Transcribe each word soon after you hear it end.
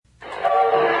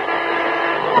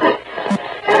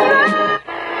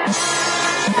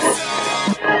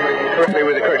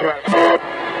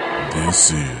This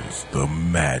is the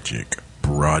Magic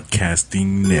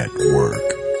Broadcasting Network. Open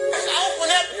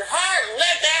up your heart and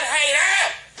let that hate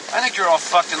out. I think you're all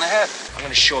fucked in the head. I'm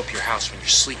gonna show up at your house when you're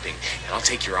sleeping, and I'll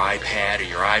take your iPad or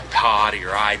your iPod or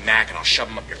your iMac, and I'll shove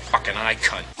them up your fucking eye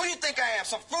cunt. Who you think I am,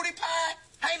 some fruity pie?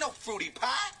 I ain't no fruity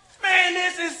pie. Man,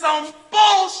 this is some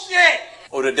bullshit!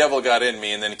 Oh, the devil got in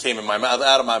me and then it came in my mouth,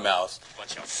 out of my mouth.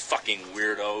 Bunch of fucking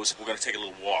weirdos. We're gonna take a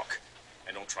little walk.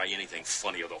 And don't try anything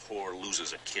funny or the whore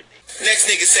loses a kidney. Next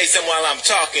nigga say something while I'm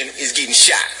talking is getting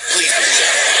shot. Please do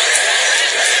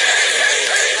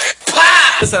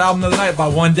that. This album the other night by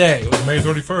one day. It was May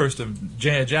 31st of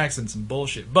Janet Jackson, some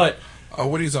bullshit. But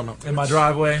what are you talking about? in my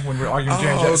driveway when we were arguing with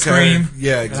Janet Jackson, Scream.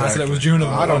 Yeah, exactly. And I said it was June of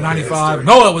I don't 95.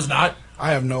 No, it was not.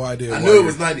 I have no idea. I knew it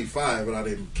was 95, but I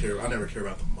didn't care. I never cared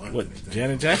about the money. What,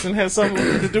 Janet Jackson had something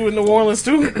to do with New Orleans,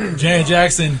 too? Janet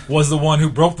Jackson was the one who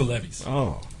broke the levees.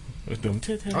 Oh. I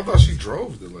thought she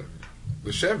drove the levee.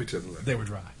 The Chevy to the levee. They were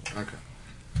dry. Okay.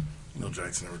 No,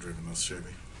 Jackson never driven no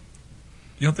Chevy.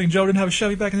 You don't think Joe didn't have a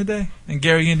Chevy back in the day? In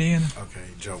Gary, Indiana? Okay,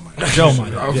 Joe might. Joe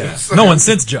might have, yeah. No one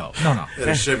since Joe. No. Had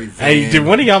a Chevy van. Hey, did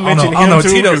one of y'all mention him, I don't know.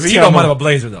 too? Tito might have a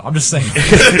Blazer, though. I'm just saying.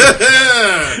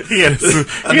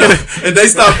 And they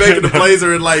stopped making the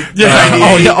Blazer in like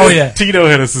 98. Oh, yeah. Tito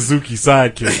had a Suzuki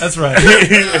Sidekick. That's right.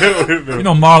 You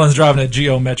know Marlon's driving a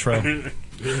Geo Metro.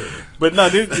 But no,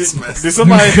 did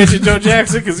somebody mention Joe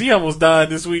Jackson? Because he almost died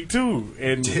this week, too.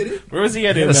 And did it? Where was he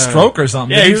at? He had a stroke or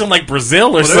something. Yeah, he was in like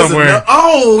Brazil or somewhere.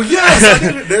 Oh,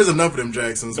 yes. There's enough of them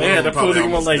Jacksons. They had to put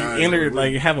him on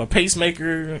have a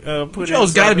pacemaker put in.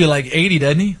 Joe's got to be like 80,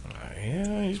 doesn't he?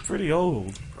 Yeah, he's pretty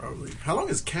old. Probably. How long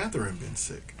has Catherine been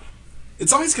sick?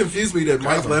 It's always confused me that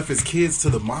Mike left his kids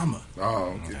to the mama.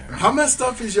 Oh, okay. How messed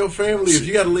up is your family if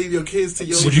you got to leave your kids to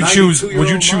your Would you choose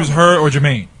mama? her or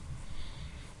Jermaine?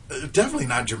 Definitely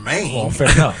not Jermaine. Well,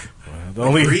 fair enough. The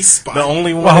only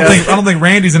one. Well, I don't think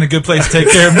Randy's in a good place to take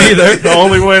care of me either. The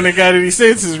only one that got any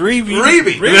sense is Reeby. I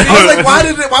was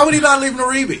like, why would he not leave no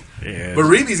Reeby? Yeah. But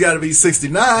Reeby's got to be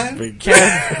 69. But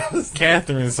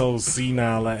Catherine's so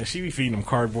senile. She be feeding them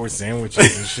cardboard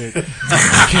sandwiches and shit.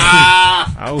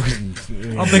 I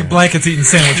don't think Blanket's eating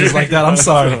sandwiches like that. I'm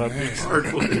sorry.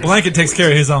 Blanket takes care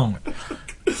of his own.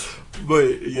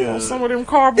 But yeah, some of them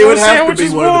cardboard it would have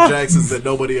sandwiches. To be one of the Jacksons that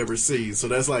nobody ever sees. So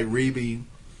that's like Reeby,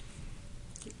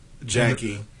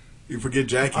 Jackie. You forget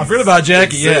Jackie. I forget about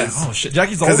Jackie. Yeah. Oh shit,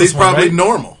 Jackie's the oldest one. Because he's probably right?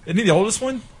 normal. Isn't he the oldest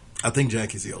one? I think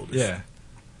Jackie's the oldest. Yeah.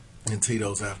 And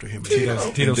Tito's after him.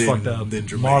 Tito's fucked up. Then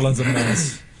Marlon's a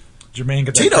mess. Jermaine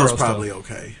got that Tito's curl probably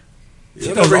stuff. Okay.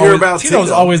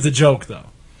 Tito's always the joke though.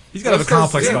 He's got a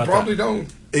complex about probably that.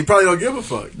 He probably don't give a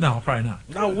fuck. No, probably not.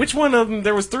 No, which one of them?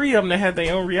 There was 3 of them that had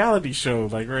their own reality show.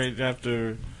 Like right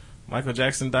after Michael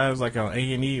Jackson died, it was like on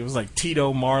A&E. It was like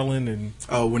Tito, Marlon, and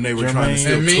when they were trying to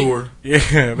still tour.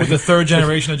 Yeah, with the third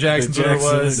generation of Jacksons. The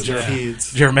was their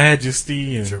kids, Your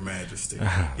Majesty, and Your Majesty.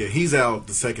 Yeah, he's out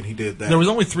the second he did that. There was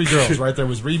only 3 girls, right? There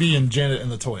was Reeby and Janet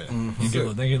and LaToya.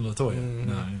 They get LaToya.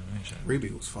 No,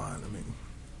 Reeby was fine. I mean,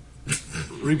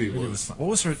 Reeby was fine. What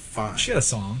was her? Fine. She had a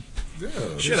song. Yeah,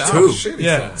 she had two.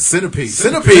 Yeah, Centipede was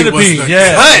the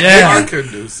cut. I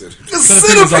couldn't do Centipede.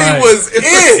 Centipede was it.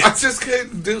 I just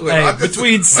couldn't do it. Hey,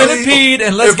 between Centipede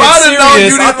and Let's Get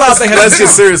Serious, I thought they had. Let's Get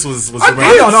Serious was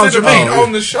Jermaine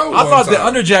on the show. I thought the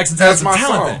Under Jacksons had some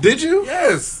talent. Did you?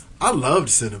 Yes. I loved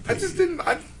Centipede. I just didn't.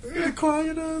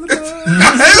 Quiet on the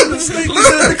night. The snake is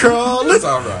in the crawl. That's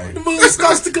all right. The moon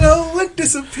starts to glow and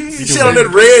disappear. She had on that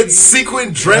red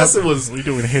sequin dress. It was we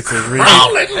doing hits of red.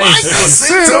 Crawling like a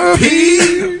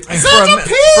centipede. For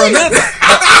a minute,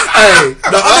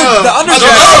 the Under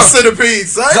Jacksons. Centipede,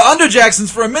 son. The Under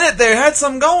Jacksons for a minute there had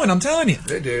something going. I'm telling you.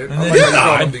 They did. And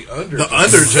the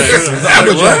Under Jacksons.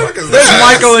 There's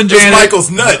Michael and Janet. Michael's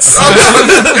nuts.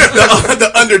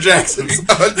 The Under Jacksons.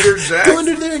 Under Jacksons. Go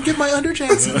under there and get my Under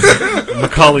Jacksons.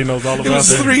 Macaulay knows all about that. It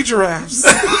was 3 giraffes.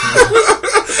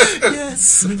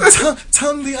 Yes.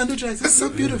 Tongue the Under Jacksons. It's so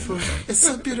beautiful. It's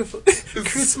so beautiful.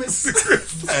 Christmas.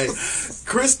 Hey,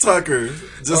 Chris Tucker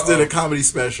just did a comedy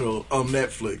special on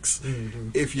Netflix.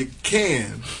 If you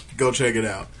can, go check it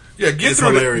out. Yeah, get it's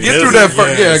through hilarious. Get through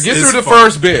that. Get through the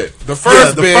first bit. The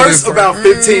first about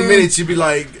 15 minutes, you'd be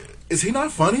like, "Is he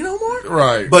not funny no more?"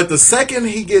 Right. But the second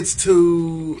he gets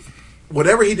to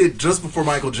whatever he did just before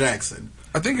Michael Jackson.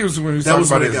 I think it was when he was talking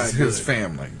about his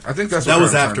family. I think that's what that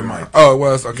was after Mike. Oh, it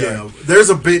was? Okay. Yeah, there's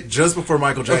a bit just before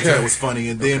Michael Jackson that was funny,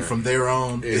 and then from there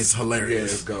on, it's hilarious. Yeah,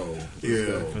 it's gold.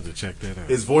 Yeah. Have to check that out.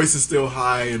 His voice is still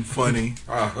high and funny.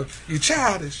 You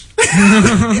childish.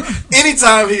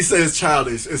 Anytime he says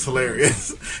childish, it's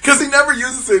hilarious. Because he never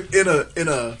uses it in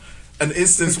a an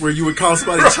instance where you would call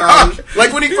somebody childish?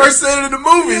 Like when he first said it in the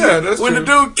movie. Yeah, that's when true.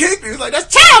 the dude kicked, he was like,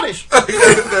 "That's childish."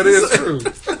 That is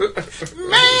true.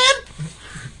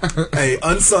 Man. Hey,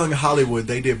 Unsung Hollywood,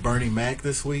 they did Bernie Mac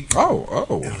this week. Oh.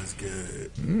 It was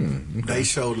good. They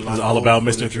showed a lot. It was of all old about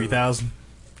footage Mr. of- 3000.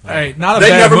 Hey, not a They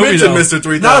bad never movie, mentioned though. Mr.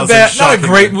 3000. Not a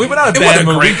great shockingly. movie, but not a It bad wasn't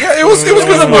movie. great. Yeah, it was a good movie.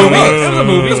 It was a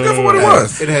movie. It was good for what it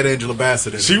was. It had Angela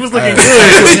Bassett in it. She was looking Hey.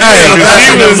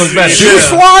 good. She was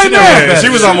flying Yeah, now. she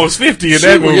was almost 50 in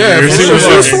that movie. Yeah, she was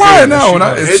looking flying good. now. And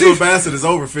Angela Bassett is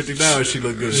over 50 now, and she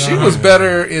looked good. she was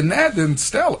better in that than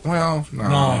Stella. Well, no.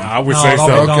 I would No, say no,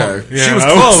 so. no. Okay. Yeah, She was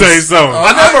I close. would say so.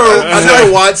 I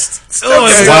never watched.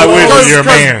 Why would you? You're a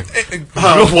man.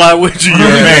 Why would you? You're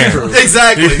a man.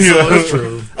 Exactly. So That's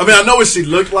true. I mean, I know what she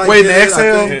looked like. Wait, then, the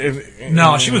Exhale? I think.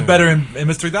 No, she was better in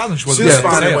Miss 3000. She was She was better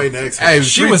in fine in Exhale. Waiting Next. Hey,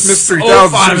 She was Miss so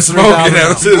 3000. fine She in was Miss smoking 3000.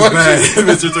 that. She was bad in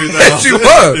Mr. 3000. She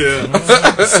was.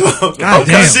 Yeah. So, God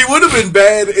damn. She would have been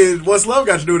bad in What's Love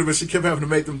Got to Do with It, but she kept having to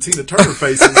make them Tina Turner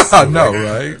faces. I know,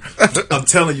 right? I'm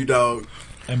telling you, dog.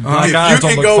 And black If eyes you don't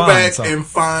can look go fine, back so. and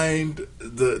find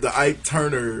the Ike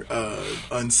Turner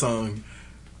Unsung,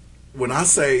 when I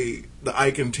say the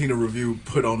Ike and Tina Review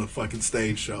put on a fucking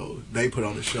stage show, they put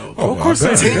on a show. Oh, Of course they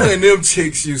did. Tina and them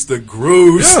chicks used to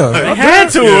groove. Yeah. They had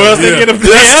to, or else they get a big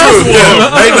That's ass true. whoop.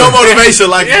 Yeah. Ain't no motivation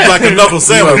like a knuckle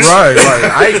sandwich.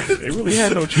 Right. They really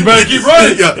had no You choice. better keep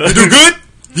running. Yeah. You do good,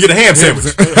 you get a ham sandwich.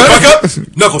 Fuck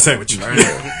up, knuckle sandwich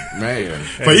Man.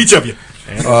 for each of you.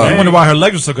 I wonder why her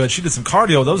legs were so good. She did some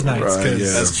cardio those nights. Right, 'Cause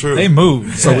yeah. That's true. They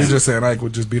moved. So we just saying Ike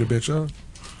would just beat a bitch up?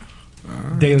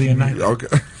 daily and nightly. Okay.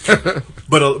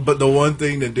 But the one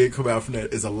thing that did come out from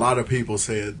that is a lot of people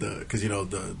said because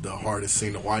the hardest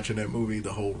scene to watch in that movie,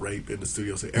 the whole rape in the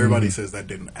studio, everybody says that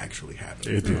didn't actually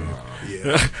happen. It did.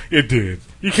 Yeah. It did.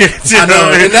 You can't. I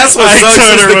know, and that's what Ike sucks.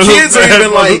 Is Turner the was a kids are bad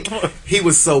even like, motherfucker. he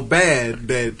was so bad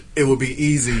that it would be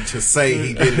easy to say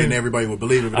he did it, and everybody would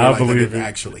believe it. But I like, that believe didn't it.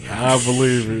 actually happen. I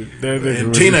believe it. That nigga And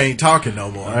was- Tina ain't talking no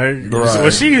more. Right. Right. Well,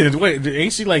 she is. Wait,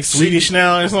 ain't she like Swedish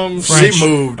now or something? She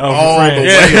moved Oh, all French. the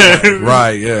Yeah. way.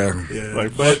 Right, yeah. Yeah.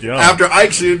 Like, fuck y'all. After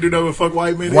Ike, she didn't do nothing but fuck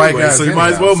white men White anyway, guys so you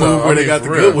might as well anyhow. move So, where I they mean, got the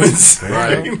for good real. ones.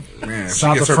 Right. Man, she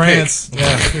South gets of her France.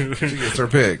 Yeah. pick. She gets her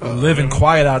pick. Living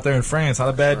quiet out there in France. Not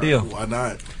a bad deal. Why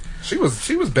not? She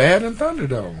was bad in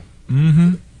Thunderdome.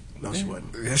 No, she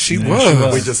wasn't. Yeah, she Yeah, was. she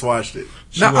was. We just watched it.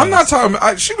 Now, I'm not talking.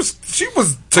 She was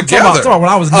Talking together. about when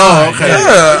I was 9. Oh, okay.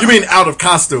 Yeah. You mean out of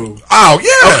costume? Oh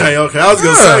yeah. Okay. I was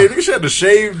gonna say, nigga, she had the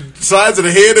shaved sides of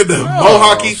the head and the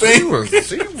mohawky thing.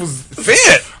 She was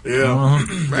fit. Yeah,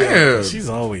 Man. She's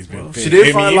always been. she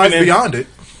did find life in, beyond it.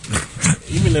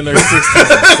 Even in her 60s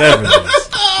and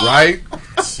 70s, Right?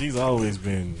 she's always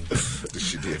been.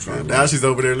 She did find Now she's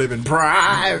over there living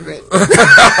private.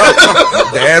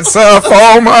 That's up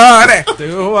for money.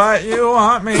 Do what you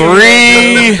want me.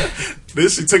 3 Then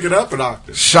she took it up an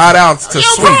octave. shout outs to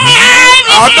Sweet.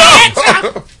 Oh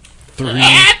no. 3.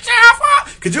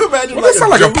 Could you imagine? Well, that sound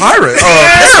like a duet- pirate.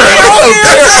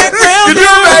 Could you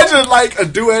imagine like a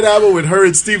duet album with her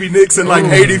and Stevie Nicks in like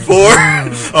 '84?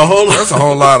 A whole lot. That's a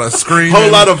whole lot of screaming.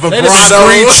 Whole lot of They'd vibrato.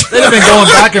 have been going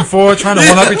back and forth trying to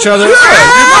one up each other. Yeah,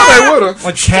 you know they would have.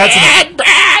 Like cats in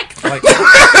a,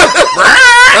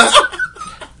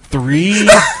 3.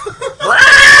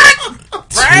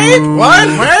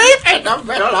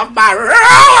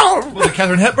 was it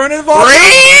Catherine Hepburn involved?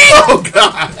 Oh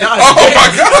God! Oh my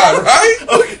God! Right?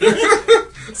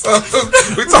 So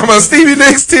we talking about Stevie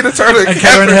Nicks, Tina Turner, And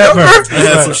Catherine Hepburn. I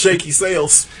had some shaky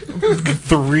sales.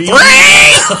 3. 2.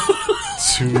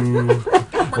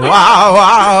 Wow,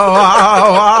 wow,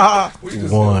 wow, wow.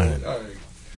 1.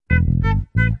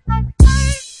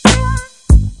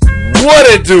 What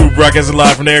it do? Broadcasting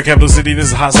live from the Air Capital City. This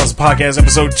is Hot Sauce Podcast,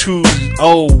 episode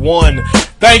 201.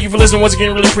 Thank you for listening once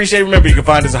again. Really appreciate it. Remember, you can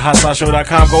find us at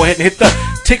HotSauceShow.com. Go ahead and hit the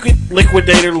Ticket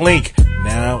Liquidator link.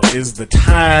 Now is the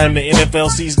time. The NFL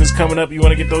season is coming up. You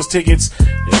want to get those tickets?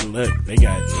 And look, they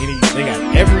got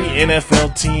every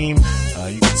NFL team.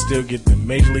 You can still get the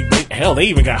Major League. Hell, they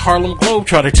even got Harlem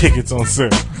Globetrotter tickets on sale.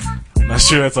 I'm not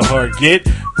sure that's a hard get,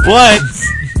 but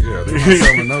Yeah, they're not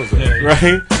selling those. right.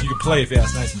 You can play if you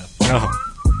ask nice enough.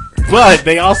 But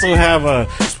they also have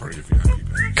That's pretty good for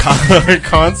you.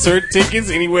 concert tickets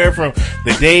anywhere from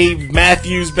the Dave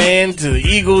Matthews Band to the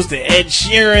Eagles to Ed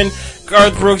Sheeran,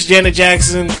 Garth Brooks, Janet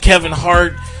Jackson, Kevin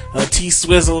Hart, T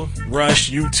Swizzle,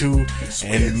 Rush, U2,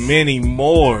 and many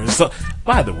more. So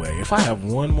By the way, if I have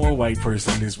one more white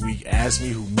person this week ask me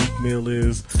who Meek Mill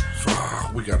is,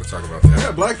 we got to talk about that.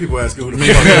 Yeah, black people asking who the Meek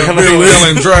Mill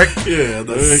and Drake. Yeah,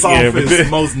 the softest,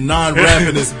 most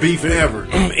non-rappingest beef ever.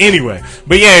 Anyway,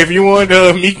 but yeah, if you want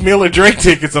Meek Mill or Drake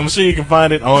tickets, I'm sure you can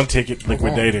find it on Ticket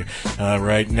Liquidator.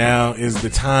 Right now is the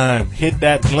time. Hit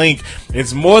that link.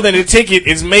 It's more than a ticket.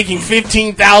 It's making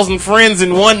 15,000 friends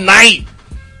in one night.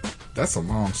 That's a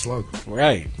long slogan.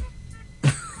 Right.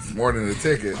 More than a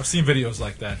ticket. I've seen videos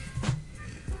like that.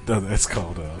 That's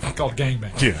called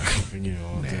gangbang. Yeah, you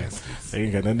know, they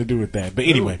ain't got nothing to do with that. But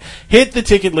anyway, hit the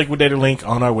Ticket Liquidator link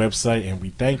on our website, and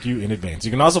we thank you in advance.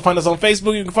 You can also find us on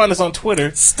Facebook. You can find us on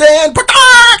Twitter. Stan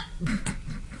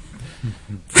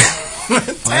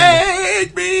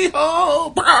Take me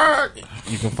home.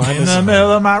 You can find In us the on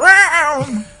middle of my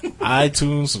round.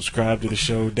 iTunes. Subscribe to the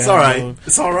show. Download. It's all right.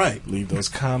 It's all right. Leave those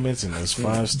comments and those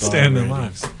 5-star Stand in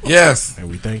ratings. line. Yes. And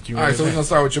we thank you. All right, so we're going to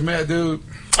start with your mad dude.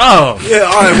 Oh. Yeah,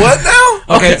 all right, what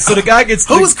now? Okay, so the guy gets...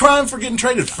 Who was crying for getting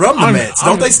traded from the Mets?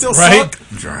 Don't they still right?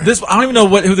 suck? This I don't even know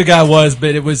who the guy was,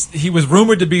 but he was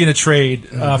rumored to be in a trade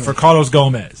for Carlos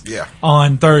Gomez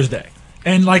on Thursday.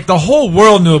 And, like, the whole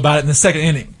world knew about it in the second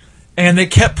inning. And they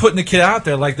kept putting the kid out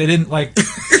there like they didn't, like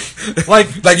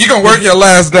you gonna work your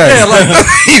last day. Yeah, like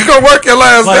you gonna work your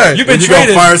last day. You've been you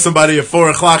traded. Gonna fire somebody at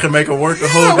 4:00 and make them work the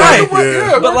whole day. Right.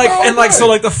 Yeah. But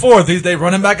like the fourth, they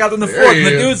run him back out in the fourth. And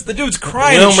the dude's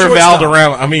crying.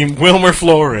 Wilmer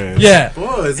Flores. Yeah,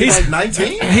 boy, is he like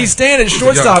 19? He's standing at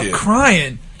shortstop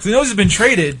crying. He knows he's been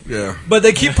traded, but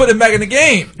they keep putting him back in the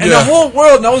game. And the whole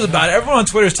world knows about it. Everyone on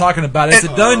Twitter is talking about it. It's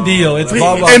a done deal. It's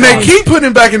blah, blah, and blah. they keep putting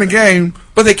him back in the game,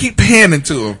 but they keep panning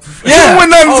to him. Yeah. Even when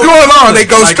nothing's going on, they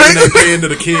go like straight to the end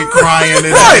of the kid crying in the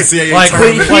NCAA like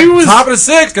tournament. top of the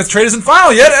sixth, because trade isn't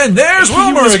final yet, and there's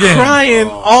Wilmer again. Crying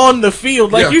on the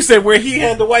field, like you said, where he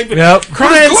had to wipe it.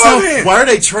 Crying. Why are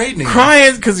they trading him?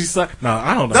 Crying because he's like, no,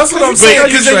 I don't know. That's what I'm saying,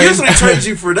 because they usually trade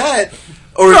you for that.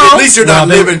 Or at least you're not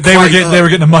living. They were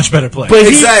getting a much better play. But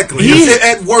exactly.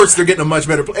 At worst, they're getting a much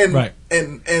better play.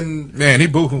 And man, he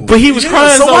boohooed. But he was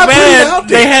crying so bad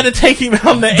they had to take him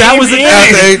out. That was the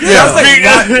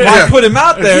thing. Why put him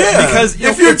out there? Because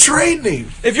if you're trading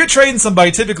him, if you're trading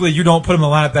somebody, typically you don't put him in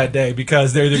the lineup that day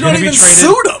because they're going to be traded.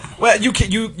 Suit them. Well,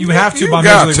 you have to by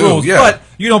Major League rules, but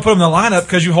you don't put him in the lineup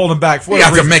because you hold him back for. You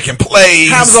have to make him plays.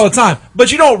 Happens all the time,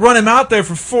 but you don't run him out there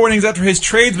for 4 innings after his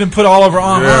trade's been put all over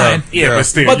online. Yeah, but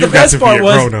still, but the best part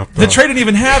was the trade didn't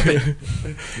even happen.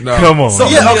 No. Come on. So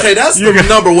that's the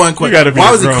number one question.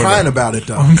 Why was he crying about it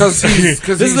though? Because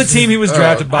this is the team he was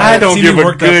drafted by. I don't give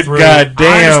a good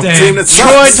goddamn.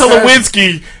 Troy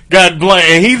Tulowitzki got blind,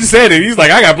 and he said it. He's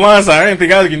like, I got blindsided. I didn't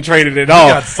think I was getting traded at all.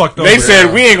 Got fucked over. They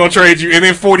said we ain't gonna trade you, and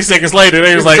then 40 seconds later,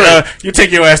 they was like, you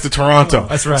take your ass to Toronto.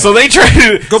 That's right. So they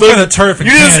traded. Go play the turf.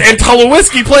 And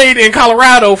Tulowitzki played in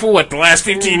Colorado for what, the last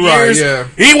 15 years? Yeah.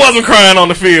 He wasn't crying on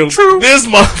the field. True. This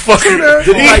motherfucker.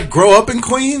 Did he like grow up in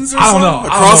Queens or I don't something?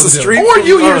 know. Across the street? Or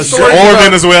you hear stories Or about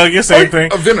Venezuela, same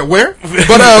thing. Where?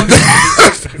 But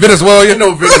Venezuela. Ain't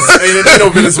no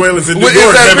Venezuelans in New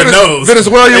York. Heaven knows.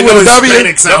 Venezuela Ain't with no a W.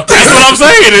 Hispanics out there. That's what I'm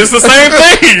saying. It's the same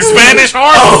thing. Spanish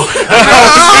Harlem.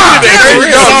 There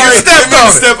you go. You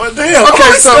stepped on it. Damn.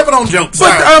 Okay, so stepping on jokes.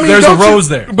 But I mean, there's a rose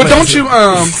there. But don't you?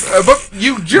 But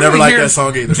you generally Never liked hear that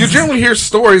song either. You generally hear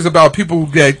stories about people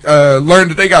that learn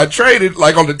that they got traded,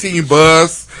 like on the team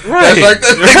bus. Right. They learned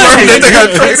that they got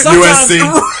traded. USC.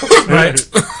 Right.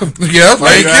 Yeah,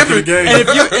 I ain't kidding.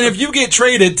 And if you get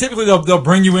traded, typically they'll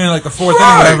bring you in like the fourth inning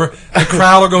or whatever. The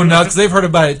crowd will go nuts because they've heard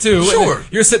about it too. Sure.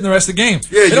 You're sitting the rest of the game.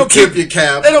 Yeah, they you tip your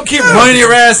cap. They don't keep running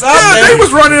your ass out Yeah, there. they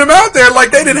was running him out there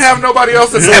like they didn't have nobody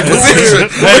else in that position.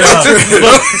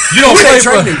 You don't play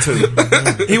training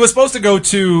to. He was supposed to go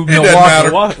to doesn't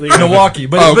Milwaukee,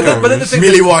 but then the thing,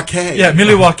 Milwaukee. yeah,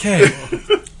 Milwaukee,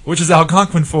 which is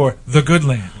Algonquin for the good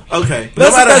land. Okay.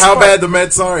 But no matter how bad the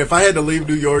Mets are, if I had to leave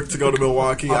New York to go to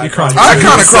Milwaukee, I'd cry. I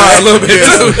kind of cry a little bit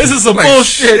too. This is some Like,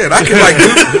 bullshit. shit, I can like.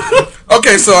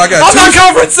 Okay, so I got. I'm not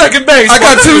covering second base. I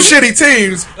got 2 shitty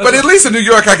teams, but at least in New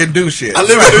York I can do shit. I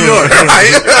live in New York.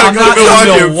 I I'm go not to in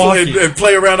Milwaukee Milwaukee. and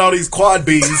play around all these quad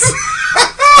bees.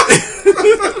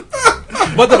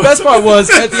 But the best part was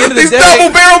at the end of the These day,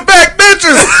 double barrel back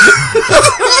bitches.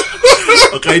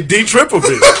 Okay, D triple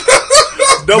B.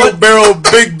 Double barrel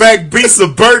big back beasts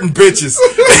of Burton bitches.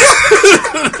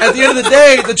 at the end of the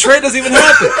day, the trade doesn't even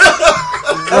happen.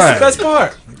 That's the best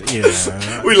part.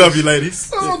 Yeah. We love you,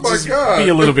 ladies. Oh my god! Be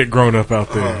a little bit grown up out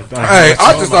there. Hey,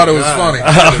 I just thought it was funny.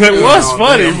 It was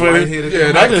funny, but Yeah,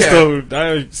 I that just cat.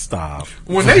 don't. Stop.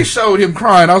 When they showed him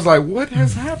crying, I was like, "What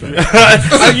has happened?" You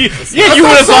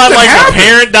would have thought like a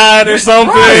parent died or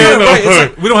something. Right. It's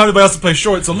like, we don't have anybody else to play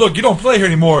short, so look, you don't play here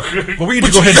anymore. But we need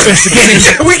to go ahead and finish the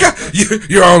game. We got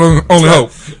you're our only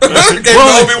hope. Gave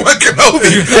Obi-Wan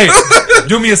Kenobi. Hey,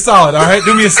 do me a solid, all right?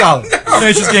 Do me a solid.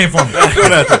 Finish this game for me.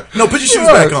 No, put your shoes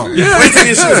back on. Yeah. Put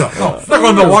your shoes on. I'm not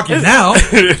going to Milwaukee now.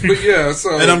 But yeah,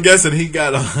 so And I'm guessing he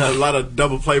got a lot of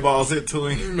double play balls hit to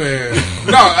him. man,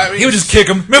 no, I mean He would just kick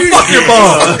him. Man, fuck your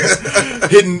ball.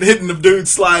 hitting the dude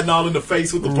sliding all in the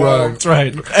face with the ball. That's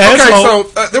right. Okay, so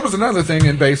there was another thing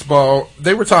in baseball.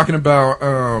 They were talking about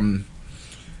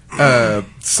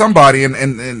somebody,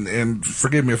 and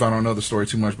forgive me if I don't know the story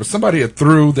too much, but somebody had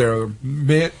threw their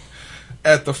mitt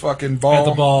at the fucking ball. At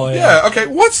the ball, yeah. Okay,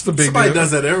 what's the big Somebody deal?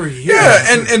 does that every year.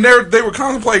 Yeah, and they were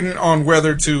contemplating on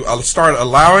whether to start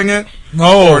allowing it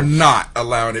No. or not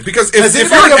allowing it. Because Has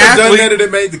if anybody you're an ever done athlete, that and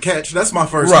it made the catch? That's my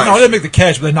first Right. No, they didn't make the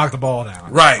catch, but they knocked the ball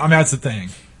down. Right. I mean, that's the thing.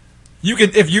 You can,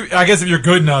 I guess if you're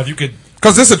good enough, you could.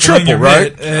 because it's a triple,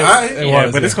 right? Yeah,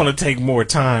 but it's going to take more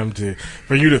time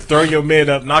for you to throw your mid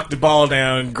up, knock the ball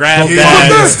down, grab that,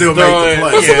 Yeah, and still throw make the it.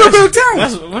 play. That's a little bit of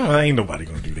talent. Well, ain't nobody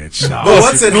going to do that shit. But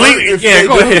what's it hurt if Yeah, they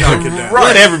go do ahead. knock it down?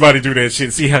 Let everybody do that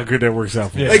shit. See how good that works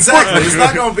out for you. Exactly. It's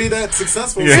not going to be that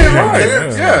successful. Yeah, So who right.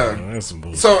 cares? Yeah. That's some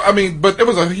bullshit. So I mean, but there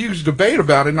was a huge debate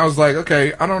about it, and I was like,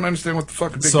 okay, I don't understand what the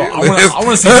fucking big So deal I is.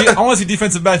 want to see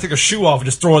defensive backs take a shoe off and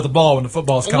just throw at the ball when the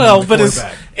football's coming. Well, to the but it's-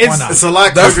 quarterback. it's- Why not? It's a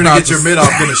lot That's quicker to not get your the- mid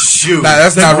off than a shoe. Nah,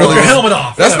 that's not really. your helmet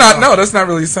off. That's Whatever. that's not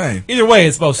really the same. Either way,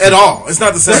 it's supposed to. At all. It's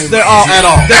not the same They're all at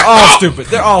all. They're all stupid.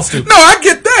 They're all stupid. No, I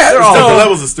get that. There's different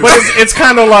levels of stupid. But it's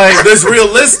kind of like There's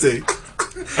realistic,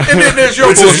 And then there's your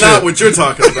which bullshit. is not what you're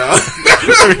talking about.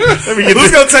 let me get Who's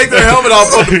this. going to take their helmet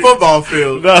off on the football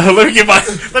field? No, let me get my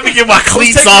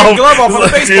cleats Take off. your glove off on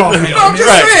the baseball field. No, I'm just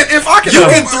Right. saying, if I can, You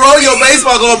can throw your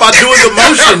baseball glove by doing the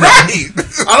motion.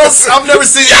 I've never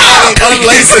seen anybody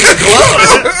unlacing a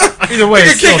glove. Either way, You're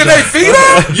it's still kicking dumb. their feet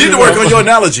up. You need to work on your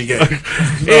analogy game.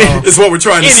 Is what we're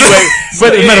trying to Anyway, say.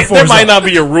 but The metaphors there might up. not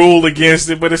be a rule against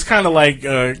it, but it's kind of like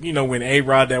when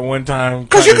A-Rod that one time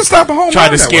 'Cause you can stop a home tried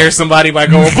run to that scare way. somebody by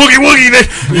going boogie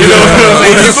woogie. You know,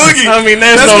 Boogie. I mean,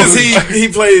 there's That's no. because he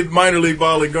played minor league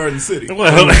ball in Garden City.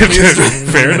 Well,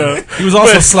 fair enough. He was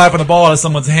also slapping the ball out of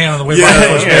someone's hand on the way by. Yeah,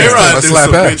 yeah. A-Rod Let's do slap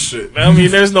some back. good shit. I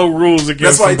mean, there's no rules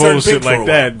against why some he turned bullshit pink for a like while.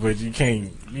 that, but you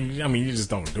can't. I mean, you just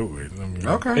don't do it. I mean,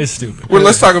 Okay. It's stupid. Well,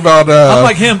 let's talk about. I'm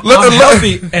like him. I'm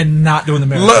healthy and not doing the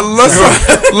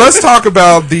marathon. Let's talk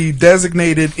about the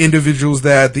designated individuals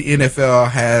that the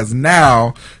NFL has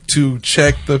now to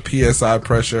check the PSI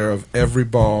pressure of every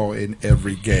ball in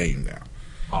every game now.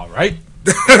 All right.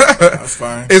 That's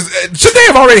fine. Should they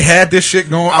have already had this shit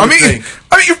going? I would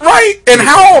think. Right? And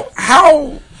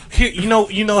how? Here, you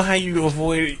know how you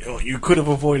could have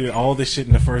avoided all this shit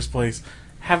in the first place.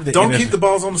 Have the Don't NFL, keep the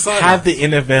balls on the side. Have the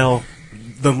NFL,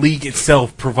 the league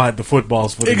itself, provide the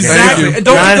footballs for the Exactly. Thank you. And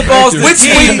don't Not- get the balls to the Which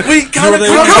team. we kind of They-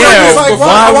 covered. Yeah, It's like,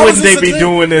 why was wouldn't this they a be thing?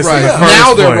 doing this in Right. the first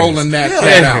Now they're place? rolling that Yeah.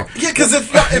 cat out. Yeah, because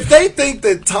if they think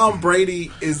that Tom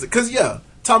Brady is, because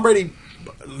Tom Brady,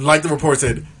 like the report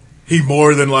said, he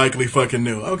more than likely fucking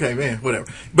knew. Okay, man, whatever.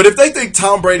 But if they think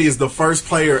Tom Brady is the first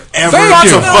player ever Thank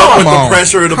to you. fuck with Come on. the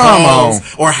pressure of the Come balls, on.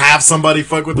 or have somebody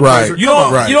fuck with the Right. pressure, You come don't.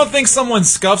 on. Right. You don't think someone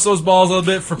scuffs those balls a little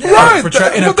bit for Right.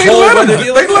 in a But they cold let weather them.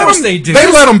 deal? They Of let course them. they do.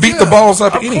 They let them beat the balls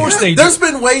up. Of course they do. There's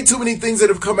been way too many things that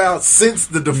have come out since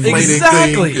the deflating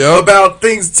Exactly. thing Yep. about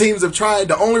things teams have tried.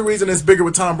 The only reason it's bigger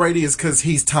with Tom Brady is because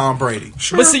he's Tom Brady.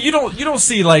 But see, you don't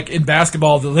see like in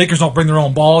basketball the Lakers don't bring their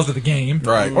own balls to the game,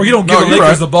 Right. Or you don't give No, the you're Lakers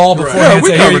right. the ball Right. before Yeah, and we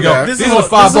say, "Here you covered go. that. These are the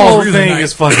 5 This balls whole we're using thing tonight."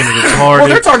 is fucking Well,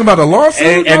 they're retarded. talking about a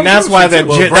lawsuit, And that's why that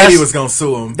Well, ju- Brady that's- was going to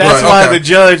sue him. That's Right, why okay. the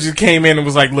judge came in and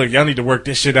was like, "Look, y'all need to work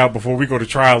this shit out before we go to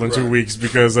trial in 2 weeks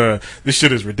because this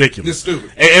shit is ridiculous. It's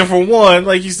stupid. And for one,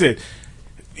 like you said,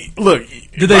 look,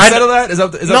 Did they settle that? Is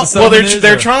that the No, well, settlement is,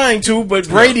 they're or- trying to, but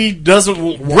Brady doesn't.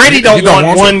 Brady He don't don't want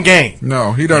want one to. game.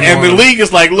 No, he doesn't. And the want league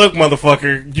is like, look,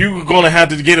 motherfucker, you're going to have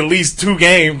to get at least 2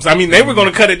 games. I mean, they were going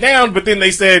to cut it down, but then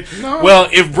they said, No. well,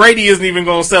 if Brady isn't even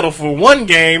going to settle for 1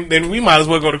 game, then we might as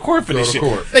well go to court for this to shit.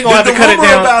 court. They're going to have Did to the cut it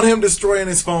rumor down. about him destroying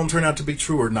his phone turn out to be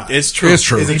true or not? It's true. It's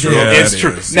true. Is it true? Yeah, It's it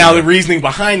true. is. Now, the reasoning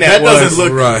behind That that, doesn't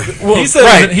look right. Well, He said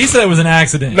right. he said it was an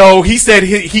accident. No, he said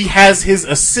he has his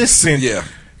assistant Yeah.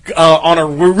 on a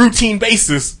routine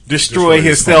basis destroy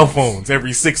his cell phones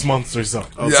every 6 months or so.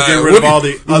 To get rid of all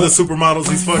the other supermodels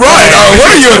he's fucking. Right. What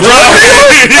are you, a drug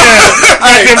dealer?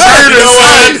 I can burn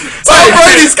it. Tom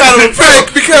Brady's kind of a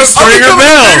fake because Stringer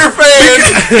Bell.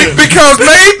 Because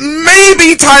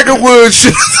maybe Tiger Woods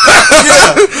should.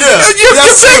 You're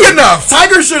big enough.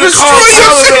 Tiger should have called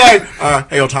Tom and be like,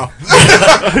 "Hey, yo, Tom,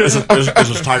 this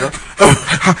is Tiger.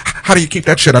 How do you keep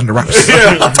that shit under wraps?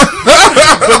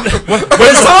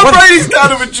 But Tom Brady's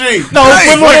kind of a G. No,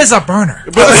 what is a burner?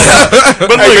 But Hey,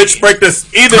 look, bitch, break this.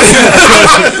 either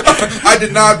I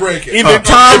did not break it. either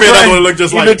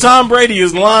Tom Brady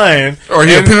is lying, Or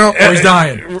he a pimp. Or he's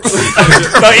dying.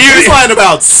 He's lying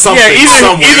about something.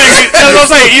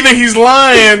 Either he's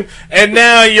lying, and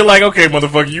now you're like, okay,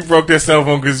 motherfucker, you broke that cell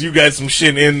phone because you got some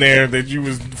shit in there that you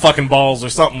was fucking balls or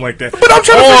something like that. But I'm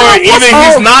trying to figure out either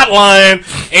he's not lying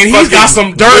and he's got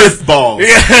some dirt. With balls. Yeah,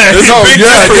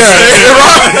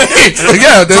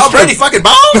 Yeah, that's Tom Brady true. fucking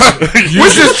balls?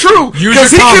 Which is true. Use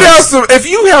Because he your could have comments. some. If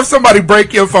you have somebody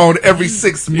break your phone every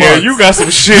 6 months, yeah, you got some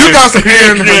shit. you got some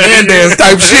Aaron Hernandez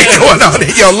type shit going on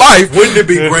in your life. Wouldn't it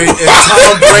be great if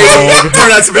Tom Brady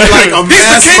turned out to be like a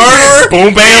mass murderer?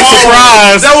 Boom, bam,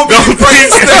 surprise. That would be the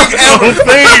greatest thing ever.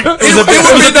 It would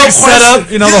be no setup,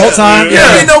 the whole time.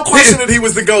 There'd be no question that he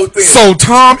was the GOAT then. So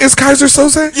Tom is Kaiser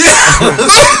Soze?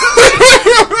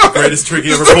 Greatest trick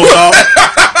he ever pulled off.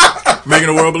 Making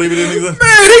the world believe it in either.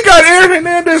 Man, he got Aaron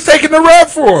Hernandez taking the rap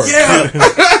for him. Yeah.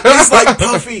 He's like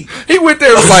Puffy. He went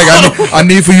there and was like, I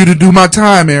need for you to do my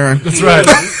time, Aaron. That's right.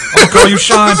 I'm going to call you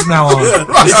Sean from now on.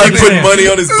 He keep putting money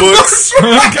on his books.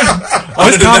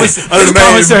 His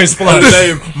commissary's Under flush. the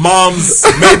name Mom's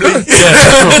Mabley.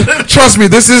 Trust me,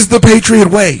 this is the Patriot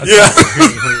way. Yeah.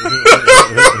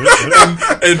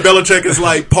 and Belichick is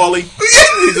like Paulie.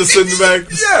 He's just sitting back.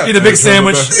 Yeah. Eat a big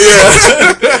sandwich. Yeah.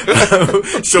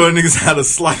 Showing niggas how to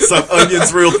slice up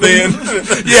onions real thin.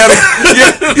 You had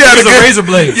Here's a razor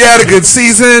blade. You had a good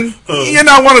season. You're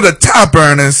not one of the top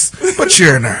earners, but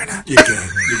you're an earner. You can.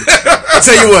 I'll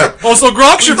tell you what. Oh, so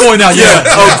Gronk's your boy now. Yeah.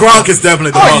 Oh, Gronk is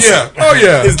definitely the muscle. Oh,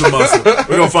 yeah. He's the muscle.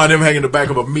 We're going to find him hanging in the back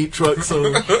of a meat truck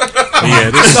soon. Yeah,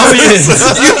 this Oh, he is.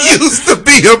 You used to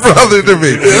be a brother to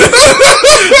me.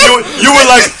 You were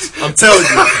like, I'm telling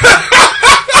you.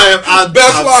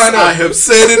 I have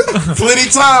said it plenty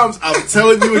times. I'm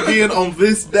telling you again on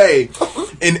this day.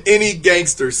 In any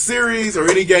gangster series or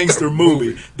any gangster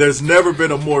movie, there's never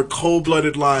been a more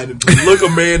cold-blooded line than to look a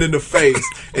man in the face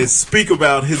and speak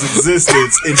about his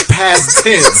existence in past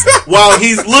tense while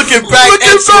he's looking back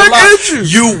at you.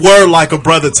 You were like a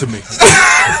brother to me.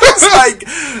 It's like,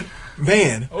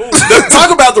 man,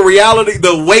 talk about the reality,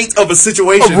 the weight of a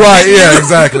situation. Right, yeah,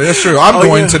 exactly. That's true. I'm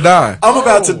going to die. I'm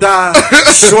about to die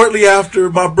shortly after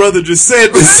my brother just said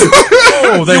this.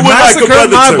 Oh, they You were like a massacred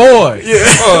brother my to me. boy.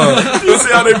 Yeah. You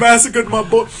see how they massacred my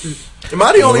boy? Am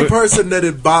I the only person that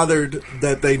it bothered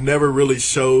that they never really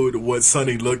showed what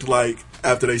Sonny looked like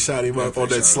after they shot him up on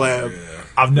that slab?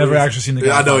 I've never actually seen the guy.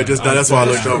 Yeah, I know it just that's why I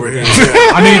looked over here.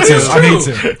 Yeah. I need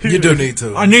to. You do need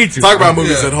to. I need to. Talk about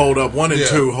movies that hold up. 1 and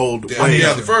 2 hold way Yeah,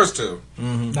 up. the first two.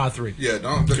 Not 3. Yeah,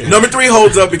 don't. Number 3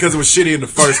 holds up because it was shitty in the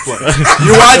first place.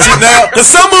 You watch it now. Because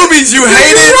some movies you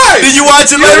hated, then you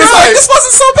watch it later. It's like, this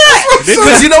wasn't so bad.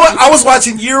 Because you know what? I was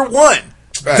watching Year 1.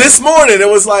 This morning, it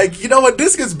was like, you know what?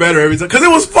 This gets better every time. Because it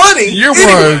was funny. Year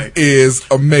anyway. 1 is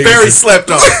amazing. Very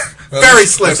slept on. Very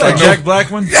slept Like on. Jack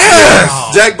Blackman? Yes.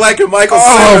 Oh. Jack Black and Michael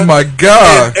Oh Cera my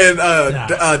god.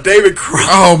 and David Cross.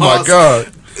 Oh my god.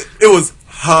 It was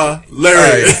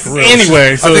hilarious.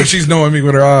 Anyway, so I think she's knowing me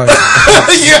with her eyes.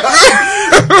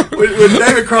 Yeah. when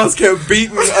David Cross kept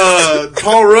beating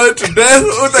Paul Rudd to death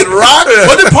with that rock.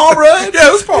 Was it Paul Rudd? Yeah,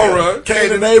 it was Paul Rudd.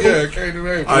 Cain and Abel. Yeah, Cain and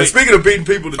Abel. All right, speaking of beating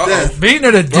people to death. Beating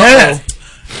her to death.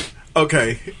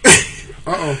 Okay.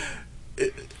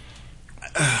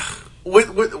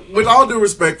 With all due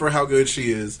respect for how good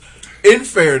she is, in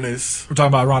fairness, We're talking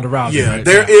about Ronda Rousey. yeah, right?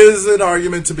 there is an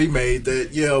argument to be made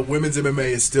that women's MMA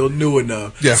is still new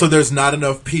enough, Yeah. so there's not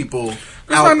enough people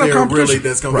not out enough there competition. really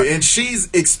that's going to be. And she's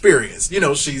experienced. You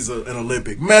know, she's an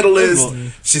Olympic medalist.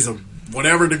 She's a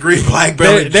whatever degree black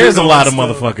belt. there's a judo lot of and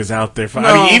stuff. motherfuckers out there. I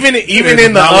No. mean, even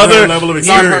in the Not with her other level of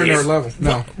Not her experience. and her level.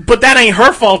 No. but that ain't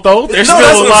her fault though. There's No, that's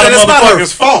still a what lot I'm of saying. It's not her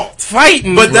motherfuckers fault.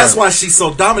 fighting. But that's why she's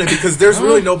so dominant, because there's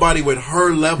really nobody with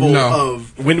her level No.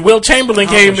 of. when Will Chamberlain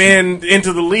came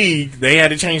into the league, they had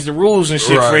to change the rules and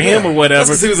shit Right, for him or That's whatever.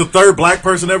 because he was the third black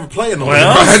person ever playing the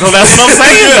Well, league. so that's what I'm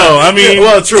saying though. I mean, Yeah,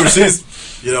 well, true. She's,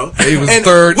 you know, He was and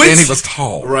third which- and he was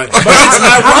tall. right. But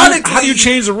Ironically, how do you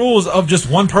change the rules of just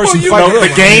one person Well, you fighting? know,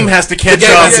 the game has to catch game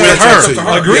up has to with catch up her. to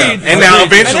her. Agreed. Yeah. And now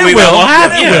eventually that will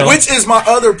happen. will. Which is my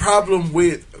other problem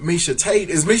with Miesha Tate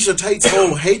is Miesha Tate's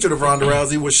whole hatred of Ronda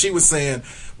Rousey was she was saying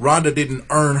Ronda didn't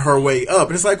earn her way up.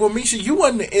 And it's like, well, Miesha, you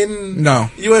wasn't in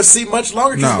UFC much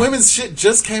longer because women's shit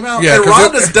just came out. Yeah, and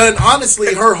Ronda's done,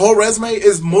 honestly, her whole resume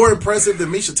is more impressive than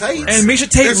Miesha Tate's. And Miesha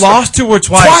Tate lost to her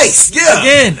twice. Yeah.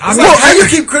 Again. I'm like, how you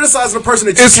keep criticizing a person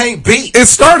that you can't beat? It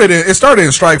started in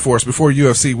Strikeforce before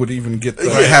UFC would even get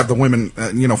have the women,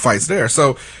 fights there.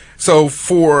 So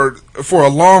for a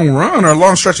long run or a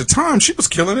long stretch of time, she was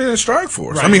killing it in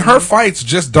Strikeforce. Right. I mean, her fights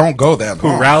just don't go that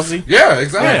long. Who, Rousey? Yeah,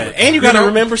 exactly. Yeah. And you got to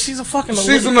remember, she's a fucking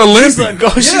Olympian. She's an Olympian.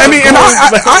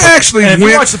 I actually and if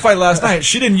you watched the fight last night,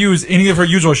 she didn't use any of her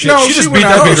usual shit. No, she just beat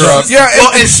that bitch up.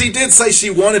 Yeah, and she did say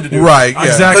she wanted to do it.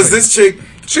 Exactly. Because this chick...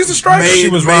 She's a striker. She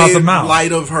was right off the mouth.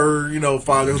 Light of her,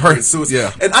 father who committed suicide.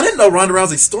 Yeah. And I didn't know Ronda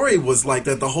Rousey's story was like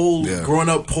that. The whole growing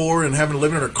up poor and having to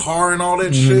live in her car and all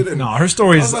that shit. And no, her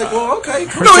story is. I was like, well, okay.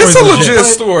 No, it's a legit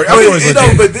story.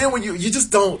 But then when you just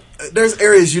don't, there's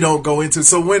areas you don't go into.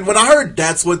 So when I heard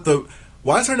that's what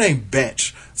why is her name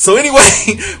Betch? So anyway,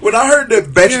 when I heard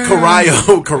that Betch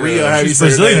Correa, how she's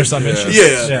Brazilian or something.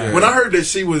 Yeah. When I heard that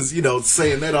she was,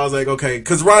 saying that, I was like, okay,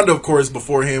 because Ronda, of course,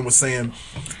 beforehand was saying,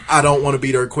 I don't want to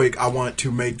beat her quick. I want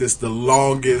to make this the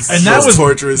longest, and most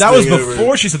torturous. That was thing before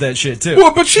ever. she said that shit too.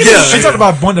 Well, but she talked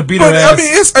about wanting to beat her ass. I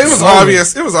mean, it was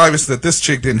obvious. It was obvious that this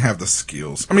chick didn't have the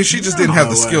skills. I mean, she just didn't have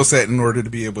the skill set in order to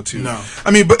be able to. No.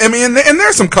 I mean, and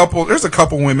there's a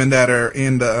couple women that are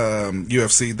in the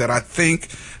UFC that I think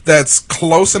that's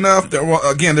close enough.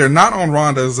 Again, they're not on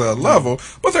Ronda's level,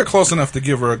 but they're close enough to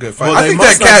give her a good fight. Well, I think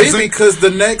must that not be because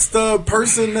the next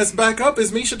person that's back up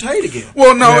is Miesha Tate again.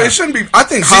 Well, no, it shouldn't be. I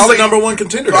think she's Holly, the number one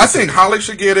contender. I think Holly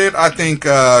should get it. I think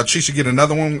she should get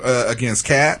another one against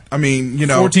Kat. I mean,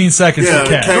 14 seconds for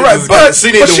Kat. Right, but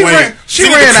she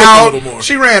ran out.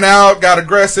 She ran out, got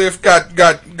aggressive, got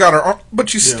her.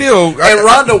 But you still. And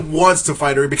Ronda wants to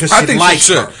fight her because she likes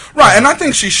her. Right, and I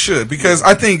think she should because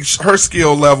I think her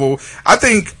skill level. I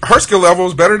think her skill level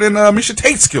is better than Miesha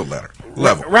Tate's skill level.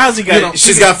 Rousey got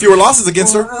she's got fewer losses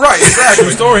against her. Right, exactly.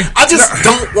 True story. I just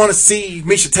don't want to see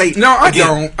Miesha Tate. No, I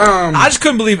don't. I just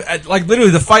couldn't believe,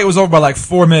 literally, the fight was over by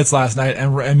 4 minutes last night,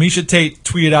 and Miesha Tate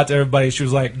tweeted out to everybody. She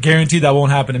was like, "Guaranteed that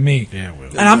won't happen to me." Yeah, well,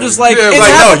 and I'm just like,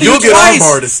 no, you'll get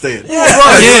armbarred instead. Yeah,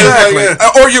 right,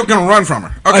 exactly. Or you're gonna run from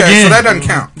her. Okay, so that doesn't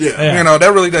count. Yeah.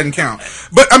 That really doesn't count.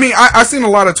 But I mean, I seen a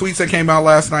lot of tweets that came out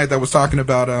last night that was talking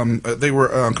about they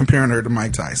were comparing her to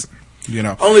Mike Tyson.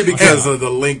 Only because of the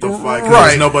length of fight. Right.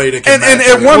 There's nobody that can. And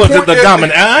at one point,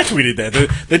 I tweeted that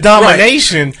the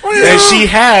domination that she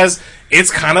has. It's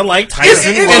kind of like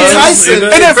Tyson. And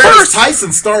at first,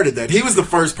 Tyson started that. He was the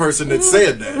first person that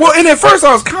said that. Well, and at first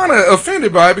I was kind of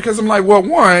offended by it because I'm like, well,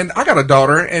 one, I got a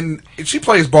daughter and she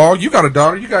plays ball. You got a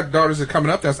daughter. You got daughters that are coming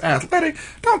up that's athletic.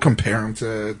 Don't compare them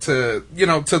to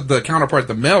the counterpart,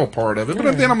 the male part of it.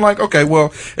 But then I'm like, okay,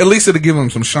 well, at least it'll give them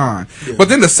some shine. Yeah. But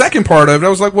then the second part of it, I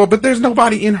was like, well, but there's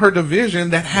nobody in her division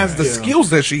that has the skills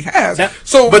that she has.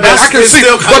 But I can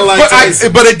see.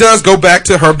 But it does go back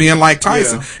to her being like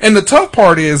Tyson. Yeah. And the tough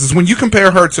part is when you compare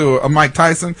her to a Mike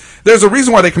Tyson, there's a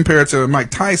reason why they compare it to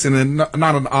Mike Tyson and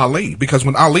not an Ali, because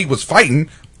when Ali was fighting,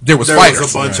 there was fighters.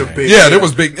 Was a bunch of big, there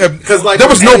was big, because there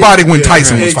was nobody when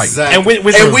Tyson was fighting. And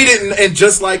we didn't, and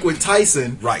just like with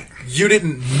Tyson, right? You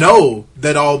didn't know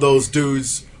that all those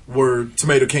dudes were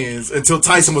tomato cans until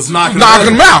Tyson was knocking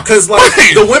them out. Because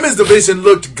the women's division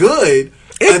looked good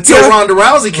until Ronda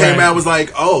Rousey came out and was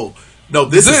like, oh. No,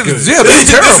 this is good. Yeah, this is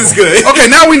terrible. This is good. Okay,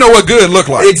 now we know what good look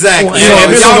like. Exactly.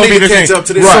 Y'all need to catch up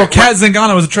to this. Right. So Kat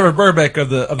Zingano was a Trevor Burbeck of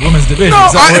the women's division.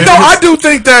 I do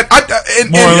think that. I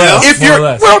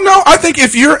think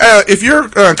if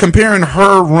you're comparing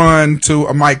her run to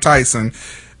a Mike Tyson.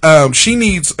 She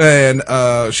needs her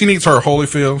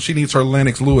Holyfield. She needs her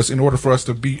Lennox Lewis in order for us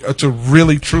to be to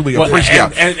really truly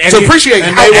appreciate and they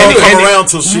won't come around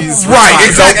till she's right.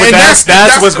 Exactly.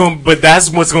 But that's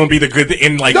what's going to be the good thing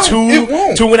in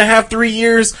 2.5, 3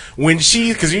 years when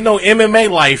because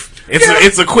MMA life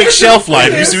it's a quick shelf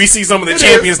life. We see some of the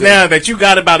champions now that you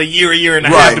got about a year and a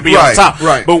half to be on top.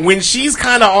 Right. But when she's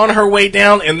kind of on her way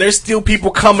down and there's still people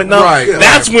coming up,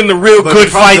 that's when the real good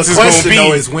fights is going to be. The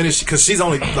question is when is she? Because she's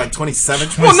only like 27.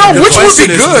 Well, no, which would be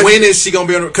good. When is she going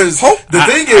to be on? Because the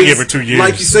thing is, I give her 2 years.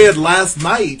 Like you said last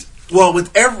night. Well,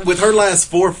 with her last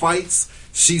 4 fights,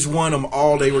 she's won them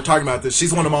all. They were talking about this.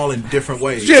 She's won them all in different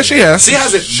ways. Yeah, she has. She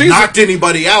hasn't knocked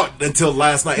anybody out until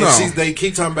last night. And they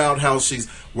keep talking about how she's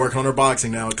working on her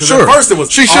boxing now. Because at first it was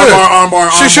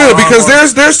armbar. She should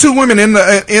because there's 2 women in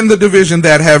the division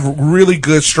that have really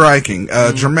good striking.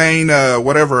 Jermaine,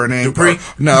 whatever her name. Dupree?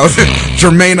 No,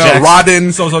 Jermaine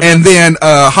Rodden, and then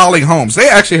Holly Holmes. They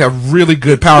actually have really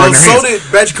good power in their hands. So did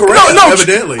Betch Correa,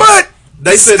 evidently.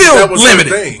 They said still that was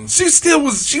limited. her thing. She still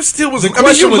was. The I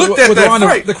mean, you looked at that Ronda,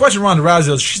 fight. the question Ronda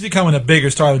Rousey is she's becoming a bigger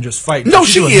star than just fighting. No,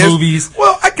 She's she doing is. Movies.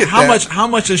 Well, I get that. How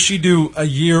much does she do a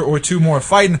year or two more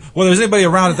fighting? Well, there's anybody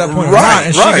around at that point or Right, not,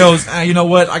 and right. she goes, you know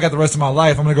what? I got the rest of my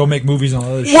life. I'm gonna go make movies on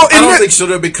other shit. Well, I don't think she'll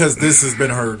do it because this has been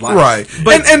her life. Right.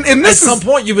 But and at this some is,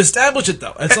 point you've established it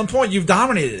though. At some point you've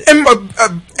dominated it.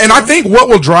 and I think what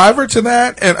will drive her to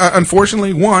that, and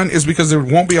unfortunately, one is because there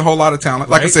won't be a whole lot of talent.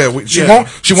 Like I said, she won't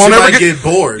ever might get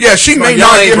bored. Yeah, she may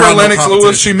not get her Lennox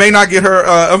Lewis. She may not get her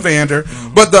Evander.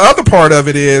 But the other part of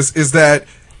it is that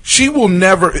she will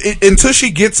never, until she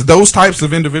gets those types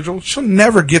of individuals, she'll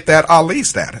never get that Ali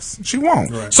status. She won't.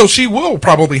 Right. So she will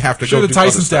probably have to go the do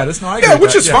Tyson other status. stuff. No, I agree with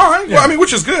which that. is fine. Yeah. Well, I mean,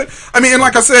 which is good. I mean, and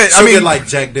like I said, She'll get like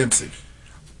Jack Dempsey.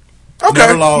 Okay,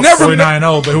 never lost.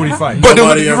 49-0, but who did he fight? But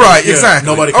Nobody ever- right, yeah, exactly.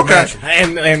 nobody can match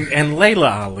And her.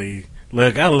 Layla Ali.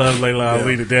 Look, I love Layla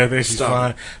Ali to death. And she's Stop.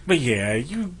 fine. But yeah,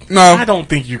 No. I don't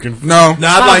think you can. No.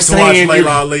 Now I'd like to watch saying Layla you're-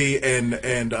 Ali and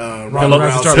Ronda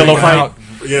Rousey Rousey pillow fight fight. out.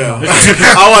 Yeah,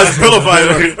 I watch pillow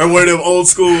fight or one of them old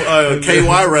school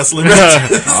KY wrestling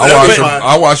matches.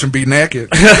 I watch him be naked.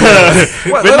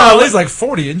 What, But no, Ali's like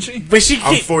 40, isn't she? But she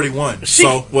I'm keep, 41. She-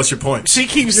 So what's your point? she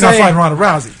keeps You're not saying fighting Ronda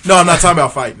Rousey. No, I'm not talking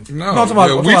about fighting. No, I'm talking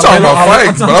about- we I'm talking talking about about-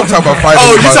 fighting, but I'm talking about fighting.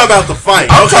 Oh, you talking about the fight?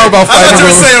 I'm talking about I thought you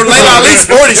were fighting saying Layla Ali's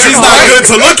 40. She's not good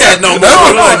to look at no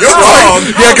more. You're wrong.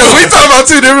 Yeah, because we talking about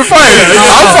two different fights.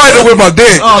 I'm fighting with my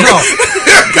dick. Oh no.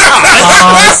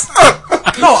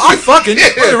 No, I'm fucking.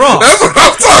 You're wrong. That's what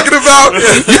I'm talking about.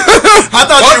 I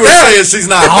thought you were saying she's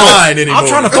not fine anymore. I'm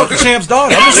trying to fuck the champ's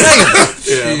daughter. I'm just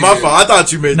saying. Yeah, my fault. I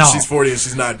thought you meant No. she's 40 and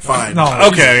she's not fine. No.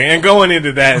 Okay, and going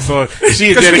into that, so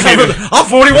she had dedicated. I'm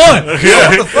 41.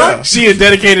 What the fuck? She had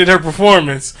dedicated her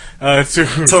performance to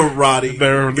To Roddy.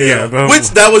 the- Which,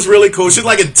 that was really cool. She's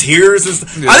like in tears. And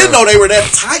stuff. I didn't know they were that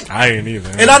tight. I didn't either.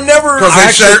 And I never...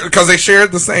 Because they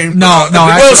shared the same. No. Well,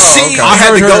 Actually, she I had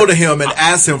heard to her- go to him and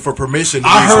ask him for permission to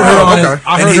I use heard her on okay. his.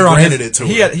 I And heard he her on granted his. it to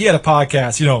He her. had a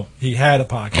podcast. You know, he had a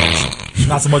podcast.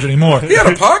 Not so much anymore. He had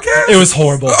a podcast? It was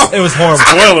horrible. It was horrible.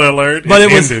 Spoiler alert. But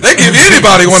it was- ended. They give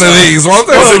anybody one of these, won't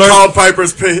they? Was it called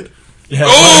Piper's Pit? Yeah,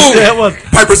 Oh! yeah, it was.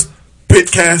 Piper's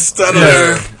Pitcast? I don't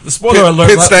know. The spoiler alert.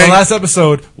 Pit The stain. last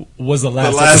episode was the The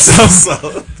last, last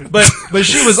episode. episode. But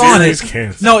she was on it. Serious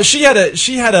cancer. No, she had a.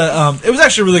 It was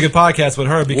actually a really good podcast with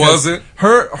her because Was it?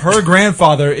 her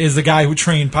grandfather is the guy who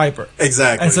trained Piper.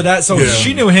 Exactly. And so Yeah.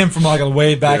 she knew him from like a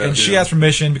way back, Yeah, and she yeah. asked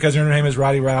permission because her name is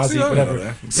Roddy Rousey, See, I didn't whatever. know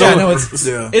that. So yeah, no, it's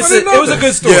Yeah. it's I didn't know it was a that.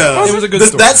 good story. Yeah, It was a good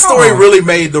story. That story Oh. really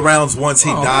made the rounds once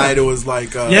he died. It was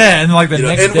like, Yeah, and like the you know,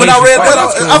 next and day when I she read fight. that,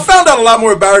 That's I cool. found out a lot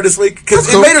more about her this week because That's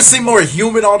it cool. made her seem more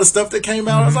human. All the stuff that came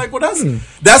out, I was like, well,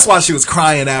 that's why she was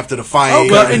crying after the fight. Oh,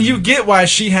 well, and you get why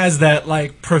she has that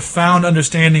like profound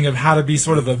understanding of how to be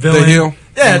sort of a villain. The heel?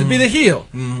 Yeah, to be the heel.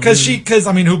 Because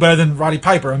I mean, who better than Roddy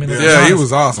Piper? I mean, let's be Yeah, he honest.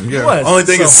 was awesome. Yeah. He was. only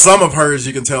thing So- is, some of hers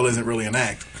you can tell isn't really an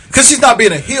act. Because she's not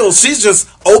being a heel. She's just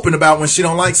open about when she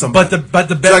don't like somebody. But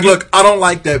the She's like, look, I don't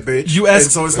like that bitch. You ask,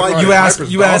 and so it's like you ask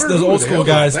Piper's those daughter? Who old the school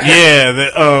hell is guys. that?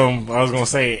 Yeah, I was gonna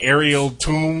say Ariel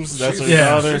Toombs. That's her Yeah,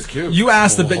 daughter. she's cute. you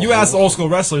ask the old school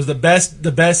wrestlers. The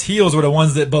best heels were the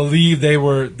ones that believed they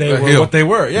were heel. what they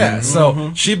were. Yeah,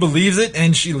 so she believes it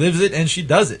and she lives it and she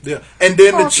does it. Yeah. And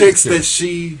then the Oh, she's chicks cute. that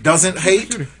she doesn't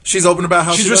hate, she's open about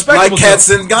how She's she does. respectable Like Kat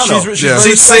too. Zingano. She's She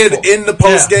very said respectful. in the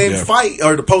post-game Yeah. fight,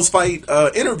 or the post-fight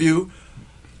interview,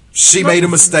 she made a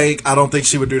mistake. I don't think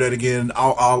she would do that again.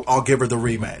 I'll give her the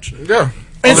rematch. Yeah.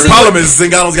 And the see, problem is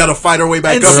Zingano's got to fight her way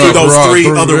back And up see- through those Right, three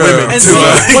through- other yeah. women. And to, see,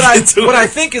 get to what it. I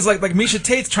think is like Misha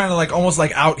Tate's trying to like almost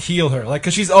like out heel her, like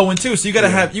because she's 0-2, so you gotta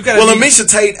have you gotta. Well, be- Misha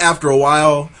Tate, after a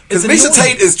while, because It's Misha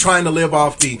annoying. Tate is trying to live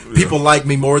off the people like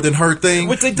me more than her thing,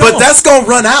 Which they but don't. that's gonna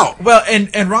run out. well, and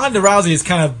Ronda Rousey is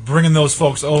kind of bringing those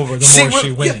folks over the more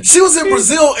she wins. Yeah, she was in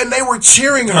Brazil and they were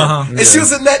cheering her, Uh-huh. and she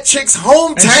was in that chick's and,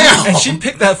 hometown. and she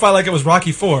picked that fight like it was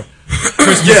Rocky IV.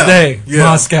 Christmas Yeah, Day, yeah.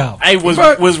 Moscow. Hey, was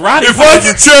Roddy? If I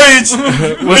can change,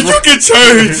 and you can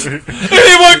change,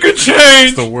 Anyone could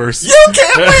change. the worst? you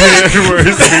can't win.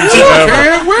 Worst speech ever.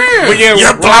 Can't win. But yeah,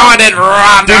 You're blowing it,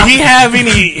 Ronda. did he have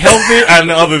any health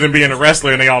other than being a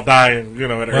wrestler and they all die, at an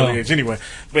early Well. age anyway?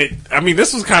 But I mean,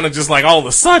 this was kind of just like all of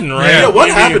a sudden, right? Yeah, what I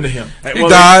mean, happened to him? He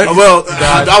died. Well,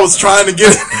 I was trying to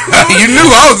get. You knew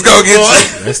I was going to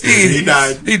get you. He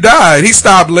died. He died. He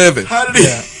stopped living. How did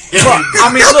he? Well,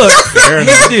 I mean, look.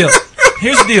 Here's the deal.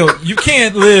 Here's the deal. You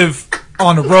can't live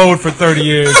on the road for 30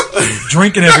 years,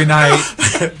 drinking every night,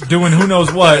 doing who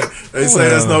knows what. They say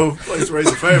there's no place to raise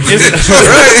a family.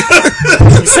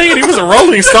 You saying he was a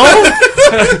Rolling Stone?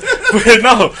 But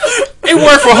no. It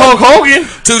worked for Hulk Hogan.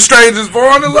 Two strangers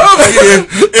born in love again.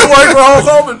 It worked for Hulk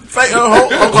Hogan.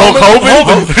 Hulk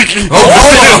Hogan.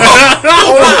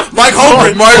 Mike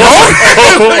Hogan.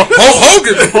 Hulk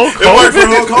Hogan. It worked for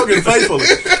Hulk Hogan faithfully.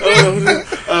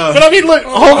 But I mean, look,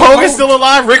 Hulk Hogan's still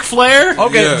alive. Ric Flair.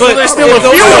 Okay, Yeah. But there's still a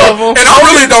few of them. And I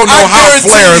really don't know how guarantee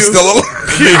Flair is you- still alive.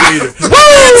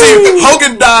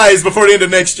 Hogan dies before the end of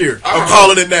next year. I'm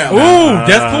calling it now. Ooh,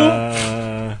 Deathpool.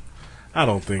 I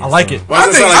don't think I like so. it. Why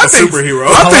does it sound like a superhero?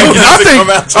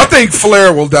 I think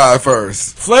Flair will die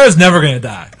first. Flair's never gonna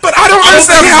die. But I don't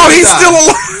understand how he's still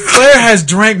alive. Flair has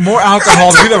drank more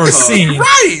alcohol than we've ever seen.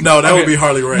 Right. No, that would be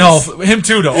Harley Race. No, him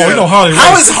too though. Oh, you know Harley Race.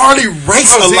 How is Harley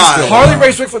Race alive? Harley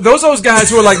Race, Ric Flair, those guys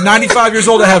who are like 95 years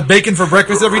old that have bacon for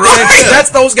breakfast every day. Right. That's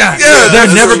those guys. Yeah, They're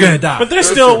that's never true. gonna die. But there's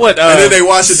still what? And then they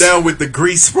wash it down with the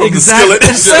grease from Exactly.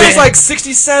 the skillet. Flair's like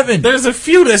 67. There's a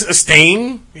few. There's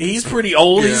Sting. He's pretty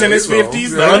old. He's in his he's old.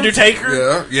 50s. Yeah. The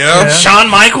Undertaker. Yeah. Shawn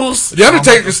Michaels. The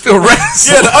Undertaker's still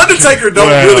wrestling. Yeah, the Undertaker don't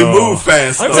really move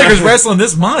fast. though. Undertaker's wrestling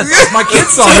this month. My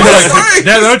kids saw him. That's Like, right.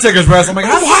 Dad, the Undertaker's wrestling. I'm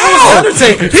like, how Wow. the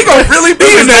Undertaker? He gonna really be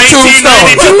in that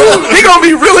tombstone. He gonna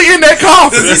be really in that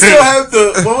coffin. Does he still have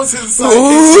the? What was his Who sidekick?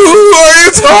 are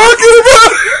you talking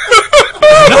about?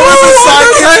 What was his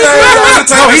sidekick?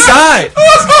 No, he died.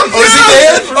 Oh, is he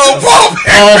dead? Oh, Paul.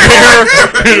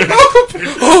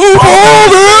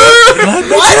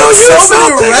 Why do so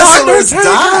many wrestlers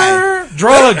die?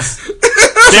 Drugs.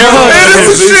 That is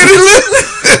a shitty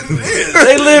list.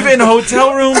 They live in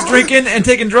hotel rooms drinking and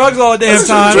taking drugs all the damn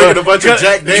time. Drinking a bunch of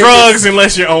Jack Daniels. Drugs,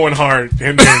 unless you're Owen Hart,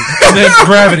 and then And then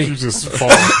gravity. you just fall.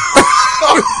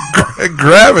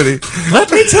 Gravity.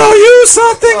 Let me tell you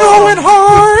something, Owen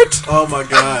Hart. Oh my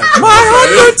God. My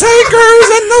Undertaker's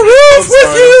in the roof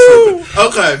with you.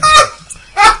 Okay.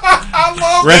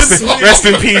 Rest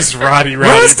in peace, Roddy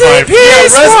Rest in Piper.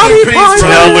 peace, rest in Roddy peace, Piper.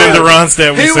 Tell Linda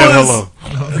Ronstadt we He said was- hello.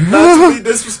 Not to be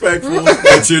disrespectful,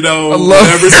 but you know, love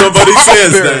whenever somebody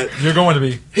says that, You're going to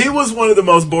be. he was one of the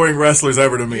most boring wrestlers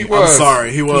ever to me. I'm was.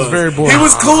 sorry, he was. very boring. He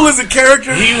was cool as a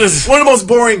character. He was- one of the most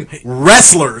boring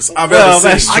wrestlers I've Well, ever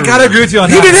that's seen. I gotta agree with you on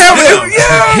that. He didn't have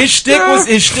Yeah.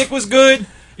 His shtick was good.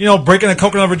 You know, breaking a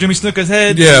coconut over Jimmy Snuka's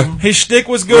head. Yeah. His shtick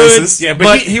was good. Racist. Yeah, but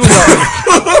but he was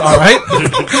all right.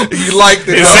 You liked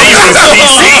it. His name was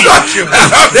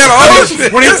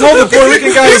PC. When he told the Puerto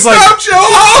Rican guy, he was like,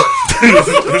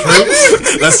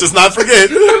 Let's just not forget.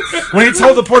 when he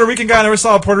told the Puerto Rican guy, I never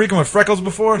saw a Puerto Rican with freckles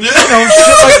before. You know, shit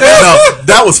like that. No,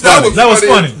 that was funny. That was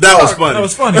funny. That was funny. That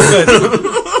was funny.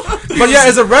 Good. But yeah,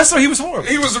 as a wrestler, he was horrible.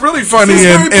 He was really funny He's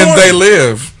in very boring. They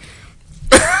Live.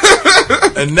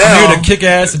 And He now had to kick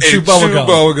ass and chew bubblegum.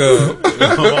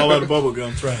 Bubblegum. all out of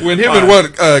bubblegum. Right. When him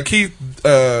and Keith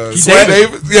David.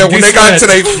 David, yeah, when they got to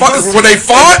when they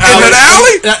fought in an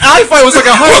alley. The alley fight was like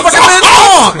 100 fucking minutes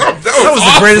long. That was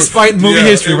the greatest fight in movie Yeah,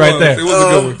 history it right was. there. It was a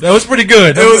good one. That was pretty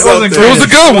good. It was wasn't up there. great. It was a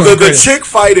good one. The Great. chick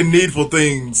fight in Needful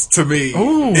Things to me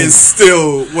is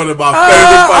still one of my favorite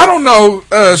I fights. don't know.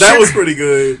 That was pretty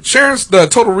good. Sharon's the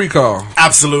Total Recall.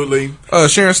 Absolutely.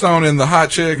 Sharon Stone and the hot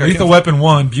chick. Lethal Weapon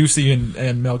 1, Busey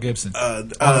and Mel Gibson. On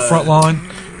the front lawn.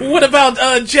 What about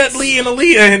Jet Li and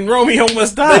Aaliyah and Romeo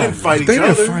Must Die? They didn't fight each They didn't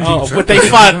other. fight Oh, each but they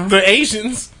fought the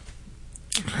Asians.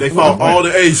 They fought all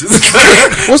the Asians.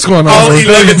 What's going on? all bro?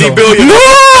 11 billion. No,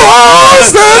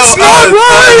 that's not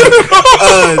right.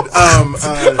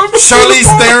 Charlize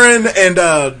Theron and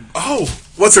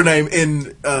what's her name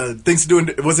in Things to Do in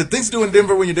was it Things to Do in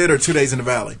Denver When You're Dead or 2 Days in the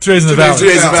Valley? 2 Days in the Valley. 2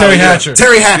 Days in the Valley. Terry yeah. Hatcher.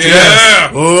 Terry Hatcher.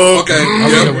 Yeah. Oh, Okay.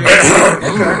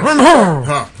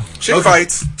 Yep. Chick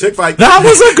fights. chick fight. That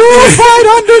was a good fight,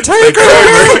 Undertaker.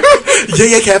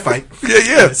 Yeah, cat fight.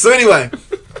 Yeah. So anyway,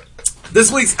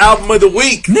 this week's album of the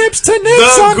week, Nips to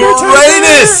nips, the Undertaker.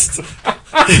 greatest.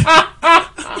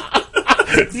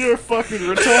 You're fucking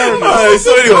retarded.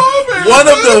 So anyway, one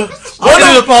of the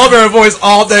I do the Paul Bearer voice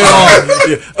all day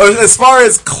long. as far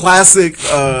as classic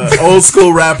old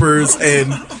school rappers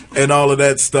and all of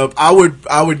that stuff, I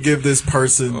would give this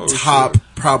person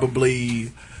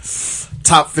probably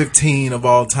top 15 of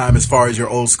all time as far as your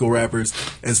old school rappers.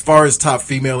 As far as top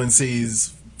female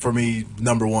MCs, for me,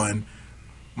 number one,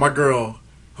 my girl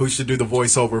who should do the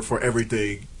voiceover for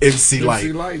everything, MC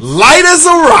Light. Light. Light as a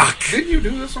rock. Didn't you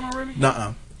do this one already?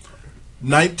 Nuh-uh.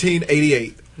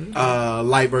 1988.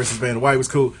 Light versus Van White was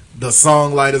cool. The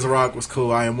song Light as a Rock was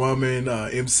cool. I Am Woman.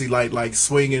 MC Light like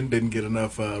swinging. Didn't get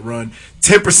enough run.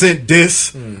 10%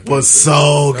 Diss was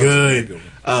so good.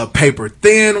 Paper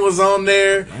Thin was on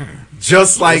there.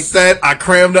 Just like that. I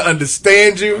Crammed to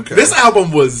Understand You. Okay. This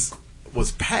album was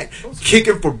packed.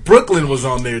 Kicking for Brooklyn was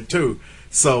on there too.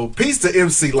 So peace to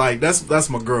MC Light. That's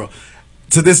my girl.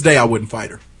 To this day, I wouldn't fight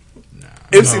her.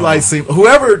 MC Light seemed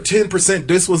whoever 10%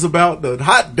 this was about, the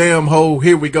hot damn hoe,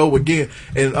 here we go again.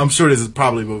 And I'm sure this is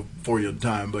probably before your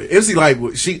time, but MC Light,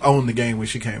 she owned the game when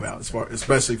she came out,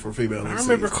 especially for female. I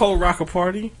remember Cold Rocker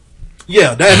Party.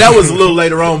 Yeah, that was a little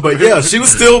later on, but yeah, she was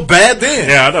still bad then.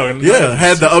 Yeah, I know. Yeah,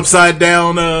 had the upside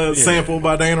down sample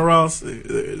by Diana Ross.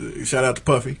 Shout out to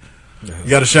Puffy. You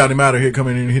got to shout him out of here, come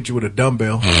in and hit you with a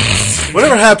dumbbell.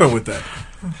 Whatever happened with that?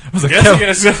 It was a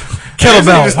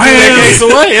kettlebell.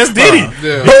 That's Diddy.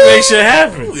 He make shit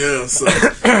happen. Yeah, so,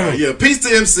 peace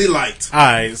to MC Light. All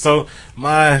right, so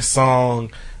my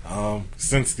song,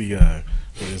 since the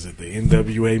the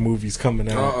NWA movies coming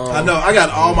out. I know. I got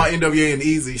all my NWA and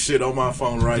Easy shit on my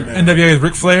phone right now. NWA is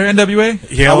Ric Flair. NWA.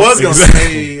 Yeah, I was gonna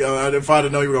say if I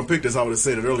didn't know you were gonna pick this, I would have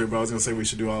said it earlier. But I was gonna say we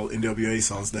should do all NWA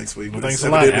songs next week. But thanks a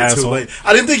lot, asshole. Too late.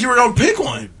 I didn't think you were gonna pick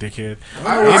one, dickhead.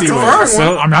 I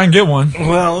can get one.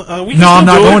 Well, I'm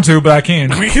not going to, but I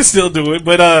can. We can still do it.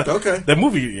 But okay, that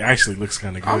movie actually looks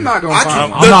kind of good. I'm not gonna.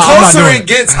 The closer it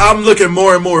gets, I'm looking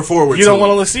more and more forward. You don't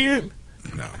want to see it?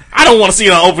 No, I don't want to see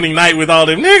it on opening night with all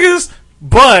them niggas.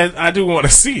 But I do want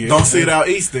to see it. Don't see it out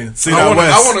east then. See it out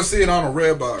west. I want to see it on a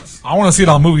red box. I want to see it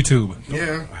on MovieTube.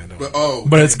 Yeah,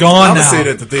 but it's gone now. I see it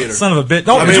at the theater. Son of a bitch!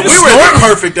 We were at the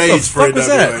perfect age for it. What was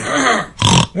that?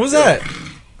 What was that?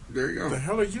 There you go. The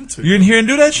hell are you two? You didn't hear him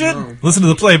do that shit? No. Listen to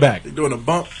the playback. You're doing a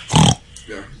bump.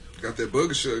 Yeah, got that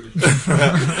booger sugar.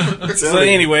 So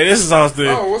anyway, this is off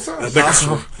what's up?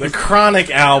 The Chronic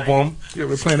album. You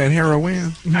ever playing that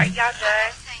heroin? Are y'all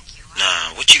done?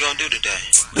 Nah, what you gonna do today?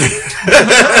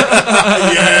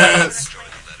 Yes.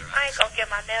 I ain't gonna get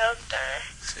my nails done.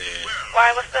 Yeah.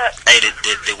 Why? What's up? Hey, did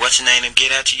what's your name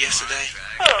get at you yesterday?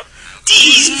 Who?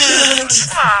 These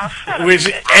nuts. Which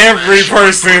every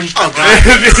person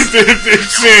did this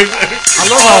shit. I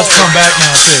love how it's come back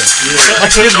now too. Yeah. My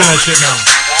kids doing that shit now.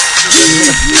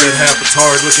 That half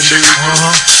retard looking dude.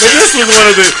 But this was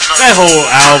one of that whole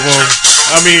album.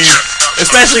 I mean,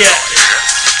 especially.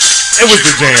 It was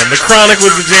the jam. The Chronic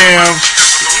was the jam.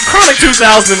 Chronic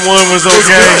 2001 was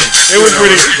okay. It was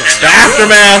pretty. The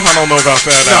Aftermath, I don't know about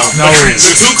that. No.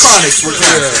 The two Chronics were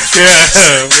classic.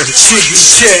 Yeah. Chiggy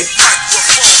check.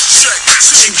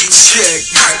 Chiggy check.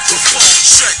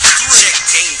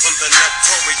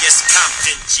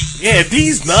 Yeah,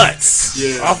 these nuts.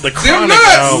 Yeah. Off the Chronic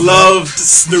album. Loved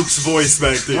Snoop's voice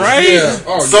back then. Right?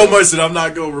 Yeah. So much that I'm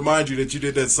not going to remind you that you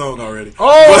did that song already.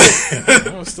 Oh!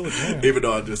 That was still a jam. Even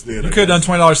though I just did. You could have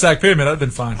done $20 Sack Pyramid. That'd been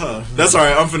fine. That's all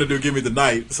right. I'm finna do Give Me the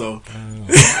Night. So for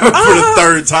the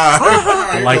third time.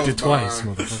 I liked it twice,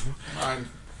 motherfucker.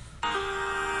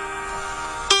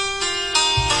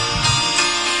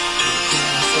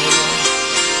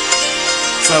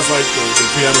 Sounds like the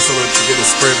piano solo that you get to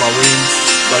Spread My Wings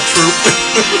by Troop.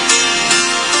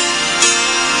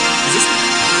 Is this?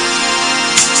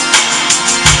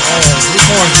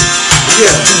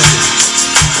 Yeah.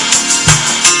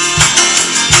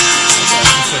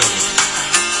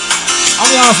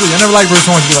 I'll be honest with you. I never liked Bruce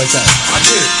Hornsby like that. I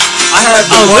did. I have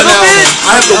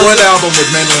the one album with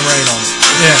Mandolin Rain on it.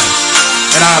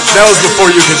 Yeah. And that was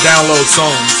before you could download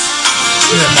songs.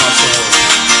 Yeah.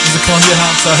 Is it Columbia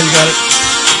House? How you got it?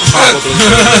 Probably.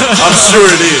 I'm sure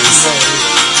it is.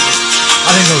 I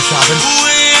didn't go shopping.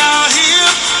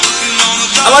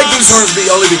 I like Bruce Hornsby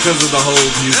only because of the whole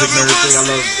music nerd thing. I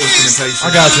love instrumentation.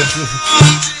 I got you.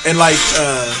 And like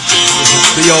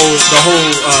the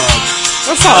whole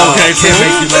that's all okay. Can't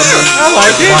Make You Love Me. I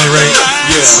like it. Bonnie Raitt.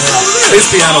 Yeah. His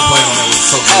piano playing on that was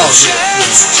so good. Oh yeah.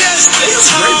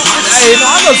 Hey, no,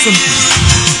 I love some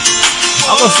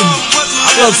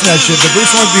that shit, but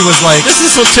Bruce Hornsby was like, this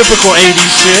is some typical 80s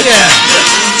shit. Yeah.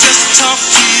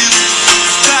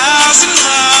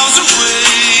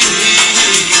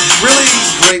 Really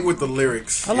great with the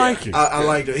lyrics. I like it. I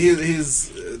liked it.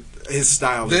 His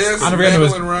style. I never got into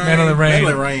his Mandolin Rain.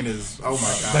 Mandolin Rain is, oh my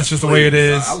god. That's just the way it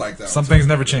is. I like that. Some things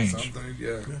never change.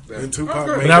 And Tupac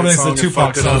But everything's the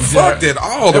Tupac song. Fucked it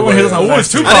all the way. Oh, it's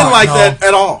Tupac. I didn't like that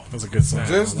at all. That was a good song.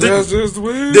 Just the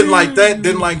way. Didn't like that.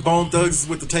 Didn't like Bone Thugs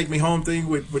with the Take Me Home thing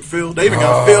with Phil. They even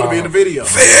got Phil to be in the video.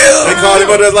 Phil. They called him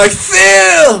up there like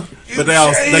Phil. But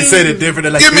they said it different.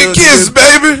 They're like, give me a kiss,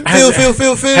 baby.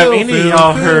 Phil. Have any of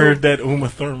y'all heard that Uma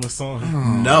Thurman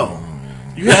song? No.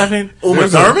 You haven't? Uma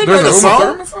Thurman? There's a Uma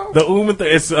Thurman song? The Uma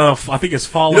Thurman, it's, I think it's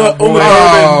Fall You know, Out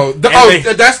Boy.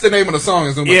 That's the name of the song.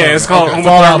 Is Uma Thurman. Yeah, it's called Okay. Uma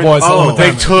Fall Out Thurman. Boy. Oh,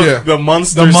 they took the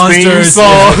Munsters theme Monsters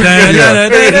song.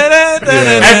 Yeah.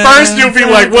 At first you'll be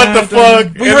like, what the fuck?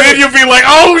 And then you'll be like,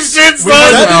 oh shit, son,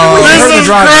 this is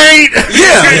great.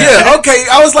 Yeah. Okay,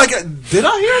 I was like, did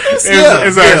I hear this?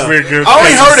 It's actually a good I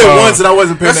only heard song. it once and I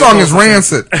wasn't paying That song is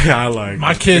rancid. I like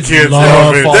My kids love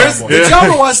love it. Fall Out Boy. Did y'all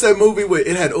ever watch that movie with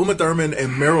it had Uma Thurman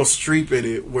and Meryl Streep in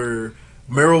it where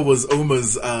Meryl was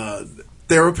Uma's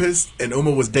therapist and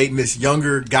Uma was dating this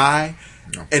younger guy.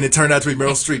 And it turned out to be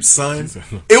Meryl Streep's son.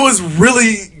 It was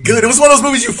really good. It was one of those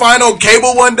movies you find on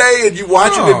cable one day and you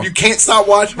watch it and you can't stop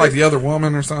watching like The Other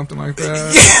Woman or something like that.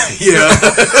 Yeah.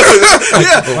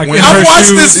 I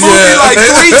watched this movie like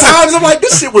 3 times. I'm like,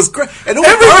 this shit was great. And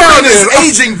every now and then is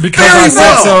aging very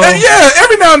well. So. And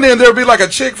every now and then there'll be like a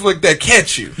chick flick that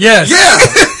catch you. Yes. Yeah.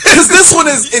 Because this one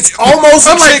it's almost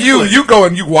unlike you. You go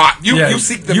and you watch. You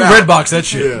seek them out. You Redbox that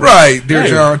shit. Yeah. Right, dear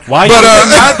John. While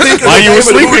you were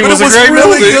sleeping, it was a great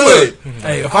really good.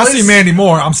 Hey, if I see Mandy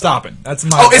Moore, I'm stopping. That's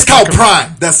my. Oh, it's called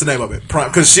Prime. That's the name of it. Prime,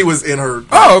 because she was in her.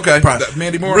 Oh, okay. Prime.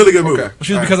 Mandy Moore, really good movie. Okay.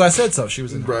 She was because I said so. She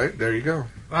was in. Right there, you go. All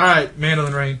right,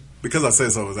 Mandolin Rain. Because I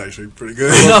said so was actually pretty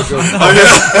good. God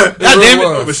damn it!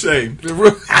 I'm ashamed.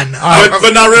 I know,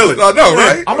 but not really. I know,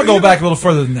 right? I'm gonna go back a little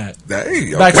further than that. Back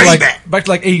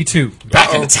to like 82.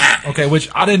 Back in the time. Okay, which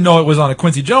I didn't know it was on a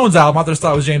Quincy Jones album. I just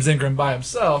thought it was James Ingram by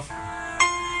himself.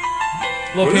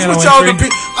 Little piano entry.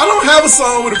 I don't have a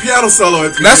song with a piano solo.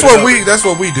 That's what we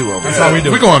do over That's how we do.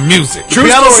 We're going music. The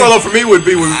piano solo for me would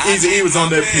be when Eazy-E was on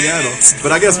that piano.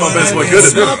 But I guess my best wasn't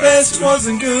good enough. My best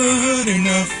wasn't good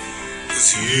enough.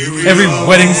 Every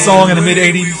wedding song in the mid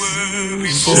 '80s.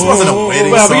 This wasn't a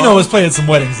wedding song. Well, you know, it was played at some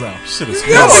weddings though.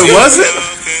 No, it wasn't.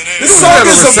 This song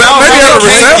is about how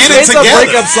they can't get it together. It's a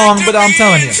breakup song, but I'm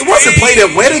telling you, it wasn't played at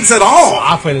weddings at all.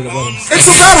 I played it at weddings. It's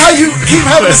about how you keep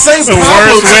having the same problems. The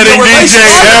worst wedding DJ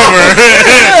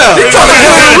ever. You're trying to play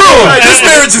the rule. This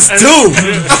marriage is doomed.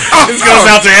 This goes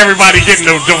out to everybody getting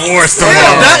a divorce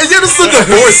tomorrow. This is the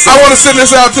divorce song. I want to send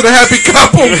this out to the happy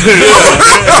couple.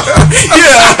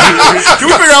 Can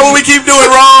we figure out what we keep doing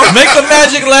wrong? Make the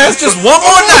magic last just one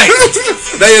more night.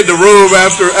 They in the room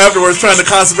afterwards trying to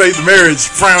consummate the marriage,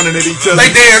 frowning at each other.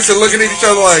 They dance and looking at each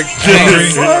other like,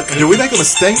 did we make a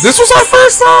mistake? This was our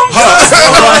first song?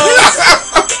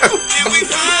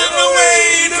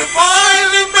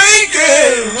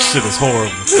 Shit is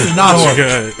horrible. Not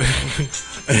horrible.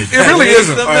 It really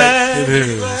isn't. It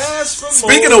is.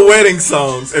 Speaking of wedding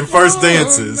songs and first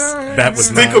dances, that was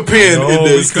stick a pin in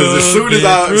this because as soon as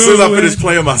I finish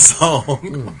playing my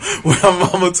song, I'm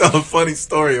gonna tell a funny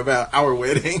story about our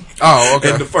wedding. Oh,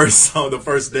 okay. And the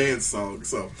first dance song.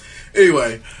 So,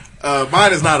 anyway,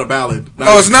 mine is not a ballad.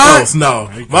 It's not? Close, no,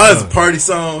 mine is a party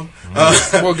song.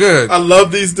 Well, good. I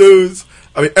love these dudes.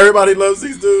 I mean, everybody loves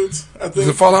these dudes. I think. Is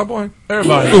it Fall Out Boy?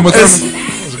 Everybody. Uma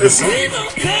Thurman.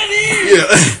 Yeah.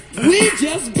 We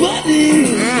just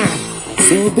budding.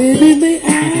 So baby, may I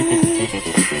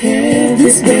have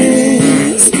this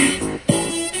dance?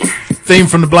 Theme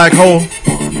from the Black Hole.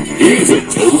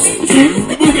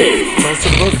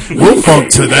 We'll funk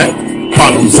to that.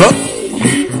 Bottoms up.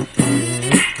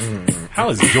 How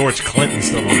is George Clinton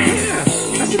still on there?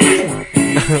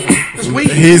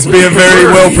 He's being very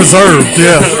well preserved.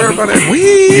 Yeah. Everybody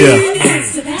weed.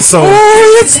 Yeah. So.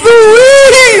 It's the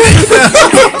weed.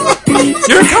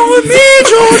 You're calling me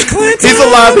George Clinton. He's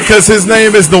alive because his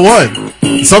name is the one.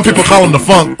 Some people call him the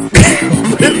Funk.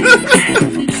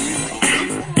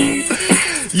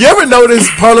 You ever notice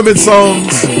Parliament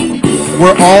songs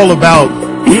were all about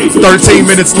 13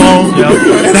 minutes long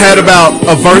and had about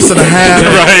a verse and a half?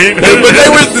 Right. But they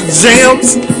were the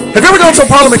jams. Have you ever gone to a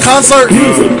Parliament concert?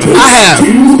 I have.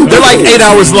 They're like 8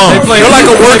 hours long. They're like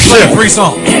a workshop. 3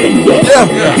 songs. Yeah.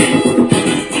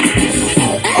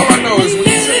 All I know is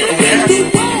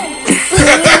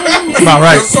About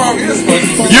right. the song is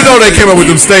You know they came up with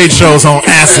them stage shows on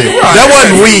acid. That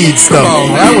wasn't weed stuff.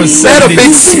 That was They had a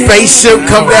big spaceship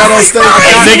come down on stage.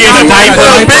 Nigga in a diaper.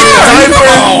 A big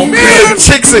diaper. The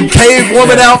chicks in cave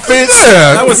woman outfits.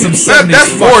 That was some 70s.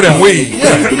 That's more than weed.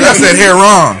 That's that hair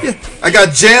wrong. I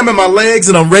got jam in my legs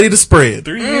and I'm ready to spread.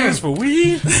 3 years for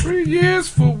weed. 3 years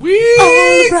for weed.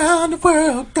 All around the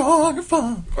world, going to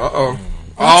fun. Uh-oh.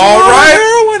 All right.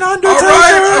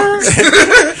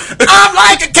 I'm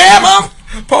like a camel.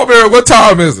 Paul Bearer, what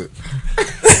time is it?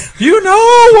 You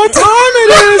know what time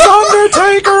it is,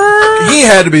 Undertaker. He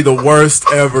had to be the worst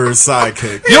ever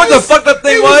sidekick. You know what the fucked up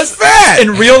thing was? Fat.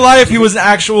 In real life, he was an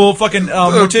actual fucking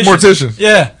mortician. Mortician.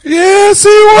 Yeah. Yes, he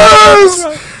was.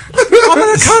 I'm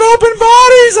gonna cut open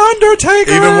bodies,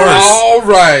 Undertaker. Even worse. All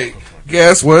right.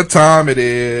 Guess what time it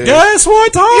is? Guess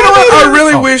what time You know what? it is? I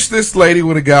really wish this lady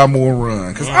would have got more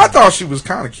run because I thought she was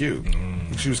kind of cute.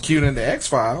 She was cute in the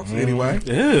X-Files, anyway.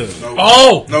 Ew.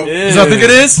 Oh, Nope. is that I think it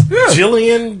is? Yeah.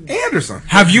 Jillian Anderson.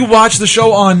 Have you watched the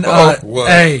show on? What?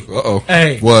 Hey, Uh-oh.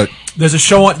 hey, What? There's a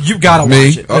show on. You gotta Me?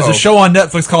 watch it. There's Uh-oh. a show on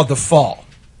Netflix called The Fall.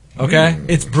 Okay,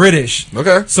 it's British.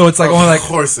 Okay, so it's like only like. Of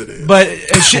course it is. But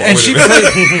she played.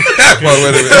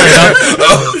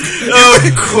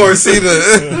 Of course he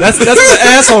did. That's where the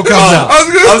asshole comes out.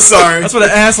 I'm sorry. That's where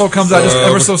the asshole comes out just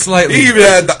ever so slightly. He even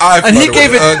had the eye, and he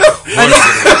gave it.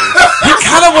 He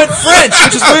kind of went French,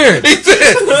 which is weird. He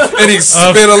did, and he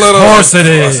spit a little. Of course it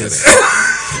is.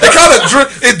 It kind of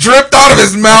dripped out of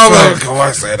his mouth. Of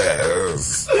course it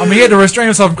is. I mean, he had to restrain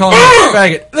himself from calling him a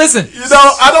faggot. Listen, you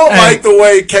know, I don't like the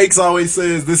way Cakes always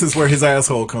says this is where his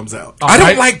asshole comes out. I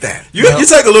don't like that. You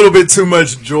take a little bit too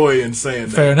much joy in saying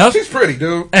that. Fair enough. She's pretty,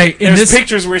 dude. Hey, there's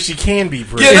pictures where she can be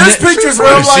pretty. Yeah, there's pictures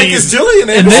where I'm like, is Jillian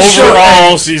in this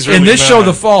overall, show? She's really in this bad. show,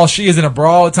 The Fall, she is in a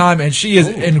bra all the time, and she is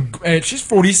and she's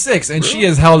 46, and she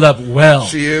has held up well.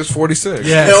 She is 46.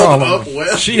 Yeah, held up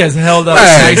well. She has held up.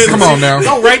 Hey, nicely. come on now.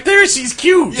 No, right there, she's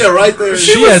cute. Yeah, right there.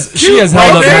 She has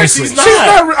held up nicely. She's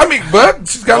not. I mean, but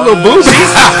she's got a little boobies.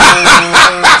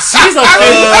 She's a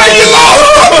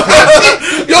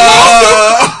You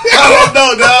lost I don't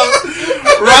know, dog.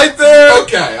 Right there.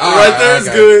 Okay, right there is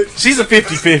good. She's a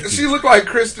 50-50. She looked like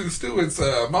Kristen Stewart's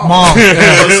mom.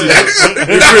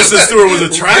 Kristen Stewart was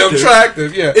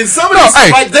attractive. Yeah. In some of these,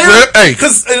 like there,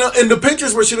 because in the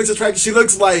pictures where she looks attractive, she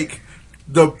looks like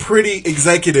the pretty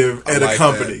executive at a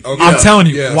company. Okay. I'm telling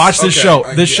you, watch this show.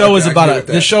 This show is about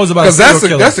a serial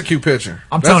killer. That's a cute picture.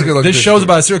 I'm telling you, this show's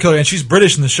about a serial killer, and she's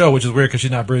British in the show, which is weird because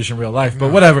she's not British in real life.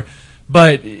 But whatever.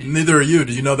 But neither are you.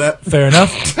 Did you know that? Fair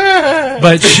enough.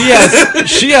 But she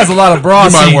has a lot of bra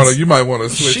scenes. You might want to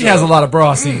switch. She has a lot of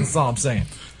bra scenes. That's all I'm saying.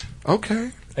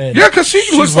 Okay. And yeah, because she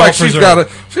looks like she got a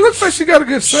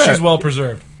good set. She's well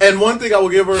preserved. And one thing I will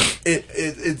give her,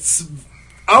 it's.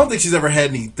 I don't think she's ever had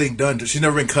anything done. She's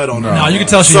never been cut on. No, you can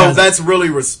tell she So has. that's really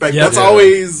respect. Yep. That's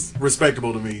always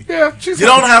respectable to me. Yeah, you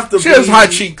don't have to. She has high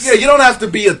cheeks. Yeah, you don't have to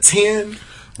be a 10.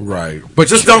 Right, but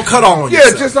just don't cut on. Yeah,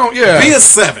 just don't. Yeah, be a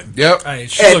 7. Yep. Hey,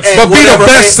 but be the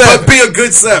best 7. But be a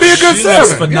good 7. Be a good 7.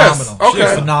 Looks phenomenal. Yes. Okay. She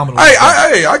looks phenomenal.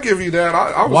 Hey, I give you that.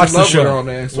 I was Watch in love the show. with her on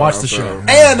that. Watch the show.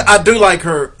 And I do like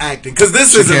her acting because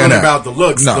this isn't really about the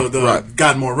looks. No, the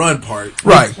got more run part.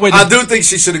 Right. Wait, I do think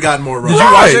she should have gotten more run. Did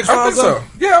you watch X I Files? think so.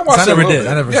 Yeah, I watched I never did.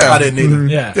 I never. Yeah, I didn't either.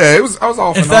 Yeah. Yeah, it was. I was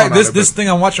off. In and fact, on this thing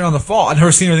I'm watching on The Fall, I'd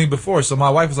never seen anything before. So my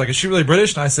wife was like, "Is she really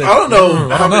British?" And I said, I don't know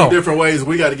how many different ways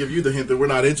we got to give you the hint that we're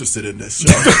not interested in this show.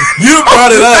 You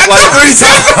brought it up like 3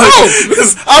 times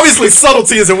because obviously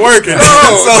subtlety isn't working. And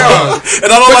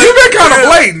I don't like. You've been kind of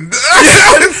blatant.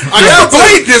 I got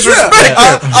blatant disrespect.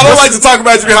 I don't like to talk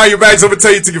about you behind your back. So I'm gonna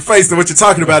tell you to your face that what you're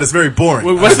talking about is very boring.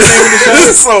 What's the name of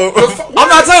the show? I'm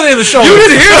not telling you the show. You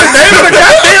didn't hear the name of the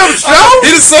goddamn show? He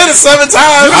just said it 7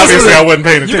 times. Obviously, I wasn't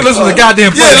paying You attention. can listen to the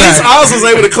goddamn Yeah, at least playback. Oz was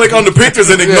able to click on the pictures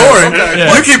and ignore it.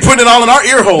 Yeah. You keep putting it all in our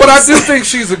ear holes. But I do think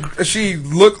she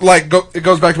looked like it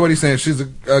goes back to what he's saying. She's a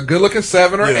good looking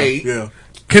 7 or 8. Yeah.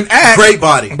 Can act. Great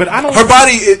body. But I don't. Her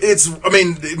body, it's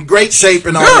in great shape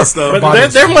and all that stuff. But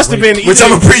there must have been Which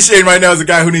I'm appreciating right now as a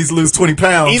guy who needs to lose 20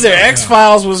 pounds. either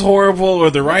X-Files was horrible or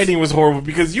the writing was horrible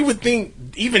because you would think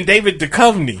even David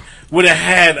Duchovny would have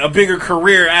had a bigger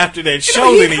career after that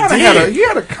show than he did. He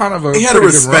had a kind of a. He had a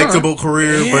respectable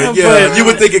career, Yeah, but you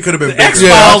would think it could have been bigger.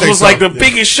 X-Files was like the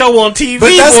biggest show on TV. But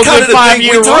that's for a kind of good the thing. We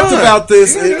 5-year talked run. about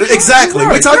this. Exactly.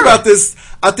 We Right, talked yeah. about this.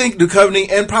 I think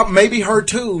Duchovny and probably maybe her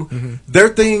too. Their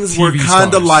things were TV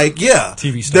kind of stars. like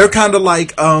TV stars. They're kind of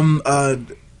like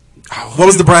what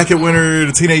was the bracket winner?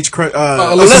 The teenage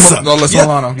Alyssa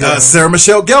Milano. Yeah. Sarah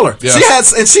Michelle Gellar.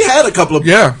 Yeah. She had a couple of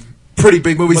pretty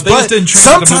big movies. But they just didn't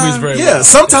translate the movies very well.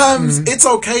 Sometimes it's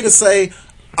okay to say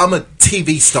I'm a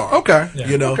TV star. Okay.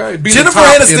 You know, Okay. Be the Jennifer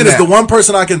top in Aniston is that. the one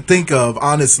person I can think of,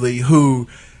 honestly, who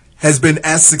has been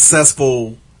as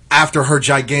successful after her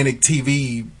gigantic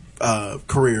TV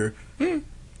career.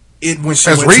 When she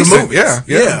As went recent, to movies.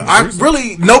 yeah. I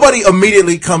really nobody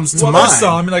immediately comes to Well, mind. there's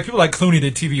some. I mean, like people like Clooney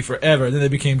did TV forever, then they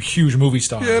became huge movie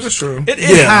stars. Yeah, that's true. It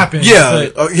happened. Yeah,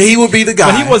 but, he would be the guy.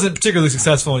 but he wasn't particularly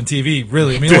successful in TV.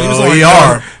 Really, I mean, like, he was Well, only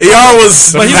ER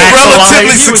was But he was relatively he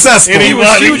was- successful. He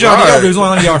was huge on Right. ER, but he was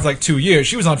only on ER for like 2 years.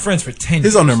 She was on Friends for 10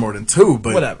 years. He's on there more than 2,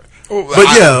 but Whatever. But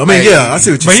I mean, I see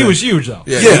what you're But he saying. was huge though.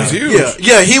 Yeah, he was huge.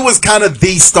 Yeah, he was kind of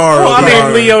the star. Well, of I ER.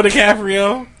 mean, Leo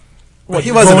DiCaprio. Well,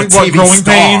 he wasn't a TV growing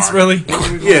star. pains, really.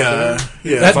 Yeah.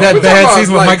 That We're talking bad about,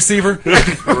 season with like- Mike Seaver.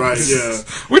 Right. Yeah.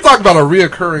 We're talking about a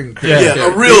reoccurring. Yeah,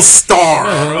 a real star.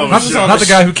 Not the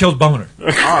guy who killed Boner. All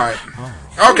right.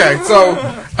 Okay, so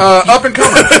up and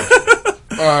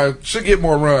coming. Should get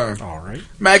more run. All right.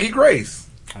 Maggie Grace.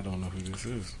 I don't know who this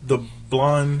is. The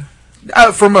blonde.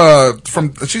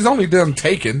 From she's only done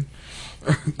Taken.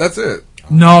 That's it.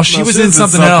 No, she was in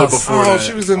something else. before Oh, that.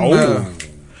 she was in.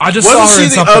 I just saw Wasn't her she in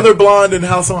the something. other blonde in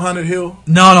House on Haunted Hill?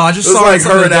 No, I just It was saw like her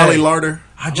her in and something Ali today. Larder.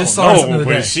 I just saw her something the other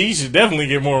but day. she should definitely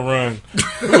get more run.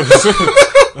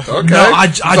 Okay. No, I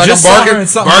just saw her in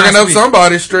something barking last up week.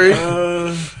 somebody's street.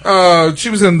 She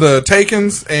was in the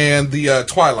Takens and the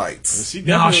Twilights.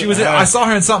 No, she was. I saw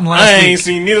her in something last I week. ain't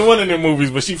seen neither one of them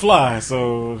movies, but she flies,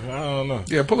 so I don't know.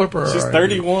 Yeah, pull up her. She's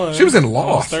 31. She was in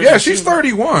Lost. Yeah, she's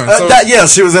 31. So Yeah,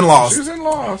 she was in Lost. she was in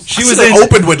Lost. She I was should've in.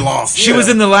 opened with Lost. She was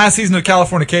in the last season of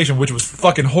Californication, which was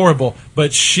fucking horrible.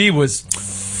 But she was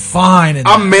fine. In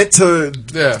I that. meant to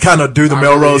Yeah. kind of do the I'm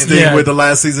Melrose really thing into it. with the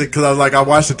last season because I was like, I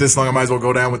watched it this long, I might as well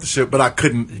go down with the ship, but I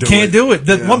couldn't do Can't it. do it.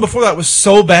 The one before that was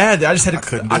so bad that I just had to.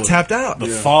 couldn't do I it. tapped out. The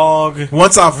Fog,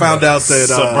 Once I found out that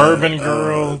Suburban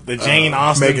Girl, the Jane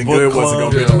Austen Megan book Good club, wasn't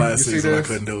going to be Yeah. the last You see season, I this?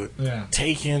 couldn't do it. Yeah.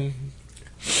 Taken,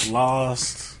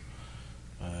 Lost,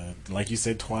 like you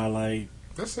said, Twilight.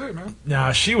 That's it, man.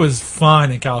 Nah, she was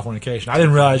fine in Californication. I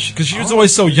didn't realize because she was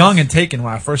always so young and Taken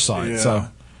when I first saw it. Yeah. So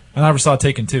I never saw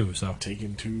Taken 2. So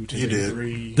Taken 2, You Taken did.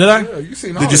 3. did I? Yeah, you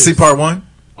seen all Did you this. see part one?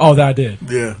 Oh, that I did.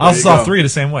 Yeah. I also There saw you go. 3 the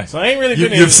same way. So I ain't really You,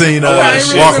 been you've seen I ain't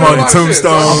really Walk gonna on watch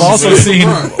Tombstone. it. I've also seen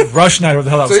Rush Night, or the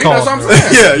hell that was See, called. that's what I'm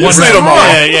saying. Yeah, you've One seen night. them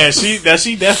all. Yeah,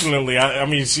 she definitely. I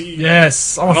mean, she.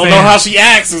 Yes, I'm a I don't fan. know how she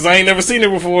acts, because I ain't never seen her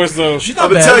before. So She's I'm not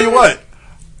going to bad. tell you what.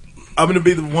 I'm going to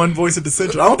be the one voice of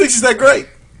dissension. I don't think she's that great.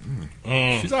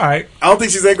 She's all right. I don't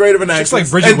think she's that great of an actress. like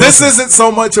Bridget and this Wilson. isn't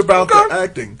so much about the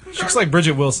acting. She looks like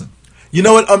Bridget Wilson. You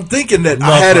know what? I'm thinking that I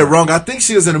Love had her. it wrong. I think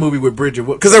she was in a movie with Bridget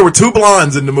Wilson. Because there were two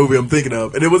blondes in the movie I'm thinking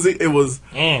of. And it was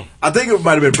I think it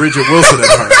might have been Bridget Wilson and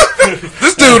her.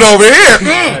 This dude over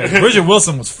here. Bridget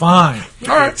Wilson was fine.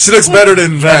 All right. She looks better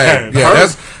than Hey, yeah, her.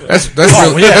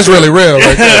 that's really real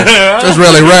right there. That's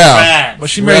really real. But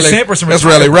she married Really- Sampras and That's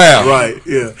really real. Right,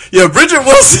 yeah. Yeah, Bridget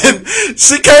Wilson,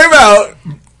 she came out,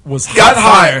 was got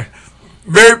hot hired.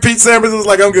 Married Pete Sampras was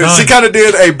like, I'm good. Done. She kind of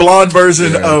did a blonde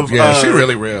version of she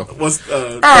really real. What's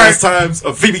Fast Times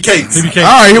of Phoebe Cates. Phoebe Cates.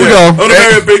 All right, here we go. I'm gonna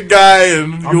marry a big guy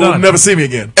and I'm you will done. never see me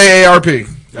again. AARP.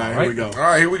 All right, here we go. All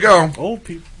right, here we go. old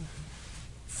people.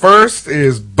 First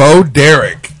is Bo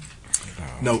Derek.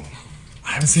 Nope.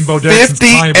 I haven't seen Bo Derek since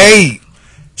Tiny Boy. 58.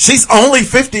 She's only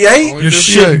 58? You're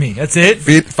shitting me. That's it?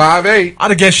 5'8".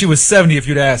 I'd have guessed she was 70 if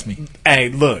you'd asked me. Hey,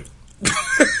 look.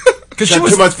 Because she Got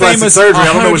was too much plastic famous surgery. I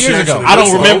don't know 100 what she years actually ago. I don't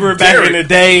Looks remember old. it back in Derek. the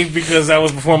day because that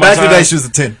was before my Back time. in the day, she was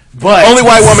a 10. But Only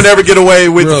white woman ever get away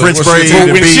with Really? French Was she braid a 10?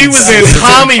 and when she beads. was in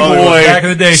Tommy Boy, Back in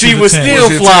the day, she she was was a 10. still Was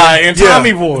she a fly in Yeah,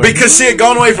 Tommy Boy. because she had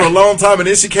gone away for a long time, and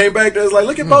then she came back. There was like,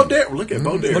 look at Bo Derek. Look at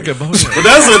Bo Derek. Look at Bo Derek. But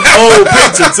that's an old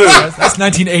picture too. That's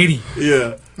 1980.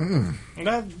 Yeah.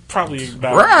 That's probably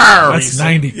about Rawr. That's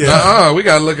 90. Yeah. We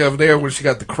gotta look up there where she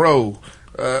got the crow.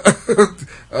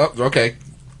 Okay,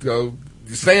 go.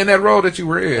 You stay in that role that you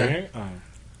were in,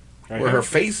 where her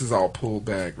face is all pulled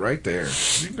back, right there.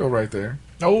 You can go right there.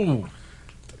 Oh.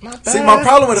 See, my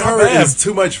problem with Not her bad. is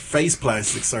too much face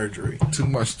plastic surgery. Too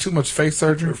much face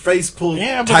Her surgery. face pulled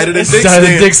Yeah, but tighter than it's dick tighter than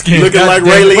skin, dick skin. looking God like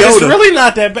damn Ray it. But it's Liotta. really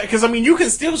not that bad because I mean,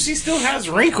 she still has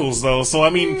wrinkles though. So I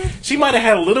mean, she might have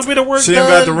had a little bit of work She done. ain't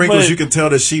got the wrinkles but, you can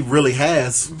tell that she really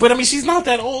has. But I mean, she's not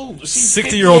that old. She's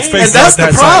 60-year-old 58. face. And that's like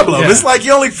the that side, problem. yeah. It's like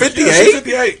you're only She's 58.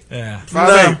 58. Yeah.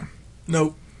 5'8".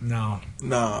 Nope. No.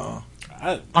 No.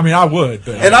 I mean, I would,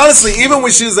 but. And honestly, even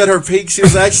when she was at her peak, she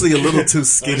was actually a little too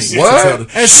skinny.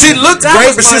 What? And she looked That great,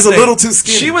 was but my she's a thing. little too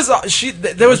skinny. She was.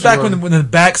 There was back when the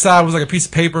backside was like a piece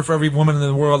of paper for every woman in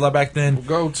the world. Like back then,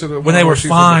 Go to the when they one were where she's in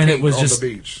the fine, pink it was on just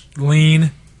the beach.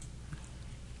 lean.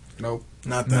 Nope.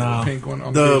 Not that No. one. Pink one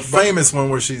on the The beach. famous one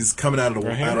where she's coming out of the,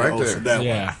 out of Right the ocean. there. That one.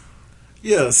 Yeah.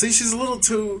 Yeah, see, she's a little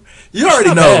too. You already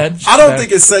not know. bad. She's I don't bad.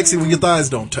 think it's sexy when your thighs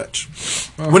don't touch.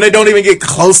 When they don't even get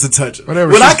close to touching.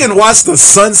 Whatever, When I she's- can watch the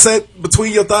sunset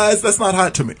between your thighs, that's not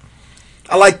hot to me.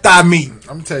 I like thigh meat.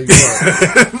 I'm gonna tell you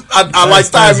what. I like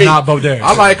thigh That's meat. not Bo Derek.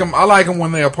 I like them. I like them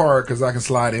when they're apart because I can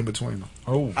slide in between them.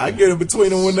 Oh. I get in between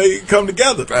them when they come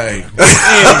together. Hey,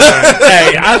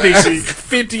 Hey, I think she's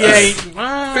 58. 58,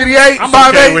 I'm 5'8".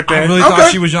 okay with I that. really Okay.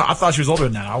 thought she was young. I thought she was older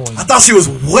than that. I was. I thought she was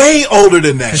way older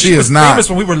than that. She is not. famous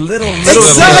when we were little.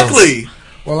 Exactly.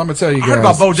 Well, I'm gonna tell you I guys. heard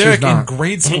about Bo she's Derek in not.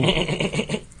 grade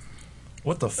school.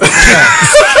 What the fuck? is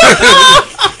that?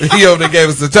 He over there gave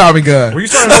us the Tommy gun. Were you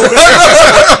starting? Old,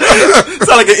 It's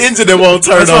not like an engine that won't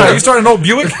turn that's right. on. You starting an old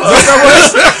Buick? Is that what that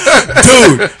was?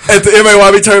 Dude, at the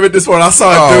MAYB tournament this morning, I saw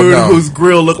a Oh, dude no. whose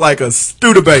grill looked like a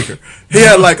Studebaker. He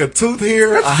had like a tooth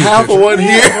here, a half of one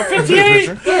here. 58.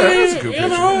 That's a good picture.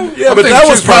 Yeah, but thinking that she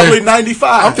was was probably- probably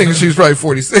 95. I'm thinking she was probably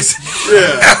 46. Yeah.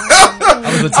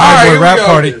 That was a All right, Tiny here Boy we rap go.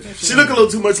 party. She looked a little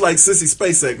too much like Sissy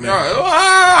Spacek now.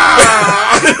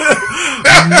 Ah!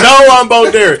 No, I'm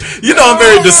Bo Derek. You know I'm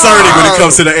very discerning when it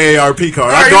comes to the AARP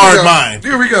card. I All right, guard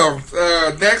here we go. mine. Here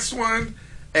we go. Next one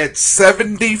At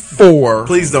 74.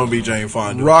 Please don't be Jane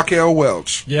Fonda. Raquel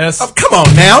Welch. Yes. Come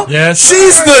on now. Yes.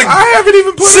 I haven't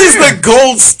even put She's it in. the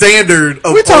gold standard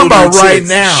of We're talking older about right chicks.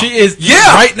 now. She is.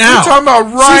 Yeah. Right now. We're talking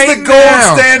about right now. She's the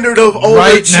gold standard of older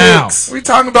Right now. chicks. We're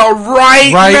talking about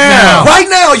right Right now. now. Right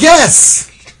now, yes.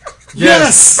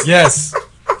 Yes. Yes.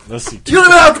 Let's see. You don't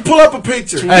even have to pull up a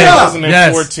picture. Hey. Yeah.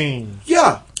 2014.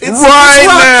 Yeah. It's Right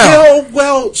Raquel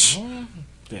Welch.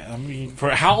 Yeah, I mean, for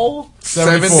how old?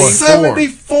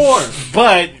 74.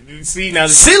 But see now,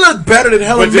 She looked better than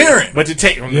Helen Mirren. But to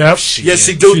take, Yep. Yes,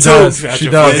 she do She too. does. Out She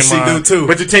your does. fucking Yes, she mind. do too.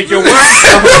 But to take your word, You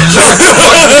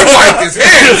like his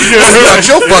head. You out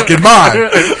your fucking mind.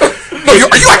 No, are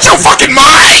you out your fucking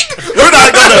mind? We're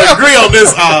not going to agree on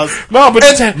this, Oz. no, but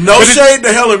No shade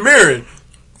to Helen Mirren.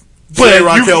 but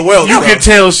Raquel Welch. you can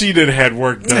tell she didn't had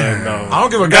work done. though. I don't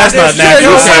give a That's goddamn not shit.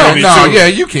 natural. Yeah, 72. no, yeah,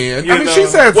 you can. I mean, know.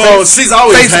 she's had Well, face, she's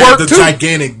always face had work the too.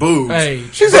 gigantic boobs. Hey,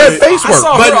 She's had face I work.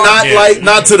 saw But her not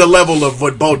not to the level of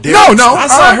what Bo did. No, I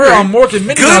saw her agree. on Mork and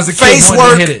Mindy when I was Good a kid. face wanting to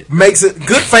work hit it. makes it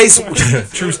good face.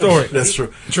 True story. That's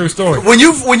true. True story. When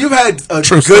you've had a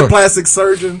True good story. plastic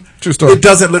surgeon, True story. it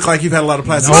doesn't look like you've had a lot of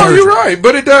plastic No, surgery. you're right,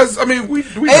 but it does. I mean, we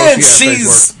know And she has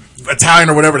face she's work. Italian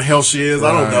or whatever the hell she is.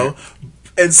 I don't Right. know.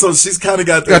 And so she's kind of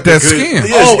got Got good- that skin.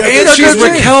 Yeah, Oh, she got and that she's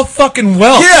good Raquel fucking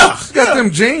Welch. Yeah, She got them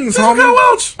jeans, Raquel homie.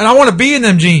 Welch. And I want to be in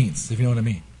them jeans, if you know what I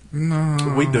mean.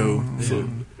 We do. So,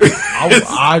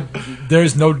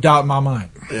 There's no doubt in my mind.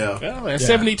 yeah. Well, at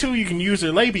 72, you can use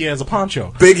her labia as a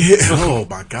poncho. Big hip. Oh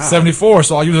my god. 74,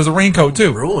 so I'll use it as a raincoat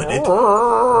too. Ruin it.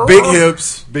 Big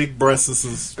hips, big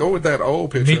breasts. Go with that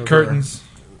old picture. Meat curtains.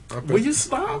 Will you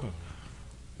stop?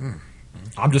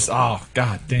 I'm just, oh,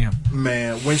 god damn.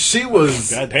 Man, when she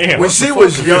was Goddamn. when she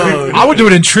was young, I would do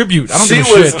it in tribute. I don't she give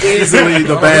a was shit. easily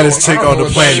the baddest chick on the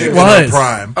planet in her was.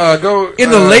 prime. Go In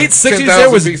the late 60s, there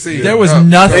was 10,000 BC.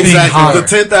 nothing Exactly. hotter. The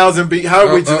 10,000 beat.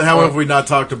 How have we not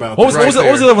talked about What was, that?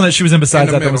 what was the other one that she was in besides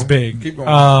In the that was middle. big? Keep going.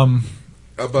 Not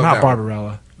Above that one.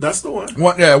 Barbarella. That's the one.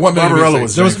 One million Barbarella BC.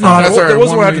 was There was Jane no, Fonda. That's there her, was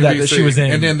 1 one after million that BC. she was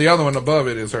in. And then the other one above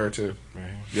it is her too.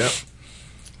 Yep.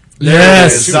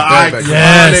 Yes. She The was bad back then.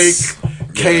 Yes.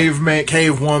 iconic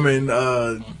cave woman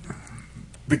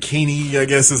bikini, I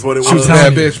guess is what it She was was. a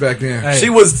bad telling you. bitch back then. Hey. She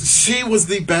was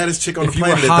the baddest chick on If the you were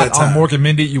planet at hot that time. on Mork and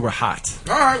Mindy, you were hot.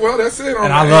 All right, well that's it. On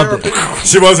And the I loved air. it.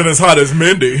 She wasn't as hot as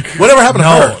Mindy. Whatever happened to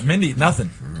No, her? Mindy,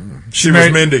 nothing. She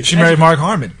was Mindy. She married Mark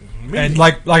Harmon. And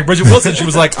like Bridget Wilson, she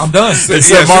was like, I'm done. Except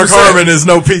Yeah, Mark she was Harmon is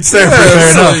no Pete Stafford.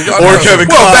 Fair enough. Or Kevin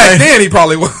Well, Kline. back then he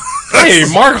probably was. Hey,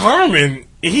 Mark Harmon,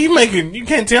 he making. You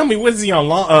can't tell me what's he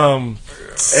on.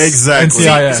 Exactly.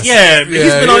 NCIS. Yeah,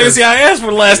 he's been on he is. NCIS for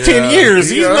the last 10 years.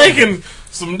 He's Yeah. making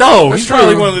some dough. He's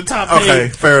probably true. one of the top. Okay,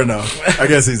 paid. fair enough. I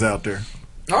guess he's out there.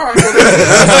 All right, well,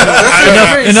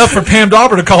 that's Enough for Pam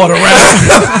Dauber to call it a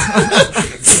wrap.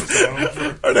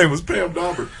 Her name was Pam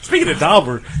Dauber. Speaking of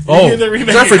Dauber, Oh,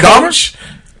 Jeffrey Dahmer?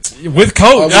 With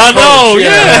Coach. I know,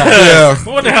 yeah. Yeah. I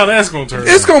wonder how that's going to turn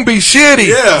It's out. gonna be shitty.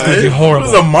 Yeah, gonna be it horrible.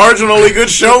 was a marginally good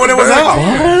show when it was out.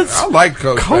 I like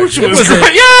Coach. Coach back then. was was a-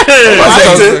 great.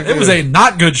 Yeah. It was a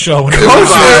not good show. When it Coach, was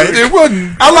out. it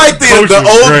wasn't. I like the Coach was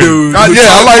old great. dude. Yeah,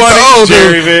 I like the old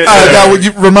Jerry dude. Van- That would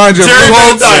remind you of Jerry Lou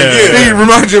Van Holtz. Dyke, yeah. He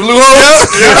reminds you of Lou Holtz.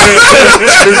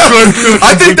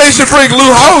 I think they should bring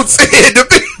Lou Holtz in,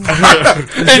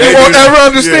 and you won't ever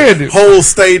understand it. Whole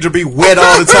stage will be wet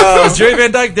all the time. Is Jerry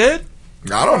Van Dyke dead?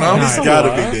 I don't know. He's gotta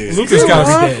be dead. Lucas got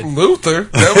to be dead. Luther.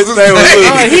 That was his That was name.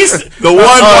 Luther. He's The one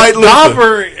white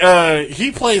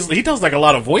Luther. Dauber, he does like a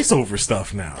lot of voiceover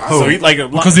stuff now. So he like a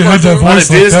lot, Because he had that a lot of voice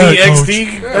like Disney that, Coach.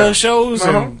 XD shows,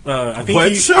 and I think What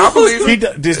he, show? I believe he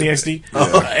do- Disney XD,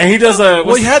 and he does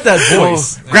Well, he had that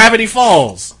voice. Gravity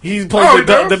Falls. He plays Oh, the, he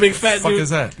does? the big fat Fuck dude.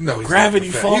 is that? No, he's Gravity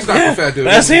not the fat- Falls. He's not Yeah, the fat dude.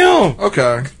 that's him.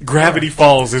 Okay. Gravity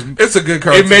Falls is. It's a good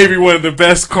cartoon. It may be one of the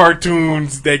best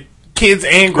cartoons that kids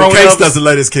and Well, grown Case ups doesn't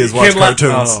let his kids watch can like-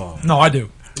 cartoons. Oh. No, I do.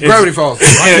 Gravity Falls.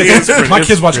 My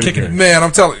kids watch Kicking It. Man,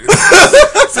 I'm telling you.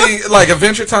 See, like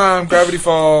Adventure Time, Gravity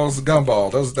Falls,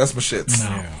 Gumball. That's my shits.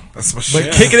 No. That's my But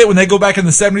shit. Kicking It when they go back in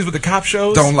the 70s with the cop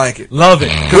shows. Don't like it. Love it.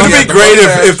 Would He it had be the great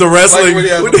mustache, if the wrestling? like when he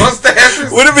had would, the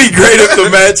mustaches? would it be great if the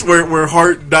match where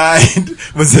Hart died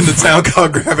was in the town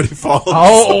called Gravity Falls?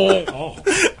 Oh.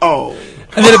 Oh.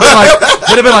 And they'd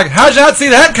have been like, how'd you not see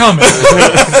that coming?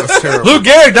 That's terrible. Lou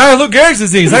Gehrig died of Lou Gehrig's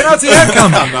disease. How'd you not see that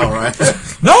coming? I know, right?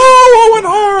 No, Owen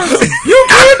Hart, you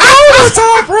can't go to the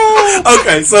top row.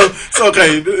 Okay, so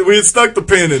okay, we stuck the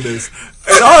pin in this.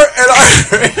 And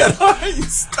you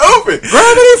stupid.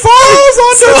 Gravity Falls,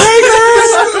 Undertaker.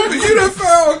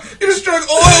 You just struck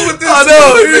oil with this. I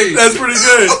know, that's pretty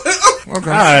good. Okay.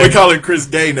 Right. We call him Chris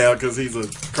Gay now because he's a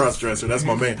cross-dresser. That's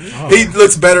my man. He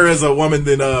looks better as a woman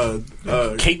than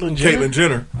Caitlyn Jenner? Caitlyn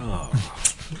Jenner.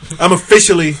 I'm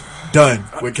officially done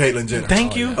with Caitlyn Jenner.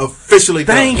 Thank you. Officially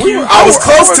done. Thank you. I was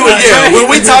close to it, yeah. When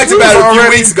we talked about it a few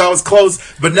already- weeks ago, I was close.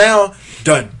 But now,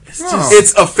 done.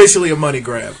 It's officially a money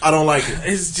grab. I don't like it.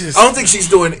 It's just. I don't think she's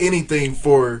doing anything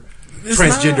for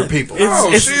transgender not. people.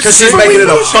 It's Because she's making it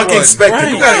a fucking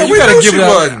spectacle. Right.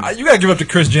 You gotta give up to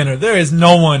Kris Jenner. There is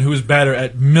no one who's better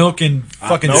at milking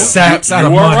fucking saps out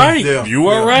of You are money right. Yeah. You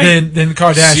are right. than the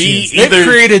Kardashians. She either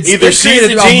she's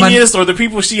a money- genius or the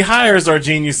people she hires are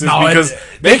geniuses because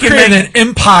they can created make an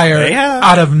empire They have.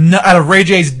 out of Ray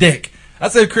J's dick.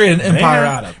 That's what they created an empire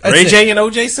out of. That's Ray it. J and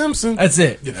O.J. Simpson. That's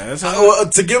it. That's how Well,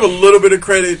 to give a little bit of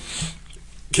credit,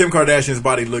 Kim Kardashian's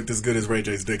body looked as good as Ray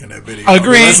J's dick in that video.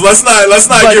 Agreed. Let's not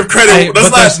But- give credit. hey,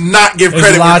 but Let's not give There's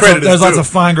credit where lots credit of, is there's lots due. of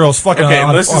fine girls fucking Okay,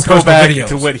 on, let's on just go personal back videos.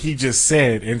 to what he just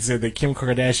said and said that Kim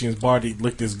Kardashian's body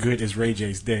looked as good as Ray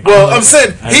J's dick. Well, I'm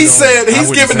saying I he's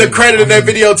wouldn't giving say the credit in that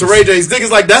video to Ray J's dick.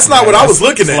 It's like that's not what I was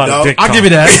looking That's at, a lot of dog. dick I'll talk. give you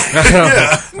that.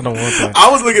 Yeah, I don't want that.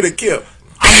 I was looking at Kim.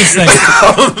 I'm just saying.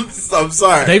 I'm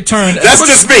sorry. They've turned. That's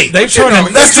just me. They've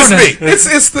turned. That's just me.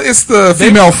 It's the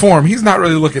female form. He's not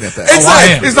really looking at that.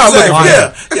 Exactly. He's not looking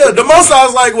at that. Yeah. The most I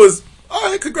was like was, all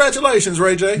right, congratulations,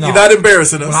 Ray J. No. You're not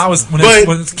embarrassing us. When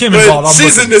it's Kim involved, I'm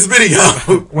she's looking. in this video.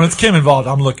 When it's Kim involved,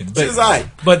 I'm looking. But, She's all right.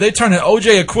 but they turned an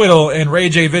OJ acquittal and Ray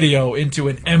J video into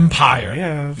an empire.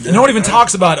 Yeah. And no one even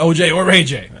talks about OJ or Ray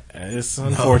J. It's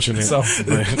unfortunate. So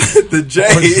The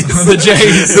Jays.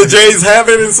 The Jays have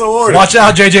it in some order. watch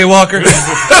out, JJ Walker.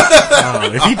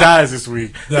 If he dies this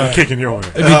week, I'm kicking your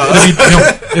ass.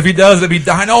 If he does, it'll be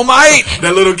Dynamite.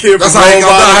 That little kid That's from how he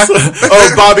Role gonna Models.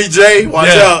 Oh, Bobby J. Watch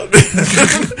Yeah. out.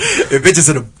 If bitches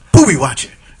in a booby watch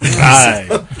it. Alright.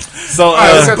 So,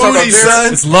 let's talk about Booty, Derek.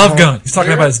 son. It's Love Gun. He's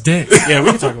talking about his dick. yeah,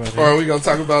 we can talk about that. Or are we gonna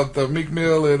talk about the Meek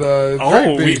Mill and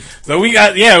Oh, Drake beef? we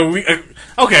got,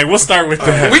 okay, we'll start with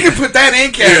that. We can put that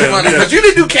in cash money because you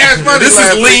didn't do cash money. This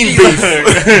last is lean week. beef.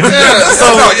 This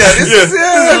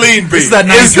is Lean beef. This is that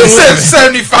This 92. says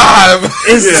 75.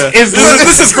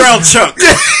 This is ground chuck.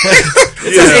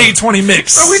 It's an 80-20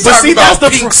 mix. We But talking see, that's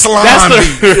about the pink that's slime.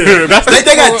 the that's the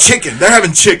They got chicken. They're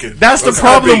having chicken. That's the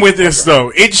problem with this,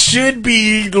 though. It should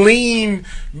be lean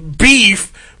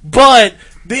beef, but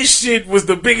this shit was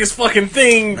the biggest fucking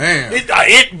thing. Man.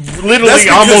 It literally That's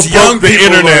because almost young broke the people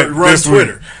internet run this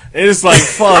Twitter. week. It's like,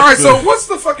 fuck. All right, so what's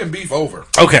the fucking beef over?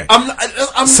 Okay.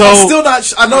 I'm So- still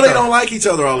not. I know they don't like each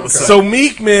other all of a sudden. So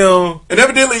Meek Mill, And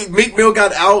evidently, Meek Mill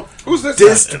got out. Who's this?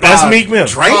 Dissed that's by Meek Mill.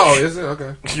 Drake. Oh, is it?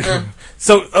 Okay. Yeah.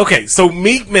 So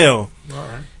Meek Mill,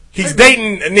 he's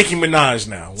dating Nicki Minaj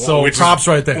now. So which props is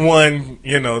right there. One,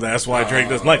 that's why Drake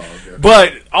doesn't like.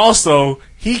 But also,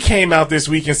 he came out this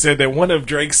week and said that one of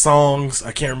Drake's songs,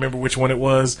 I can't remember which one it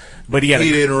was, but he had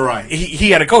He didn't write.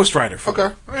 he had a ghostwriter for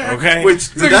Okay. it. Okay. Which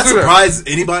Niggas did that do that. surprise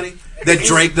anybody that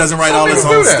Drake doesn't write all his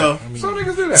Some niggas own do that. stuff? Some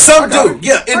niggas do that. Some I got do. it.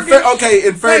 Yeah.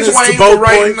 In fairness Lil Wayne to both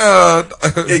writing,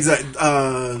 points. Exactly.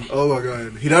 Oh my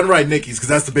god. He doesn't write Nicki's because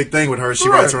that's the big thing with her. She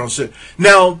writes her own shit.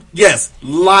 Now, yes,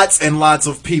 lots and lots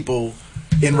of people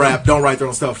in rap don't write their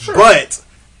own stuff, but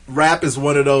rap is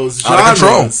one of those Out of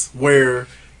genres where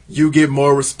you get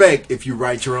more respect if you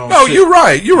write your own. No, shit. you're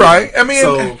right. You're right. I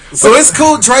mean, So it's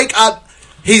cool. Drake,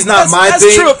 he's not That's- my that's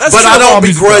thing, true. That's but true I of all don't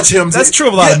music, begrudge though. him. That's true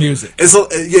of a lot of music. It's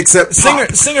except Singer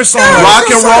pop. songwriter. rock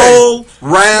and roll,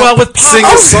 rap. Well, with pop, singer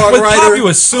with pop, songwriter. you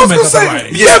assume it's the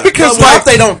writing. Yeah, because but rap like-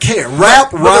 they don't care.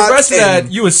 Rap, But rock, the rest of and-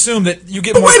 that, you assume that you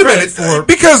get But more wait a credit minute, for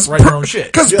because writing your own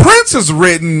shit. Because Prince has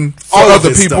written for All of other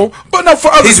his people, stuff. but no,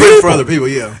 for other He's people. written for other people.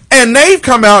 Yeah. And they've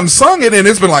come out and sung it, and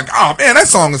it's been like, oh man, that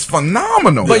song is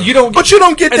phenomenal. But you don't. But you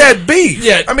don't get and- that beef.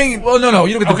 Yeah, I mean, well, no,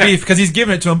 you don't get the Okay. beef because he's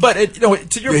giving it to him. But to your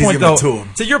Yeah, he's point giving though, it to him.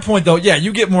 to your point though, yeah,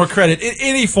 you get more credit in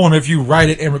any form if you write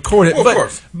it and record it. Well, of but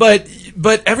course.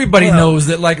 but everybody knows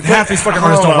that like half these fucking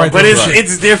artists don't write but their it's own shit.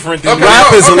 it's different than Okay, Rap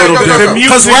go, is a okay, little go, go, different go.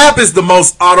 because rap is the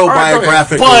most right, go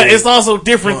autobiographical. But it's also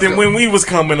different than when we was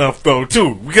coming up, though,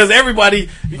 too. Because everybody,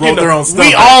 Wrote their own stuff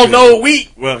we back all then. know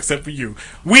well, except for you,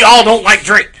 we all don't like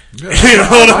Drake. You know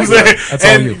what I'm saying?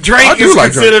 And Drake is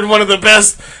like considered one of the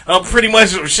best. Pretty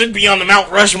much should be on the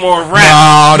Mount Rushmore of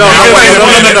rap. No.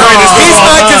 He's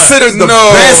not considered the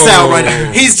best out right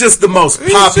now. He's just the most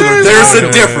popular. There's a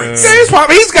difference.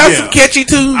 He's got some catchy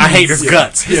tunes. I hate his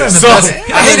guts.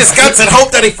 I hate his guts and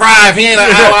hope that he fry if he ain't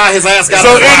ally his ass got.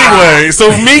 So anyway,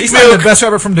 so Meek Mill, the best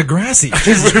rapper from Degrassi.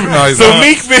 so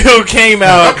Meek Mill came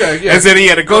out and said he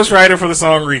had a ghostwriter for the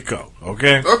song Rico.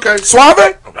 Okay. Suave?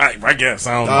 I guess.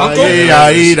 I don't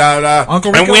know.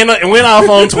 Uncle Rico? And went off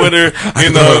on Twitter,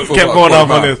 kept going off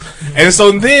on this. And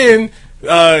so then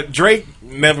Drake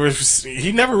never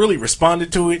really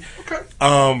responded to it. Okay.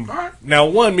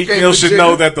 Now Meek Mill should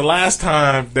know that the last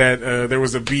time that there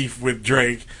was a beef with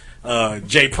Drake,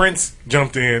 Jay Prince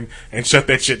jumped in and shut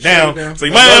that shit down. So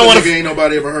you might not want to. Ain't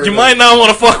nobody ever heard. You might not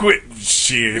want to fuck with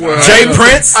shit. Well, Jay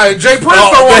Prince. Jay Prince.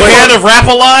 The head of Rap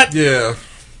a Lot.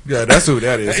 Yeah, that's who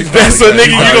that is. That's a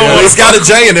nigga you don't want. He's got a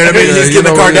J in there. I mean, he's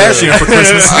getting a Kardashian for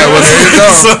Christmas.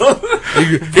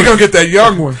 He's gonna get that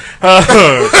young one.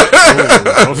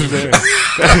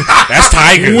 That's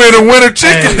Tiger. Winter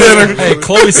chicken dinner. Hey,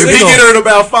 Chloe Single. He get her in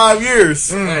about 5 years.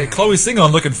 Hey, Chloe Single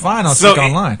looking fine on Stick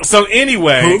Online. So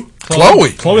anyway,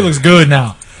 Chloe looks good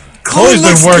now. Chloe's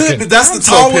been working. Good. That's the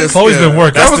tall one. Chloe's been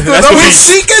working. When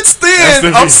she gets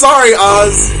thin, I'm sorry,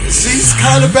 Oz. She's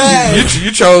kind of bad.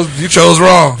 You chose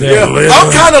wrong. Yeah.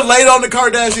 I'm kind of late on the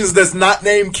Kardashians that's not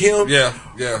named Kim. Yeah.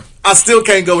 I still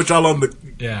can't go with y'all on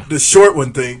the short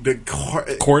one thing. The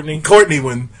Courtney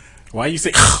one. Why you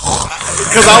say?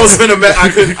 Because I was finna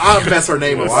I mess her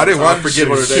name up. Why did I forget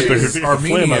what her name is?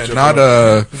 Armenian, not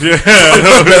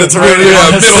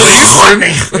Mediterranean, Middle Eastern.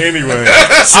 Anyway,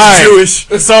 Jewish.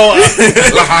 So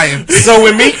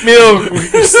when Meek Mill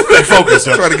focus,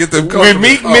 trying to get them. When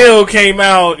Meek Mill came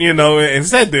out, and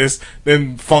said this,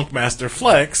 then Funkmaster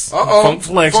Flex,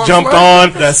 jumped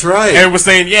on. That's right, and was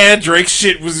saying, yeah, Drake's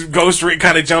shit was Ghost Rick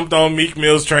kind of jumped on Meek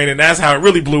Mill's train, and that's how it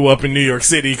really blew up in New York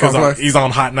City because he's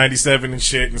on Hot 97 and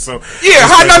shit, and so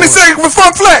Hot 97 with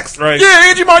Funk Flex, right? Yeah,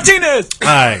 Angie Martinez. All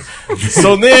right.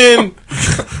 So then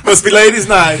must be ladies'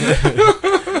 night.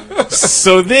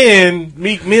 So then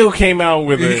Meek Mill came out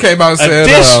with a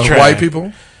diss track. White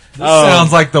people. This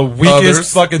sounds like the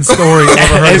weakest fucking story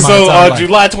ever heard. And so on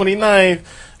July 29th,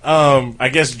 I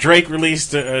guess Drake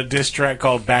released a diss track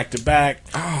called Back to Back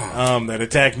that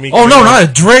attacked Meek Mill. No, not a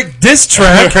Drake diss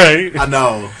track. Right. I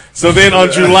know. So then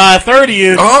on July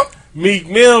 30th, Meek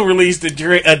Mill released a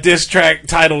diss track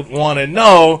titled Wanna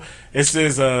Know. It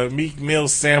says Meek Mill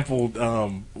sampled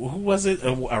who was it?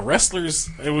 A wrestler's.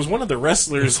 It was one of the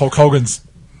wrestlers. It's Hulk Hogan's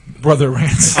brother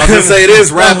Rance. I was gonna say it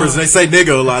is rappers. They say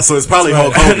nigga a lot, so it's probably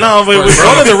Hulk Hogan. No, but it was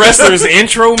one of the wrestlers'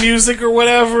 intro music or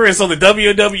whatever, and so the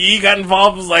WWE got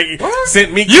involved. Was like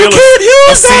sent Meek Mill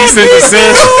a cease and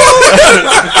desist.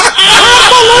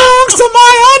 Belongs to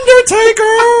my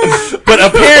Undertaker. But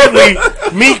apparently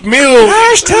Meek Mill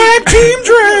 #Team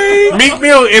Drake. Meek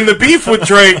Mill in the beef with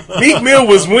Drake. Meek Mill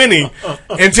was winning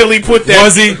until he put that.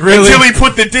 Was he really? Until he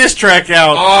put the diss track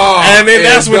out, and then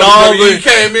that's when all the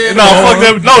came in.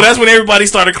 No, that's when everybody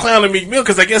started clowning Meek Mill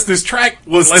because I guess this track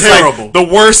was terrible, like the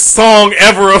worst song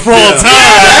ever of all time.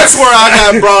 That's where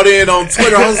I got brought in on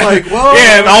Twitter. I was like, well,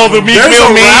 and all the Meek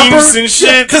Mill memes and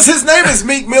shit. Because his name is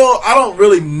Meek Mill. I don't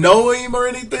really know him or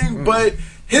anything, but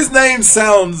his name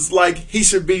sounds like he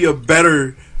should be a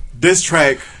better diss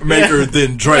track maker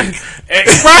than Drake.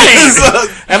 Right.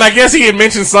 And I guess he had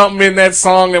mentioned something in that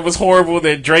song that was horrible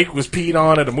that Drake was peed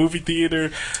on at a movie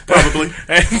theater. Probably.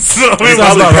 And so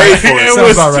it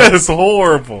was just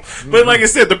horrible. But like I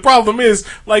said, the problem is,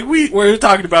 like we're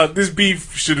talking about, this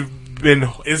beef should have been,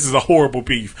 this is a horrible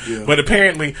beef. Yeah. But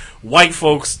apparently white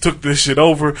folks took this shit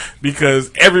over because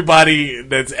everybody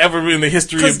that's ever in the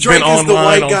history of been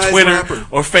online on Twitter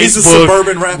or Facebook He's a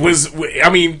suburban rapper.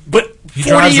 But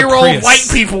 40-year-old white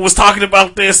people was talking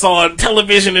about this on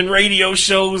television and radio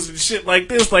shows and shit like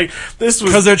this. Like this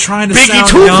was because they're trying to Biggie sound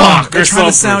Tupac young. or They're trying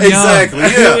to sound exactly.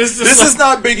 young. Yeah. This is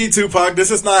not Biggie Tupac.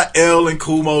 This is not L and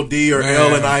Kool Moe D or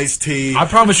L and Ice-T. I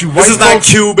promise you, this is not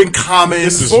Cube and Common.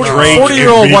 This is Drake.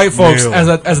 40-year-old white folks, as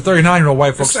a 39-year-old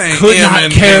white folks, could not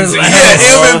care less.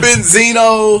 Yeah, M and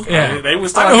Benzino. Yeah, they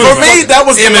was talking. For me, that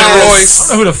was M and Royce.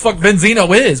 I don't know who the fuck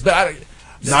Benzino is, but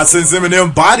not since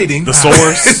Eminem bodied him. The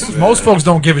source. Most folks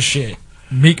don't give a shit.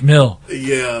 Meek Mill.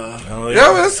 Yeah.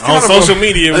 That's on social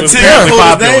media. Until you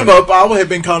pulled his name up, I would have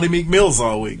been calling him Meek Mills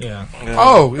all week. Yeah.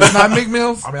 Oh, it's not Meek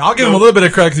Mills? I mean, I'll give him a little bit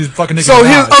of credit because he's fucking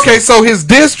nigga. So his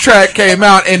diss track came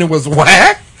out and it was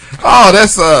whack? Oh,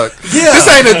 that's This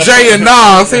ain't a Jay and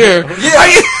Nas here.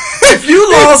 Yeah. if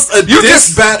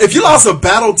you lost a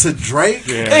battle to Drake,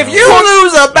 if you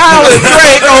lose a battle to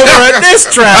Drake over a diss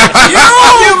track,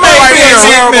 you may be a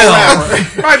horrible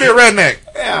rapper. Might be a redneck.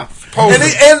 Yeah.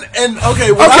 And okay,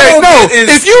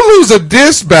 if you lose a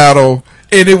diss battle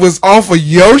and it was off of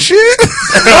your shit, and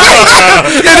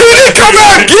he didn't come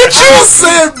out and get you. I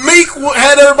said Meek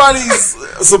had everybody's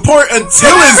support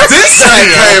until his diss track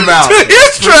came out.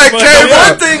 His track came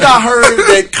out. One thing I heard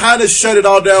that kind of shut it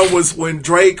all down was when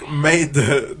Drake made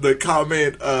the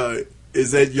comment,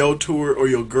 is that your tour or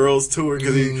your girl's tour?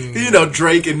 Because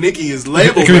Drake and Nicki is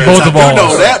labeled. It could be both of ours.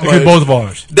 Know that it could be both of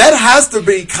ours. That has to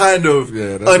be kind of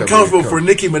uncomfortable for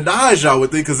Nicki Minaj, I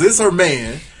would think, because it's her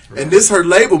man. Right. And this her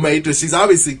label mate that she's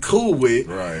obviously cool with.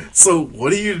 Right. So what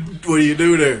do you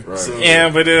do there? Right. So, yeah,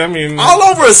 but I mean, all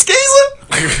over a skeezer.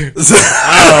 Fuck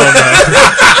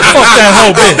that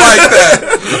whole bitch.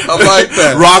 I like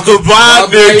that.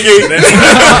 Rockabye, Nicki.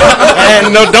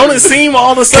 And no, don't it seem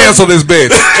all of a sudden? Cancel this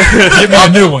bitch. Give me a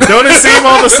new one. Don't it seem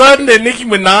all of a sudden that Nicki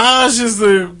Minaj is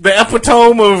the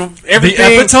epitome of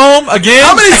everything? The epitome again?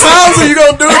 How many times are you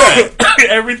gonna do that?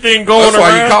 Everything going That's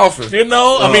around. That's why you coughing. You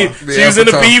know, I mean, she was in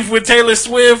a beef with Taylor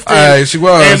Swift. She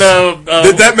was. And,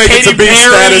 did that make Katy it to beef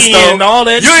Perry status though? And all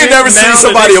that you ain't shit. never seen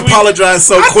somebody apologize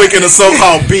so quick in a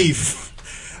so-called beef.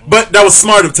 But that was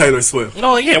smart of Taylor Swift.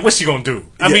 No, yeah, what's she gonna do?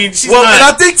 I mean, she's and not.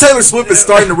 I think Taylor Swift is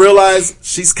starting to realize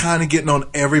she's kind of getting on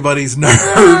everybody's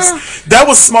nerves. That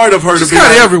was smart of her to be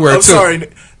kind of everywhere. I'm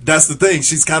sorry. That's the thing.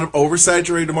 She's kind of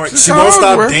oversaturated the market. She won't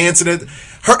everywhere. stop dancing.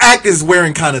 Her act is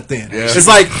wearing kind of thin. Yeah. It's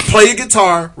like play a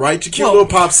guitar, write your cute little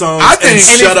pop songs, and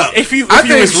shut up. If you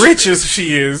as rich as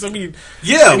she is, I mean,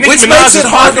 yeah, Nicki which Minaj makes it is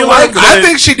hard to like. I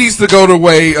think she needs to go the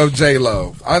way of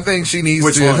J-Lo. I think she needs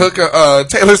to hook up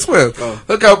Taylor Swift.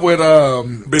 Hook up with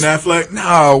Ben Affleck.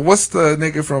 No, what's the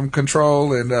nigga from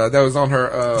Control and that was on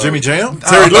her Jimmy Jam?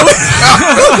 Terry Lewis.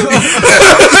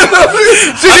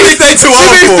 She needs to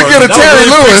get a Terry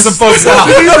Lewis. Some folks out.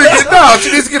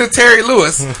 She needs to get a Terry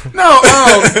Lewis. No,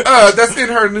 that's in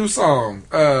her new song.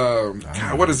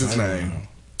 God, what is his name?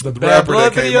 The rapper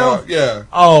that came video? out. Yeah.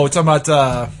 Oh, talking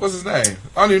about what's his name?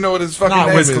 I don't even know what his fucking not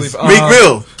name Wiz is. Khalifa. Meek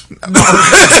Mill.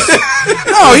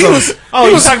 No, he was. Oh,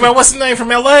 you talking about what's the name from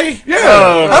L.A.?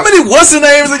 Yeah. How many what's the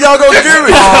names that y'all gonna give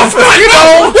me?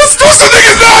 What's the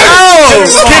nigga's name?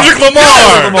 Kendrick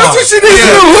Lamar. That's what she needs to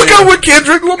do. Hook up with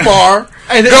Kendrick Lamar.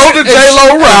 And go the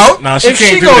J-Lo route. No, she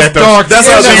can't do goes that though. That's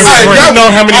how she's You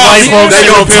know how many white folks they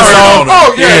gonna gonna piss turn off? on her.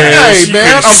 Oh yeah, hey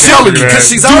man, I'm telling you,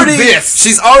 because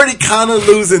she's already kind of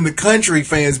losing the country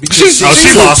fans because she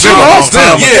lost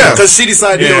them. Yeah, because she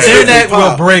decided to go internet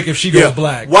will break if she goes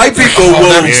black. White people will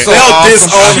they'll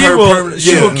disown her.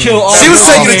 She will kill all. She was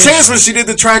taking a chance when she did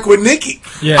the track with Nicki.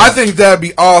 Yeah, I think that'd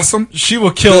be awesome. She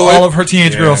will kill all of her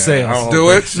teenage girl sales.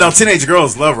 Do it. No, teenage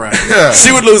girls love rap. Yeah.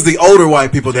 She would lose the older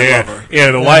white people that love her. Yeah,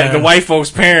 the white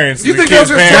folks' parents. You think they'll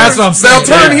turn heel on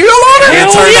her? They'll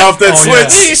turn off that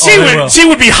switch. She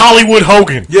would be Hollywood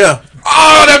Hogan. Yeah.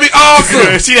 Oh, that'd be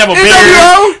awesome. She'd have a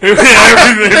beard.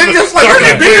 Just like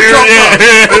her beard.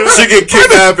 She get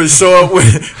kidnapped and show up with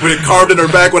it carved in her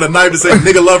back with a knife to say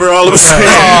 "nigga love her" all of a sudden.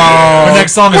 Her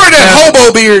next song is where that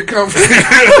hobo beard come from?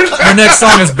 Her next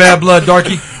song is "Bad Blood,"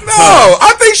 Darky. No,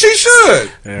 I think she should.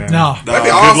 Yeah. No, that'd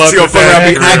be awesome. She gonna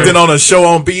be acting on a show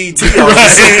on BET.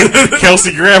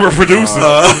 Kelsey Grammer producer.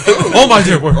 Oh my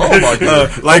dear word. Oh my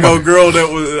god. Like old girl that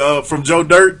was from Joe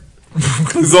Dirt,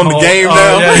 who's on the game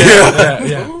now.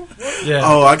 Yeah.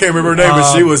 Oh, I can't remember her name,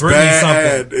 but she was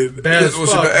bad. Bad as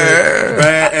fuck.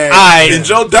 Bad. I And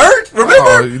Joe Dirt,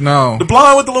 remember? No. The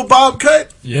blonde with the little bob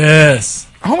cut. Yes.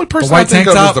 The only person The white I think tank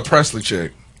of top? is the Presley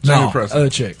chick. No, Jamie Presley. other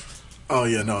chick. Oh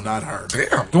yeah, no, not her.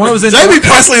 Damn. The one that was in Jamie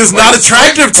Presley is not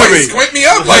attractive to me. Squint me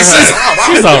up like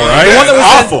she's all right. The one that was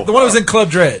awful. The one that was in Club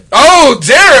Dread. Oh,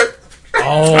 Jared.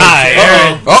 Oh,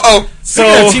 Uh-oh.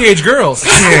 So teenage girls.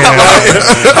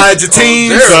 Hide your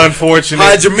teens. It's unfortunate.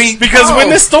 Hide your meat. Because when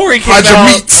this story came Hide your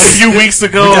out meats. a few weeks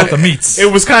ago, We got the meats.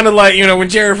 it was kind of like, when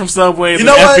Jared from Subway, the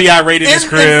what? FBI raided his In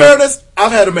crib. fairness,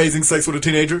 I've had amazing sex with a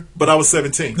teenager, but I was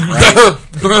 17. So when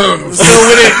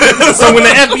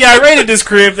the FBI raided this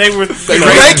crib, they were.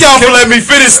 Thank y'all for letting me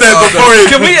finish that before it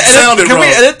sounded wrong. Can we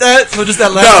edit that? So just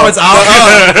that last part's out.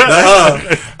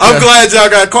 I'm glad y'all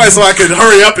got quiet so I could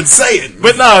hurry up and say it.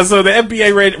 But no, so the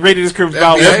FBI raided his crib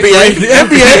about FBI? the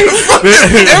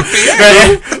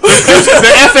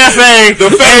FFA, the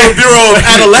Federal Bureau of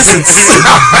Adolescence.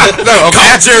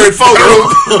 Call Jared Fogle.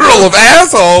 Bureau of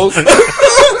assholes. His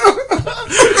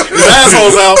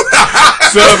assholes out.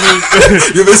 So,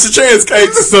 you missed a chance,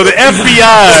 Cakes. So the FBI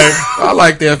I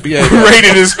like the FBI.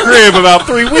 raided his crib about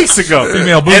 3 weeks ago.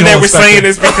 Female blue And they hole were saying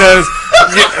inspector. it's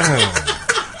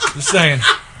because Just saying.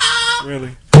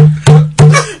 Really?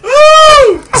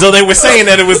 So they were saying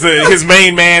that it was his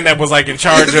main man that was like in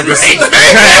charge of his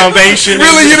foundation.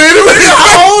 Really, you didn't?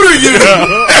 How old are you?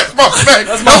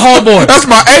 That's my homeboy. That's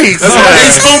my ace. That's my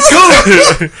ace from school.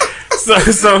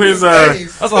 So his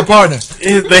that's my partner.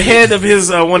 The head of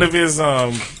his one of his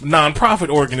non-profit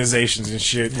organizations and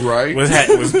shit, right?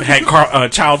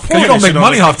 Had child porn. You don't make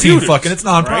money off team computers, fucking. It's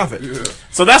non-profit. Right? Yeah.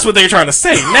 So that's what they're trying to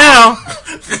say now.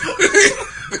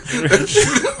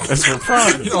 That's for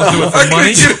profit. You don't do it for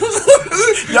money.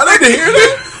 Y'all need to hear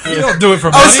that? You don't do it for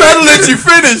I money. was trying to let you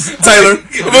finish, Taylor.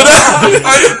 But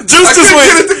Juice just went.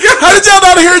 How did y'all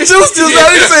not hear Juice just now?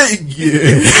 He said,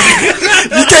 "Yeah."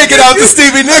 You can't get out the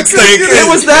Stevie Nicks thing. It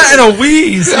was that and a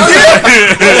wheeze.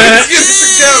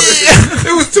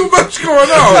 It was too much going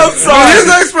on. I'm sorry. His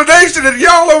explanation and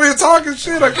y'all over here talking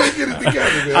shit, I couldn't get it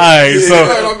together. Man. All right,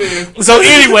 so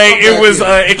anyway, it was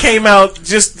it came out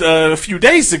just a few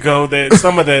days ago that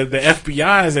some of the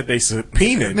FBI's that they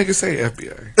subpoenaed. Nigga say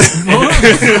FBI.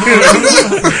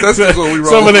 That's what we roll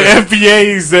some of the with.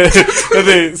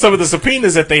 FBAs some of the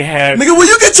subpoenas that they had. Nigga, will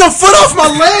you get your foot off my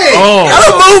leg? Oh. I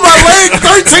done moved my leg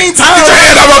 13 times. Get your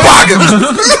hand out my pocket.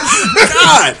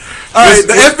 God. All right,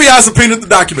 the FBI subpoenaed the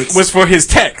documents. Was for his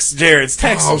text, Jared's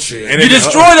text. Oh shit! And You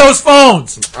destroy those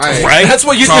phones, right? That's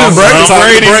what you do. Tom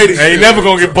Brady. Brady. Ain't never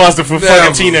gonna get busted for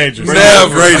fucking teenagers.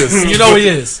 Never. Greatest. You know he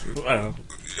is.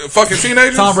 Fucking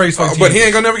teenagers. Tom Brady's fucking but he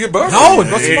ain't gonna never get busted. No,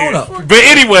 bust his phone up. But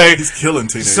anyway, He's killing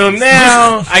teenagers. so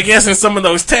now I guess in some of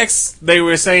those texts they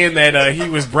were saying that he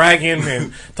was bragging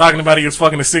and talking about he was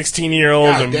fucking a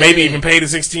 16-year-old and maybe even paid a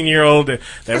 16-year-old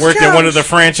that worked at one of the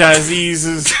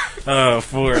franchisees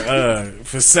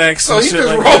for sex. So and he shit just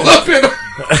like roll that. up in a.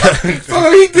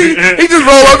 So he just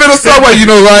roll up in a subway. You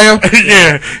know who I am?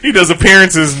 Yeah, he does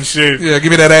appearances and shit. Yeah, give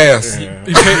me that ass. He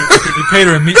paid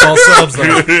her in meatball subs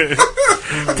though.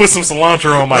 Put some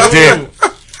cilantro on my dick.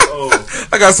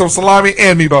 I got some salami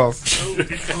and meatballs.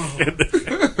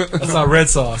 That's not red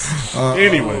sauce.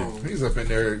 Anyway, he's up in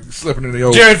there slipping in the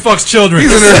old. Jared fucks children.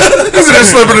 He's in there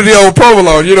slipping in the old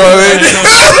provolone. You know what I mean?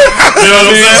 you know what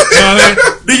I'm saying?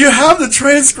 Do you have the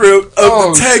transcript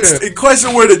of the text in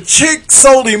question where the chick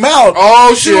sold him out?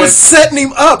 Oh She shit! was setting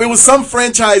him up. It was some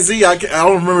franchisee. I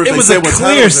don't remember if It they was said a what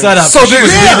clear title setup. So she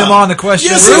was yeah. reading him on the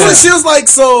question. Yeah, she was like,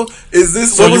 so is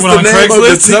this, So what you was went the on name of Craigslist?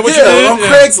 the Is that what you did? on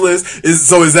Yeah. Craigslist.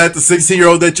 Is that the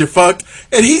 16-year-old that you fucked?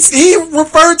 And he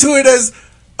referred to it as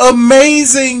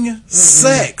amazing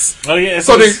sex. Oh yeah.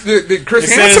 So did Chris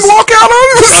it Hansen says- walk out on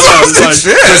it?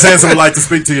 Chris Hansen would like to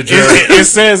speak to you, Jared. It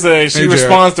says she Jared.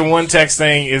 responds to one text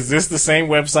saying, "Is this the same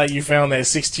website you found that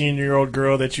 16-year-old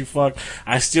girl that you fucked?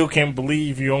 I still can't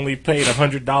believe you only paid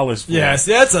 $100 for Yes,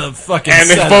 it." that's a fucking. And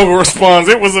then setup. Vogel responds,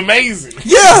 "It was amazing."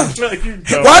 Yeah. You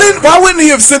dumb. Why wouldn't he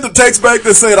have sent the text back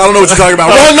that said, I don't know what you're talking about.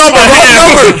 Wrong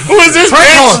number. Who is this?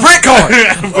 Prank card.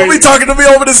 Don't be talking to me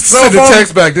over this cell Send the phone.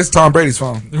 text back. This is Tom Brady's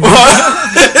phone. It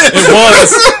was.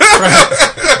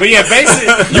 But yeah,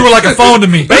 basically, You were like a phone to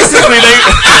me.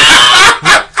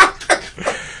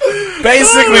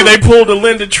 Basically, they pulled a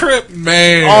Linda Tripp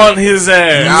Man, on his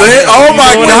ass. Oh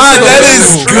my You know what God, I'm that saying?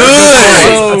 is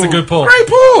good. That's a good pull. great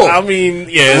pull. I mean,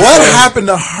 yeah. What happened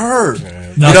to her?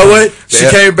 You know what? She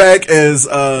came back as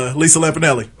Lisa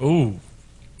Lampanelli. Ooh,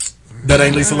 That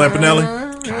ain't Lisa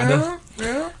Lampanelli. kinda.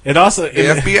 It also The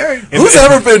FBI. Who's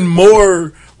ever been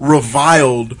more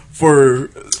reviled for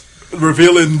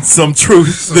revealing some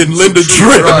truth than Linda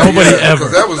Tripp? Nobody ever.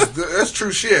 That's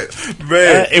true shit.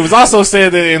 Man, it was also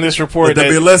said that in this report let that be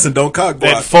a that, lesson. Don't cock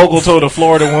that block. Fogel told a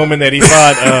Florida woman that he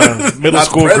thought middle Not the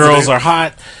school president. girls are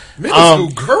hot. Middle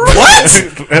school girl.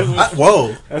 What?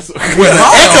 Whoa. That's, Echo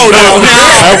down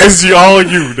that was all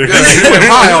you. Nigga. He went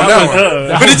high on that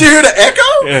one. But did you hear the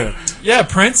echo? Yeah. Yeah,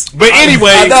 Prince. But anyway,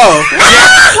 I know.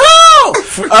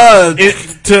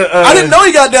 I didn't know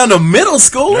he got down to middle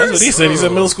schoolers. That's what he said. He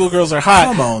said middle school girls are hot.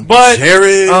 Come on, but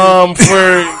Jared.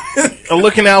 for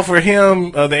looking out for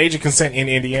him, the age of consent in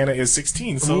Indiana is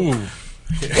 16. So Ooh.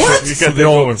 what? So the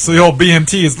old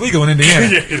BMT is legal in Indiana.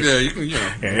 Yeah, you can.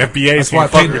 Yeah, FBA.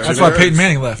 That's why Peyton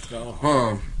Manning left. Huh.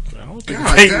 I don't think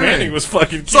God Peyton dang. Manning was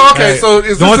fucking. So okay, so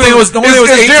is The only thing was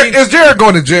 18. Is Jared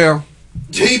going to jail?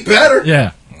 He better.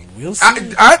 Yeah. We'll see.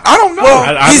 I don't know.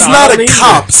 Well, I he's not don't a either.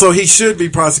 cop, so he should be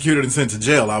prosecuted and sent to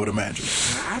jail, I would imagine.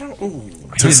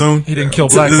 Too soon? He didn't kill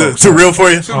black folks. Too real for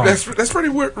you? That's pretty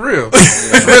real.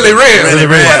 It's really real. Really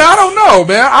real. But I don't know,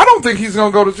 man. I don't think he's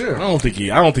gonna go to jail. I don't think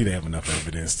they have enough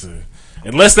evidence to.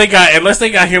 Unless they got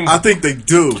him. I think they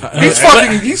do.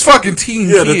 He's fucking teen.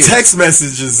 Yeah, the kids. text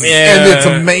messages. Yeah, and it's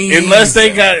amazing. Unless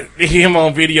they got him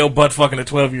on video butt fucking a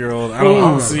 12-year-old. I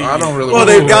don't see. I don't really. Well,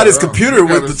 they've got his computer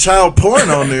with the child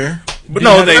porn on there. But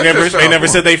no, they never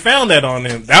said they found that on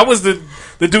him. That was the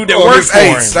dude that worked for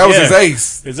him. That was his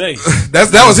ace. His ace.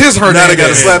 That was his Hernandez. Now they got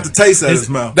to slap the taste out of his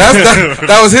mouth.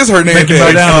 That was his Hernandez.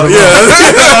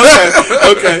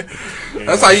 Okay.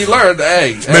 That's how you learned.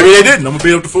 Hey, maybe they didn't. I'm gonna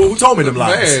beat up the fool who told me them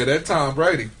lies. Man, that Tom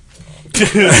Brady.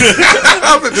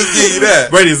 I'm gonna just give you that.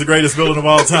 Brady is the greatest villain of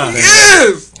all time.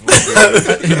 Yes,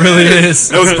 he really is.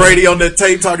 That was Brady on that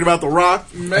tape talking about The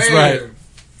Rock. Man. That's right.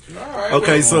 All right,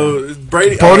 okay, so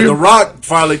Brady, The Rock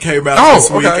finally came out this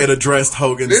week and addressed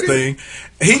Hogan's thing.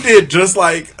 He did just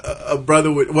like a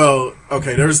brother would. Well,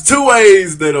 okay, there's two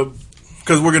ways that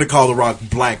because we're gonna call The Rock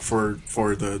black for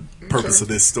the purpose of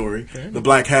this story. Okay. The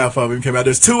black half of him came out.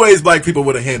 There's two ways black people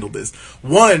would have handled this.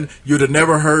 One, you'd have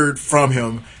never heard from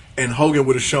him, and Hogan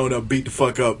would have shown up, beat the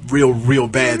fuck up real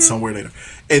bad somewhere later.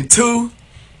 And two,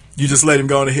 you just let him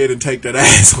go on ahead and take that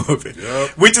ass whooping,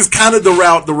 which is kind of the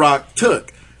route The Rock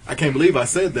took. I can't believe I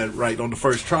said that right on the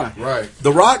first try. Right.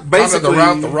 The Rock basically... the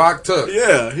route The Rock took.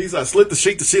 Yeah. He's I slit the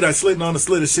sheet I slit, and on the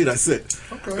slit sheet I sit.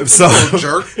 Okay. So,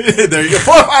 jerk. There you go.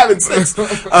 4, 5, and 6.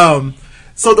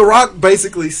 So The Rock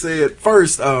basically said,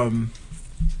 first,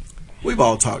 we've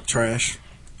all talked trash.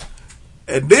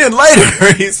 And then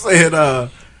later he said,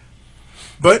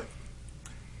 but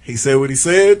he said what he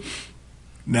said.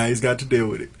 Now he's got to deal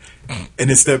with it. And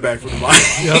then step back from the mic.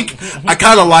 Yep. I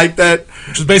kind of like that.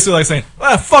 Which is basically like saying,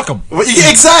 fuck him. Well,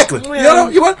 exactly.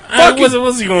 Well, you know what? Fuck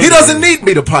him. He doesn't need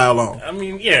me to pile on. I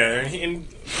mean, yeah. And,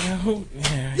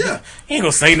 he ain't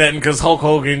gonna say nothing because Hulk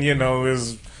Hogan,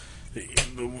 is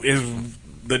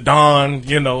the Don,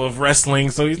 of wrestling.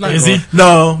 So he's not. Is he?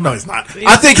 No, he's not.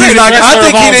 I think he's not.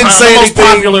 I think he didn't say anything. The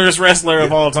most popular wrestler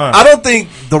of all time. I don't think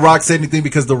The Rock said anything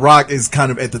because The Rock is kind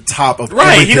of at the top of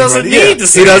right. He doesn't need to.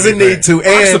 He doesn't need to.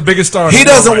 And the biggest star. He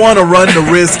doesn't want to run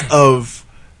the risk of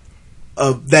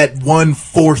that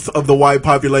 1/4 of the white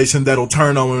population that'll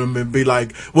turn on him and be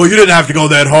like, well, you didn't have to go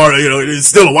that hard. It's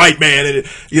still a white man. And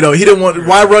he didn't want.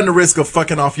 Why run the risk of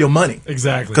fucking off your money?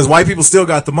 Exactly. Because white people still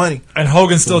got the money. And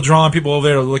Hogan's still drawing people over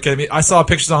there to look at me. I saw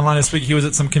pictures online this week. He was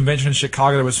at some convention in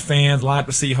Chicago. There was fans lined up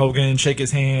to see Hogan, shake his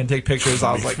hand, take pictures.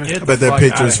 I was like, I bet that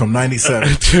picture is from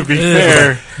 '97. To be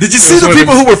fair, did you see the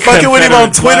people who were fucking with him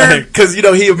on Twitter? Because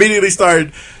he immediately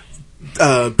started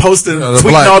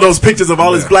tweeting all those pictures of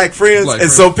all his black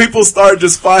friends, so people started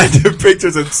just finding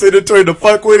pictures and sending to him to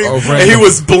fuck with him, and he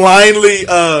was blindly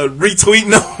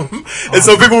retweeting them, and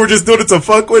so people were just doing it to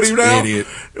fuck with him now. Idiot.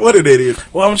 What an idiot.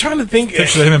 Well, I'm trying to think.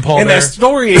 Picture of him and Paul in Bear. that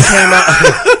story, it came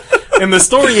out. In the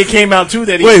story, it came out too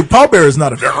that Paul Bear is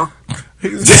not a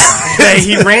that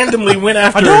he randomly went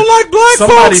after I don't like black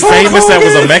somebody folks, famous that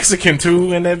was a Mexican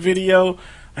too in that video.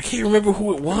 I can't remember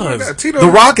who it was. The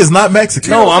Rock is not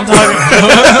Mexican. No, I'm talking.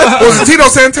 Was it Tito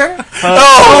Santana?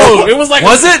 No, it was like.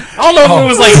 Was it? I don't know if it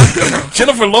was like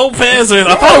Jennifer Lopez or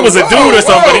I thought it was a dude or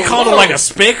something. But he called him like a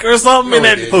spick or something. In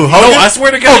that, I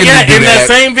swear to God, in that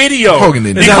same video. Hogan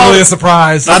didn't. It's not really a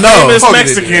surprise. I know. Famous Hogan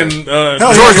Mexican.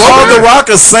 George called The Rock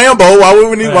a Sambo. Why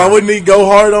wouldn't he go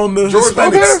hard on the George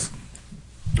Lopez?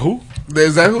 Who?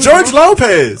 Is that who? George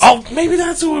Lopez. Oh, maybe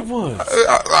that's who it was.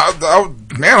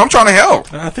 Man, I'm trying to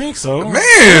help. I think so. Man, Them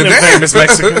damn. famous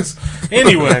Mexicans.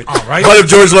 Anyway, All right. What if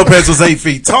George Lopez was 8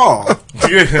 feet tall?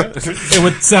 It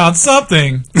would sound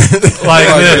something like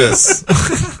this.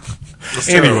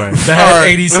 Anyway, That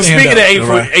 80s well, stand speaking of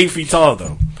up. 8 feet tall,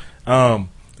 though,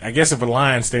 I guess if a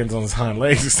lion stands on his hind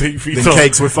legs, it's 8 feet Then tall.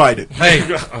 cakes would fight it. Hey,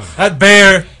 that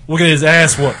bear will get his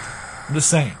ass whooped. I'm just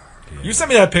saying. You sent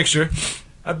me that picture.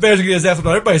 That bear's gonna get his ass whooped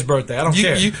on everybody's birthday. I don't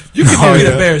care. You can get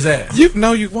that bear's ass. You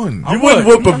wouldn't. You wouldn't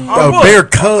whoop a bear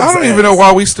cub's I don't even know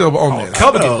why we still on that.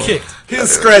 Cub would get kicked. He'll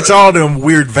scratch all them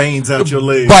weird veins out your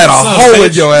legs. Bite a Son of a hole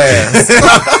in bitch. your ass.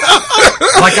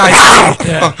 Like I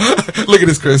yeah. Look at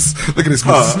this, Chris. Look at this,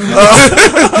 Chris.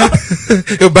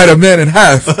 He'll bite a man in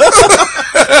half.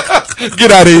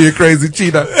 Get out of here, you crazy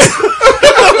cheetah.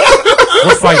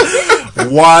 We're fighting.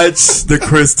 Watch the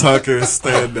Chris Tucker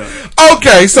stand up.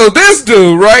 Okay, so this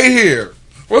dude right here.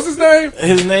 What's his name?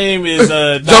 His name is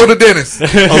Joe the dentist.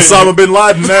 Osama bin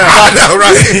Laden now. I know,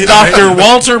 right? Dr.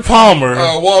 Walter Palmer.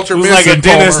 Walter who's like a Benson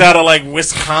dentist Palmer. out of like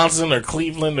Wisconsin or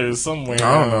Cleveland or somewhere.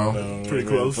 I don't know. Pretty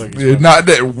close. Yeah, not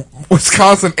that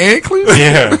Wisconsin and Cleveland.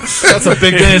 Yeah. That's a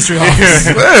big dentistry office.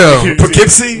 Damn.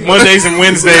 Poughkeepsie. Mondays and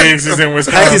Wednesdays is in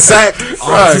Wisconsin. Hacky-sack.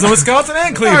 Offices in Wisconsin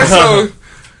and Cleveland. All right,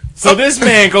 So this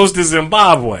man goes to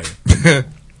Zimbabwe.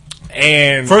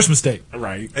 And First mistake.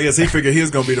 right. I guess he figured he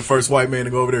was going to be the first white man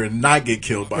to go over there and not get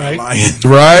killed by a lion.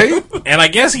 right? And I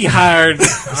guess he hired,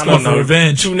 I don't for know,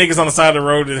 revenge. 2 niggas on the side of the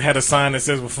road that had a sign that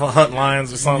says "We'll hunt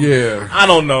lions" or something. Yeah. I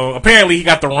don't know. Apparently he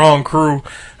got the wrong crew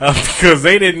because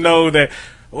they didn't know that.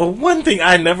 Well, one thing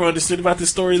I never understood about this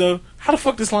story though, How the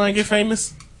fuck this lion get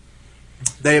famous?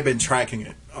 They have been tracking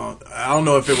it. I don't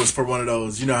know if it was for one of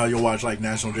those. You know how you'll watch like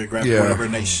National Geographic or whatever,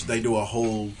 and they do a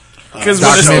whole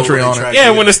documentary on it.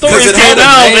 Yeah, when the story came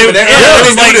out, it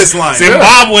was like this lion.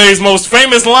 Zimbabwe's most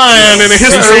famous lion in the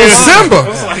history of Simba.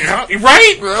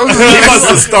 Right? He must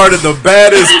have started the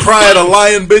baddest pride of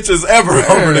lion bitches ever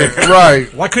over there.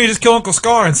 Right. Why couldn't you just kill Uncle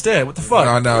Scar instead? What the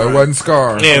fuck? No, it wasn't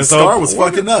Scar. Yeah, Scar was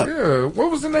fucking up. Yeah,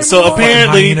 what was the name? So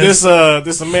apparently, this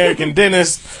American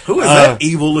dentist, who is that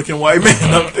evil looking white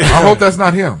man up there? I hope that's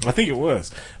not him. I think it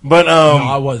was, but no,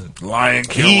 I wasn't. Lion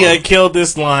killer. He killed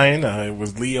this lion. It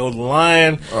was Leo the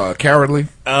lion. Cowardly.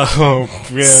 Yeah.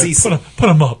 Put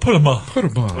him up.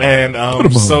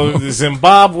 And so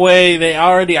Zimbabwe, they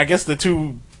already, I guess the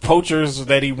two poachers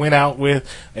that he went out with,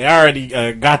 they already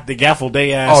got the gaffle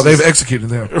day asses. Oh, they've executed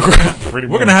them.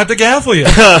 We're gonna have to gaffle you.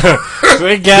 So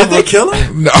they Did they kill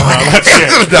him? No, no, not yet.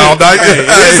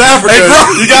 It's Africa.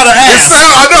 You gotta ask.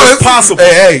 I know it's possible.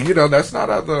 Hey, that's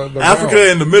not out the Africa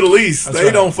realm. and the Middle East.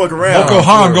 They don't fuck around. Boko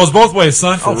Haram goes both ways,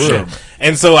 son. For real. Shit.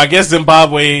 And so I guess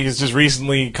Zimbabwe has just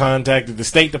recently contacted the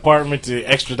State Department to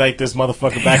extradite this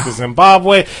motherfucker back to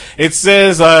Zimbabwe. It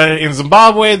says in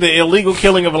Zimbabwe, the illegal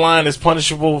killing of a lion is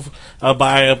punishable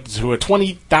by up to a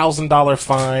 $20,000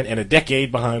 fine and a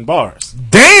decade behind bars.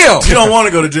 Damn! You don't want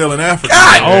to go to jail in Africa.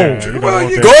 God! Go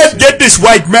ahead and get this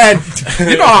white man.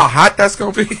 You know how hot that's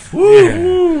going to be?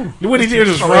 Yeah. What he did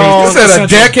was wrong. He said a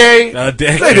decade? A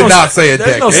decade. They did not say a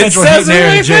decade. No it says it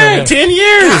right there. 10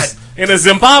 years. In a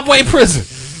Zimbabwe prison.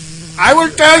 I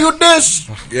will tell you this.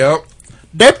 Yep.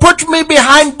 They put me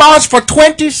behind bars for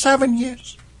 27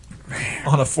 years.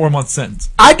 On a 4-month sentence.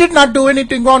 I did not do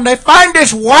anything wrong. They find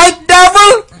this white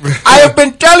devil. I have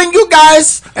been telling you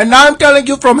guys, and now I'm telling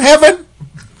you from heaven.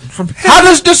 How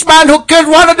does this man who killed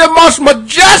one of the most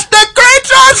majestic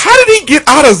creatures? How did he get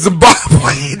out of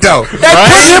Zimbabwe, though? They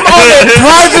put him on a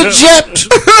private jet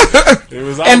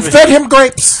and fed him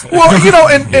grapes. Well,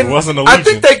 and it wasn't a I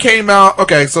think they came out.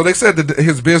 Okay, so they said that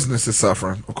his business is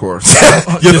suffering, of course.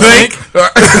 You think?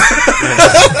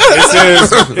 It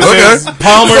says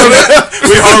Palmer.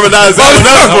 We harmonized that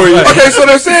enough for you. Okay, so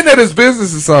they're saying that his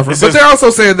business is suffering, but they're also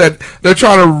saying that they're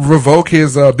trying to revoke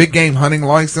his big game hunting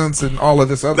license and all of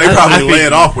this other. They probably lay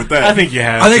it off with that. I think you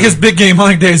have. I think his big game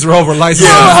hunting days are over. License.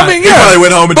 Yeah, he probably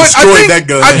went home and destroyed that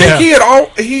gun. I think he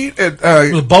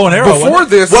had with a bow and arrow before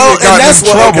this. Well, he got and that's in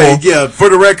trouble. Okay, yeah, for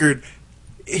the record,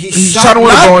 he shot him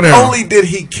with a bow and arrow. Not only did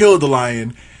he kill the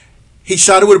lion, he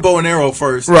shot it with a bow and arrow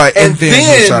first, right, and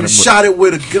then shot it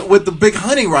with the big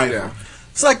hunting rifle. Yeah.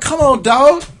 It's like, come on,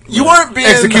 dog. You weren't being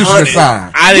execution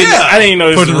aside. I didn't know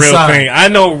this was a real thing. I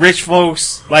know rich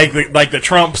folks like the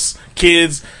Trumps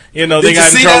kids. They got in trouble. Did you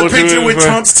see that picture with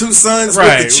Trump's two sons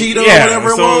with the cheetah or whatever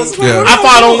it was? Yeah. I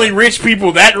thought only rich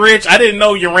people that rich. I didn't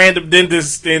know your random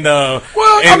dentist in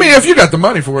if you got the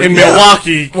money for it in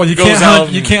Milwaukee. Well, you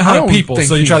can't hunt people,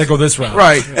 so you try to go this route,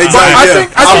 right? Exactly.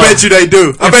 I bet you they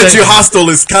do. I bet you Hostel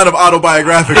is kind of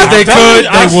autobiographical. If they could,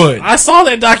 they would. I saw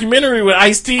that documentary with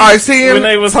Ice-T when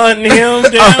they was hunting him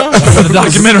down. The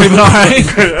documentary, but all right.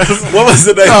 What was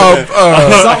the name?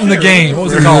 Something the game.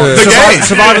 What was it called? The game.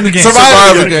 Surviving the game.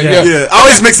 Surviving the game. Yeah. I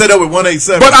always mix that up with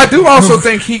 187. But I do also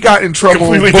think he got in trouble.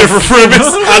 Completely different premise.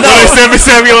 I know.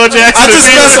 Samuel L. Jackson. I just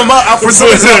mess them up. For some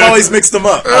reason, I always mix them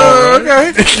up.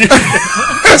 Okay.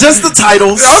 Just the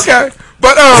titles. Okay.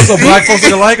 But so black folks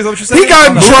are alike. Is that what you're saying? He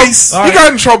got in trouble. He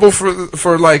got in trouble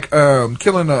for like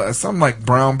killing something like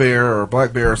brown bear or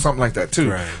black bear or something like that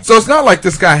too. Right. So it's not like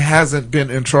this guy hasn't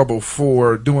been in trouble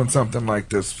for doing something like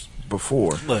this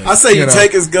before. I say you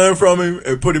take his gun from him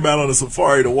and put him out on a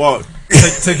safari to walk.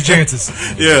 Take your chances.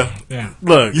 Yeah.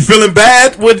 Look, you feeling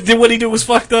bad? What he do was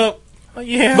fucked up.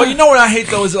 Yeah. But you know what I hate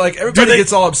though is like everybody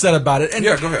gets all upset about it, and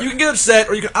go ahead. you can get upset,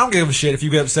 or I don't give a shit if you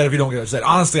get upset if you don't get upset.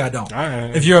 Honestly, I don't.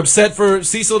 Right. If you're upset for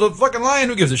Cecil the fucking lion,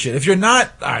 who gives a shit? If you're not,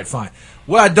 all right, fine.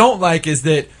 What I don't like is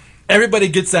that everybody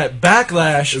gets that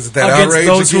backlash against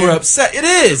those who are upset. It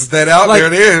is. That out there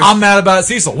it is. I'm mad about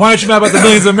Cecil. Why aren't you mad about the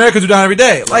millions of Americans who die every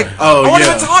day? Like, I wasn't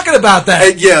even talking about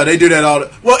that. Yeah, they do that all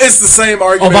well, it's the same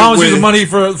argument. Obama's using money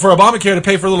for Obamacare to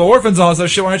pay for little orphans and all that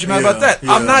shit. Why aren't you mad about that?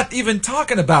 Yeah. I'm not even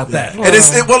talking about that. And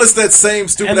it's that same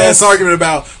stupid ass argument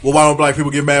about, well, why don't black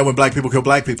people get mad when black people kill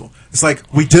black people? It's like,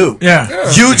 we do. Yeah.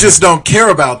 You just don't care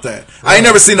about that. I ain't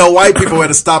never seen no white people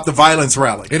at a Stop the Violence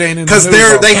rally. It ain't in the because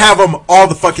they have them all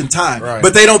the fucking time. time. Right.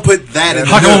 But they don't put that in the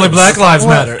How come only news. Black Lives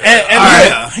Matter?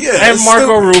 And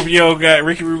Marco Rubio got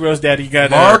Ricky Rubio's daddy.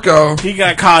 Marco. He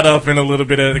got caught up in a little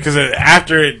bit of because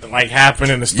after it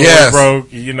happened and the story broke,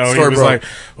 he was like,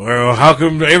 "Well, how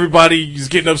come everybody's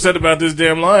getting upset about this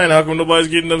damn line? How come nobody's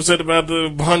getting upset about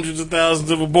the hundreds of thousands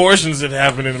of abortions that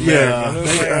happen in America?"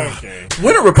 Yeah.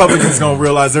 When are Republicans going to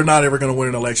realize they're not ever going to win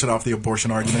an election off the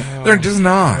abortion argument? They're just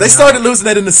not. They started losing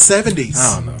that in the 70s.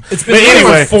 I don't know. It's been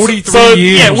anyway, 43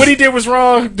 years. Yeah, what he did was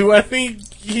wrong. Do I think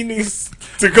he needs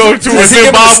to go to a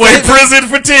Zimbabwe prison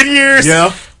for 10 years?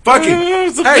 Yeah. Fuck it.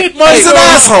 He's an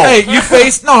asshole. Hey, you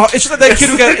faced it's like that kid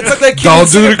who got. It's like that kid. Don't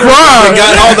do the crime.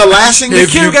 Got all the lashing. The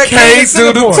kid who got can't do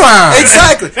the time.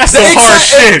 Exactly. That's some hard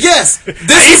shit. Yes.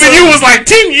 Even you was like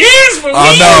 10 years for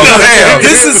me. No,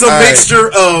 this is a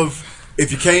mixture of if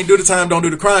you can't do the time, don't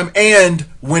do the crime, and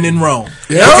when in Rome.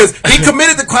 Yeah. Because he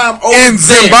committed the crime over in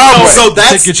Zimbabwe. So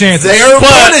that's Take your chances. their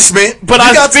punishment. But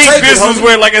I think this is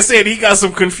where, like I said, he got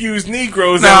some confused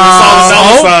Negroes that saw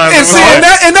the and see,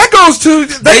 and that goes to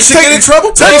they should get in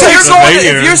trouble.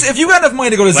 If you got enough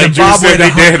money to go to Zimbabwe to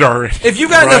hunt, if you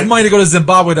got enough money to go to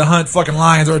Zimbabwe to hunt fucking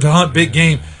lions or to hunt big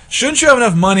game, shouldn't you have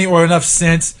enough money or enough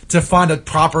sense to find a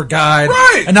proper guide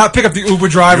and not pick up the Uber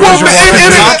driver?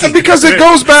 Because it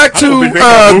goes back to it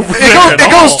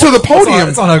goes to the podium.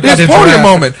 His podium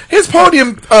moment. His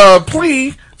podium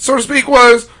plea, so to speak,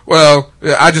 was, well,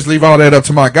 I just leave all that up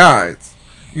to my guides.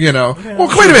 You know, well,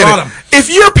 wait a minute. If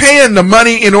you're paying the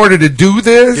money in order to do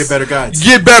this,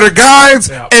 get better guides,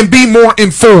 and be more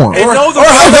informed. Or how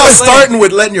about starting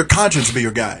with letting your conscience be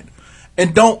your guide,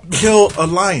 and don't kill a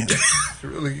lion.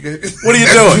 What are you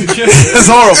doing? It's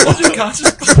horrible. You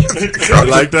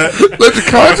like that? Let your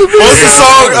conscience be. What's the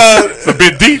song? It's a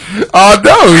bit deep.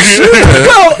 No, shit.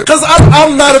 No, because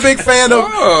I'm not a big fan of.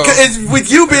 With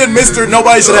you being Mr.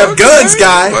 Nobody Should Have Guns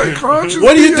guy,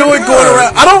 what are you doing going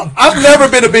around? I've never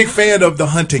been a big fan of the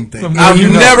hunting thing. I've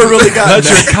never really gotten that. Let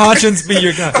your conscience be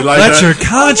your guide. Let your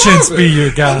conscience be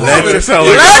your guide. You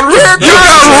got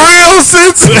real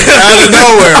sense out of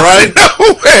nowhere, right?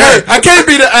 Hey, I can't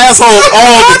be the asshole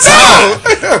all the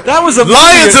time. That was a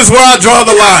Lions is where I draw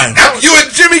the line. You and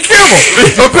Jimmy Kimmel.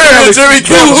 Apparently, Jimmy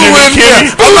Kimmel.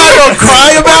 I'm not gonna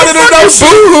cry about it or no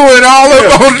shit. Boo-hooing all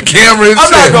up on the camera.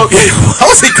 I'm not gonna. How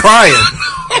was he crying?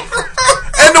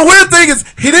 And the weird thing is,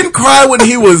 he didn't cry when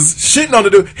he was shitting on the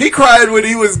dude. He cried when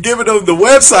he was giving them the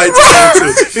website to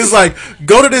go to. He's like,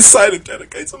 go to this site and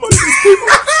dedicate some money to these people.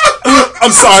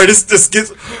 I'm sorry, this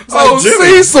gets.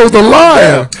 Cecil the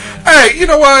lion. Yeah. Hey, you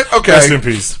know what? Okay. Rest in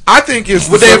peace. I think it's.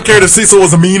 Would they have cared if Cecil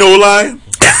was a mean old lion?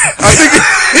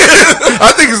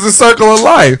 I think it's the circle of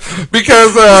life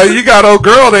because you got old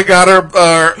girl that got her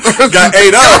got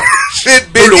ate up shit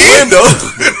through the window.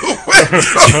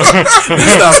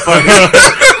 It's not funny.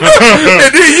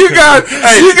 And then you got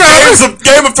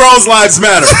Game of Thrones lives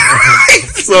matter.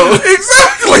 So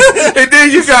exactly. And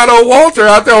then you got old Walter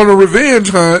out there on a revenge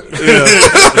hunt. Yeah.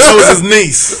 So was his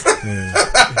niece.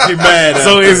 Yeah. He mad.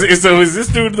 So is this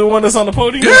dude the one that's on the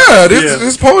podium? Yeah,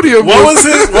 this podium. What was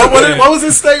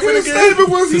his statement again?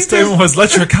 His statement was,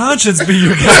 "Let your conscience be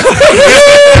your guide."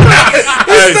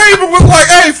 His statement was like,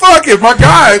 "Hey, fuck it, my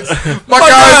guy's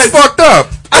fucked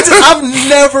up." I've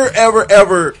never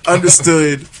ever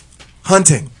understood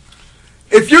hunting.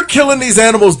 If you're killing these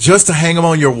animals just to hang them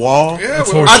on your wall,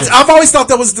 I've always thought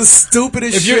that was the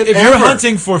stupidest shit If you're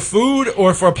hunting for food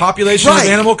or for a population of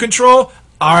animal control,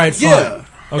 all right, fine. Yeah.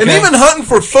 Okay. And even hunting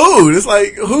for food, it's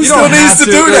like, who still needs to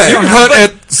do that? You can hunt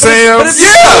at Sam's.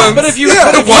 But if you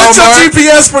what's your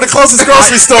GPS for the closest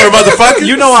grocery store, motherfucker?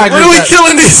 You know I agree. What are we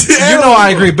killing these animals? You know I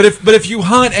agree. But if you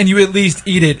hunt and you at least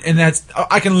eat it, and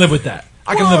I can live with that.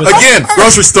 I can live with Again,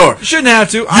 grocery store. You shouldn't have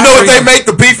to. You know what they make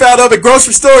the beef out of at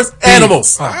grocery stores?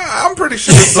 Animals. I'm pretty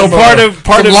sure. So part of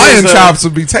lion chops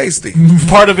would be tasty.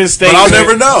 Part of his statement, but I'll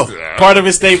never know. Part of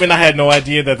his statement, I had no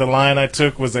idea that the lion I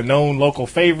took was a known local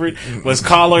favorite, was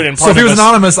collared, and so if he was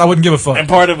anonymous, I wouldn't give a fuck. And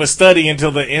part of a study until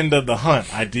the end of the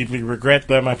hunt. I deeply regret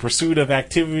that my pursuit of an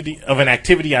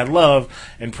activity I love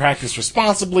and practice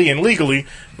responsibly and legally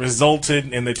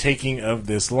resulted in the taking of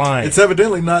this lion. It's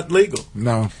evidently not legal.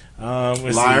 No.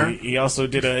 Liar. He also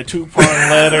did a Tupac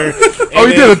letter.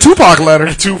 He did a Tupac letter.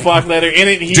 A Tupac letter. In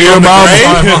it, he Dear Mama.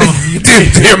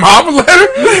 Dear Mama letter?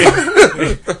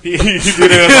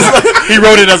 He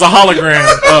wrote it as a hologram.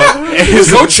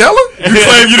 Coachella? You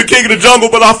claim you the king of the jungle,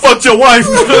 but I fucked your wife.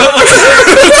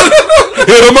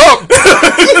 Hit him up.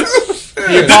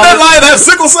 Did that lion have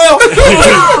sickle cell?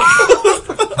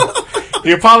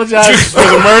 He apologized for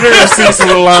the murder of Cecil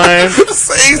the lion.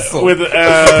 Cecil. Put a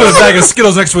bag of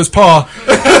Skittles next to his paw.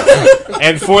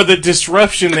 And for the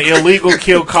disruption, the illegal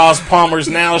kill cost Palmer's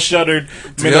now shuttered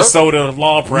Minnesota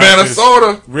law practice.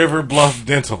 Minnesota. River Bluff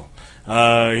Dental.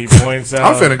 He points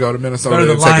out. I'm finna go to Minnesota. Better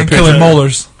than and take a lion picture. killing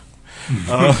molars.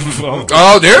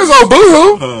 Oh, there's old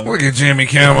Boo-hoo. Look at Jimmy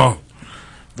Kimmel.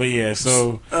 But yeah,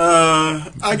 so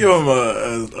I give him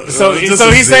a so just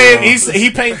a he's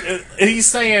zero.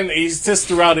 saying he's just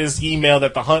throughout his email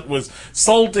that the hunt was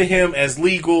sold to him as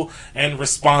legal and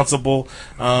responsible.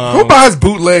 Who buys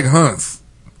bootleg hunts?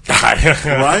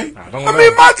 Right? I don't know. I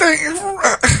mean, my thing.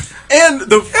 And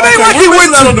the like he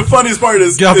went on the funniest part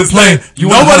is, Get off the plane. that You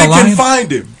wanna nobody hunt a can lion?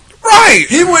 find him. Right.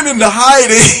 He went into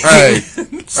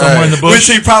hiding. Somewhere in the bush.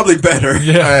 Which he probably better.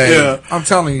 Yeah. I'm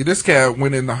telling you, this cat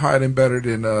went into hiding better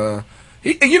than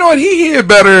you know what? He hid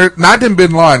better, not than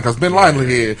Bin Laden, because Bin Laden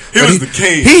hid. He was the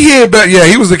king. He hid better. Yeah,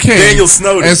 he was the king. Daniel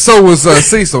Snowden. And so was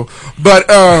Cecil. But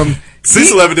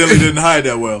Cecil evidently didn't hide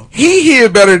that well. he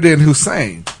hid better than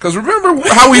Hussein. Because remember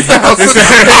how we found They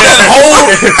found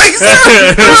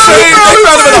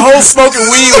him in a hole smoking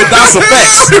weed with DOS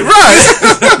effects.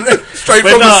 Right. Straight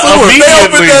But from the no, sewer. They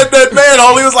opened that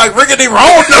manhole. He was like, Rickety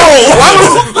Roll.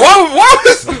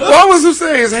 Why was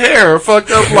Hussein's hair fucked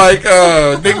up like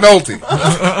Nick Nolte?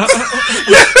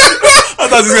 I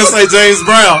thought he was going to say James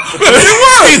Brown.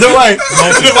 Either way.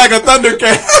 He looked like a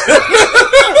Thundercat.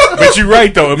 But you're right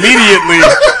though. Immediately,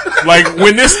 like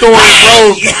when this story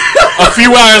broke, a few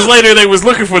hours later they was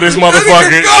looking for this motherfucker.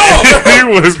 He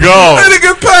was gone. That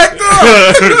nigga packed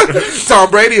up. Tom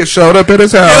Brady had showed up at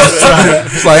his house.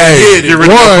 It's like, hey, Get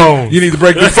rid of the phone. you need to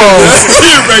break your phone.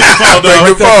 Break your phone, dog. Break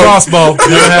your phone. Crossbow.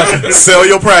 Never happened. Sell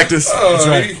your practice. That's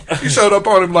right. He showed up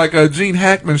on him like Gene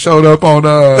Hackman showed up on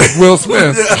Will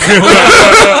Smith.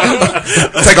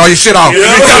 Take all your shit off. You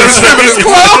got him stripping his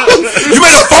clothes. You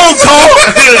made a phone call.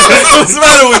 What's the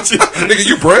matter with you? Nigga,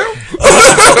 you Braille? A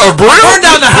Braille? Burn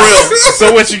down the house.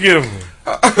 So what you give him?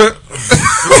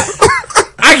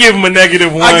 I give him a -1. I give him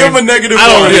a -1. I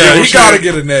don't really Yeah, give a he shit. gotta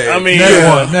get a neg. I mean,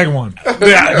 Neg one.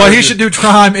 But he should do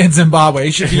crime in Zimbabwe.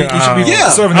 He should be serving I don't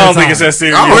that think time. it's that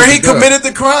serious. Where he committed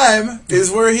the crime is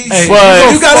where he. Hey,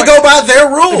 But- you got to go by their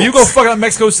rules. If you go fuck up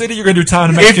Mexico City, you're gonna do time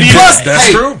in If Mexico you- jail. Plus, That's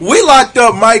hey, true. we locked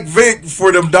up Mike Vick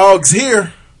for them dogs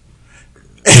here.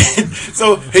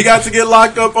 So he got to get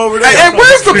locked up over there. And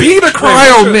where's the Peter cry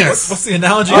on this? What's the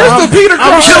analogy? Where's the Peter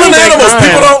cry? killing animals.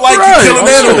 People don't like you killing I'm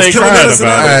sure animals. they Killing cried innocent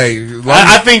about it. animals. Hey,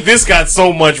 I think this got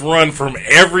so much run from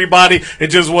everybody. It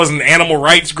just wasn't animal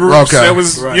rights groups. Okay. That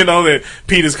was, Right. you know, that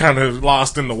Peter's kind of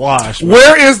lost in the wash.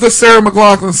 where is the Sarah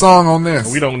McLachlan song on this?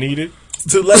 We don't need it.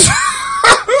 Too late.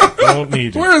 Don't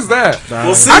need it. Where is that?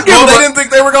 Well, I give him they a- didn't think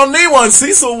they were going to need one.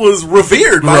 Cecil was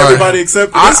revered by Right. everybody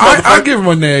except for this motherfucker. I give him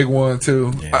a neg one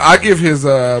too. I give his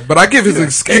but I give his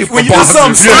escape When you do boxes.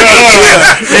 something Yeah,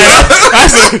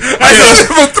 I give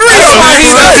him a 3 That's why he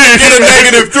on doesn't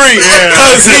get a -3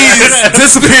 because he's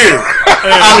disappeared.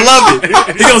 I love it.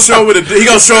 He gonna show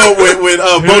up with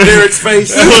Bo Derek's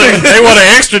face. Look, they want to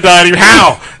extradite him.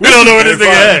 How? We don't know what this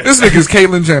thing had. This nigga's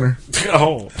Caitlyn Jenner.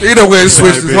 Oh. You know where he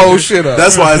switched his whole shit up.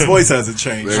 That's why his voice hasn't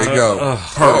changed. There you go.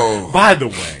 By the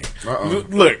way,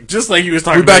 look, just like you was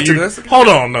talking We back about to you. this? Hold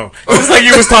on, no. Just like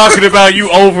you was talking about you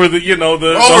over the, you know,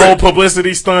 the whole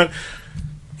publicity stunt.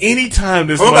 Anytime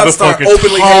this I'm about to start motherfucker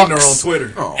openly hating her on talks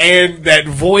Twitter. and that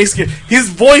voice, his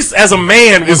voice as a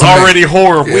man was already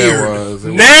horrible. Yeah, it was.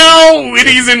 Now when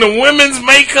he's in the women's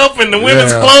makeup and the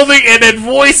women's Yeah. clothing, and that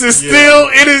voice is still,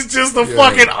 it is just a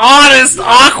fucking honest,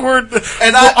 awkward.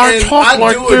 And well,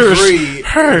 I do agree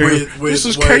Hey, with this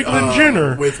is what, Caitlyn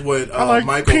Jenner. with what I like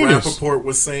Michael penis. Rappaport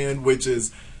was saying, which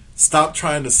is stop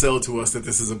trying to sell to us that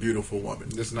this is a beautiful woman.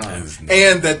 It's not.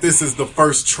 And that this is the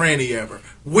first tranny ever,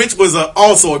 which was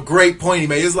also a great point he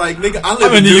made. It's like, nigga, I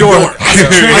live I'm in in New New York. York. I see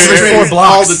trannies 4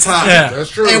 blocks. all the time. Yeah.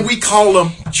 That's true. And we call them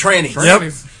trannies.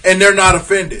 Yep. And they're not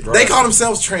offended. They call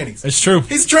themselves trannies. It's true.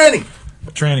 He's a tranny.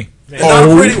 Tranny. And not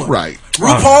a pretty one. right.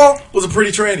 RuPaul was a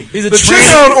pretty tranny. He's a The chick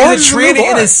on Orange is the New tranny in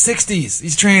Black. his 60s.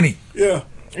 He's tranny. Yeah.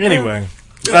 Anyway,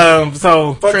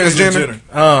 so Fuck Transgender.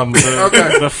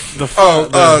 Jenner.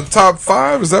 Top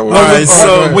 5? Is that what? All right,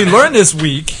 so We learned this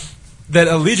week that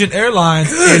Allegiant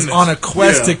Airlines is on a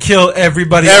quest to kill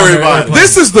everybody. on their Everybody. airplane.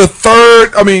 This is the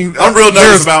third. I mean, I'm real nervous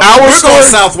there's about. our We're going story.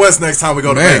 Southwest next time we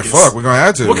go to Man, Vegas. fuck, we're gonna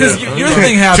have to. Because your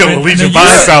thing happened. kill and Allegiant then by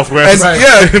you- Southwest. And,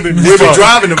 yeah, We'll be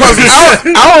driving to because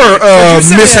Vegas. our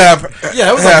said mishap.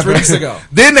 Yeah, it was like 3 happened. weeks ago.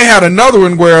 Then they had another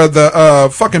one where the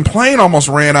fucking plane almost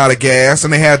ran out of gas,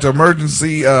 and they had to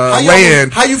emergency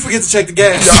land. How you forget to check the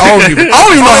gas? I don't even know how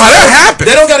that happened.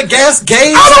 They don't got a gas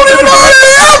gauge. I don't even know how that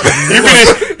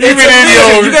happened. Even in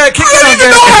You got kicked on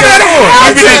gas.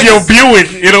 Even in your Buick,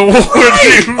 in a war.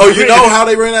 Oh, you know how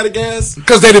they ran out of gas?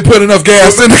 Because they didn't put enough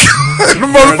gas in the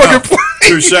motherfucking plane.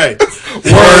 Touche.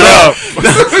 Word up.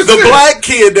 The black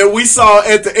kid that we saw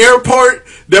at the airport,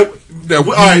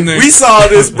 we saw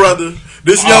this brother.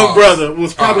 This young brother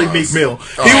was probably Meek Mill.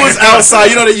 He was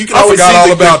outside. You know that you can always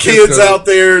see the kids out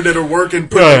there that are working,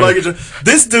 putting their luggage on.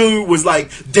 This dude was like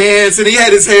dancing. He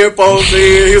had his headphones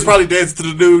in. He was probably dancing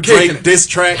to the new Drake diss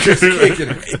track.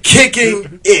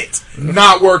 Kicking it.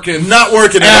 Not working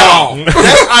at all.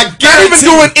 I not even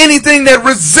doing anything that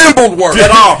resembled work at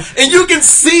all. And you can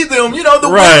see them, the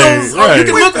windows. You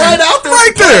can look right out there.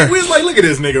 Right there. We was like, look at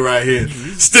this nigga right here.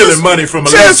 Stealing money from a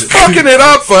just legend. Fucking it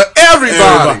up for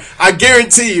everybody. I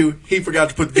guarantee you, he forgot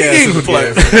to put gas in the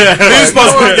plane. He was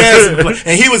supposed to put gas in the plane.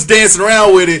 And he was dancing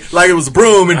around with it like it was a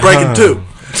broom and breaking two.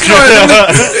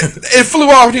 It flew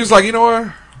off and he was like, you know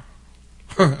what?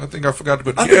 I think I forgot to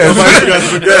put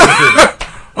gas in it.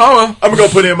 I'm gonna go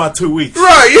put in my 2 weeks.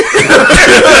 Right.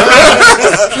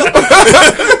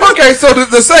 Okay, so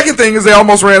the second thing is they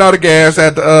almost ran out of gas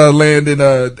at land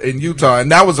in Utah, and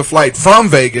that was a flight from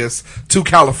Vegas to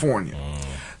California.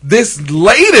 This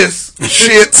latest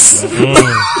shits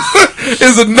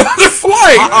is another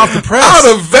flight out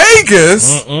of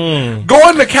Vegas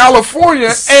going to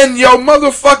California, and your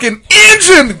motherfucking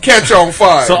engine catch on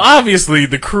fire. So obviously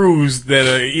the crews that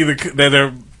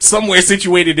are somewhere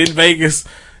situated in Vegas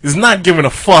is not giving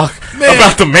a fuck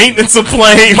about the maintenance of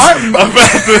planes. They're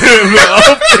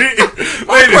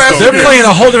playing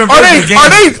a whole different game.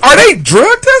 Are they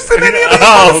drug testing any of these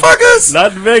motherfuckers?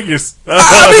 Not in Vegas.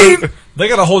 I mean, they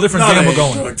got a whole different gamble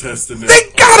going. Drug testing.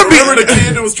 They gotta be. Remember the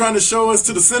kid that was trying to show us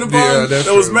to the Cinnabon?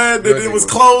 That was mad that it was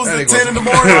closed at 10 in the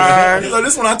morning. He's like,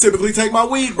 this one I typically take my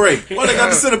weed break. Why they got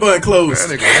the Cinnabon closed?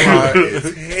 That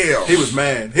nigga hell. He was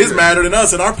mad. His madder than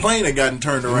us, and our plane had gotten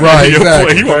turned around. Right,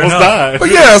 exactly. He almost died.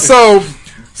 But yeah, so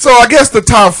I guess the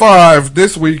top 5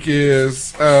 this week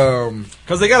is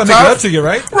because they got to make it up to you,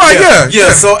 right? Right.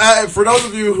 Yeah. So for those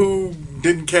of you who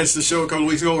didn't catch the show a couple of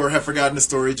weeks ago or have forgotten the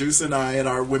story, Juice and I and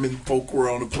our women folk were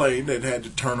on a plane that had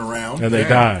to turn around. And they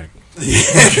died.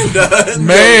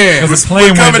 Man, the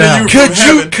plane went down.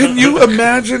 Can you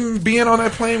imagine being on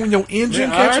that plane when your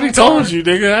engine catches? I already told you,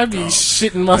 nigga. I'd be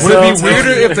shitting myself. Would it be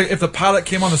weirder if the pilot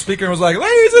came on the speaker and was like,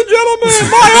 "Ladies and gentlemen,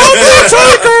 my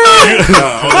Undertaker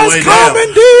has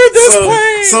commandeered this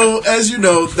plane." So as you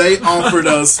know, they offered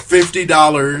us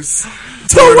 $50.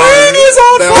 The wing is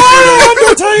on fire,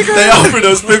 Undertaker. They offered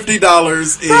us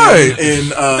 $50 in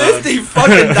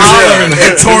 $50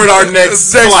 and toward our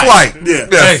next flight. Yeah.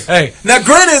 Hey. Now,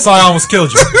 granted, so I almost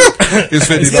killed you. It's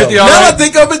 $50. Now I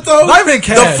think of it though, not even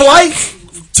cash. The flights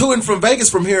to and from Vegas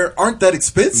from here aren't that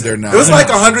expensive. They're not. It was like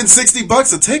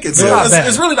 $160 a ticket. So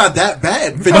it's really not that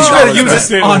bad. $50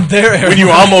 use it on their air when you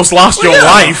almost lost your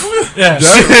life. Yeah,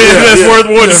 that's worth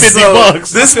more than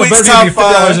 $50. This week's top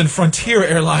 $5 in Frontier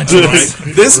Airlines.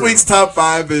 This week's top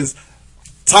 5 is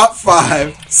top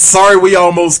 5. Sorry, we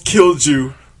almost killed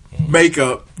you.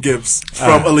 Makeup gifts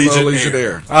from Allegiant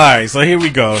Air. All right, so here we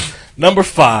go. Number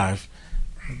 5.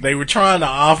 They were trying to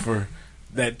offer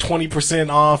that 20%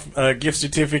 off gift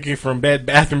certificate from Bed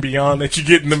Bath & Beyond that you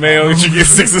get in the mail, and you get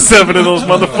 6 or 7 of those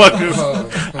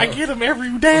motherfuckers. I get them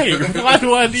every day. Why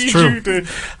do I need you to?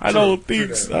 I don't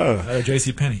think so.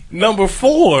 JCPenney. Number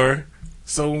 4.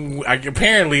 So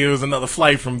apparently it was another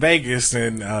flight from Vegas,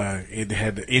 and it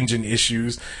had engine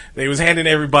issues. They was handing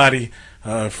everybody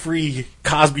a free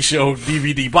Cosby Show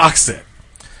DVD box set.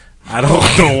 I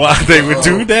don't know why they would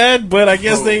do that, but I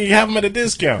guess they have them at a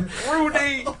discount.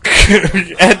 Rudy.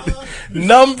 At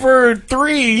number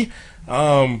 3,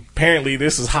 apparently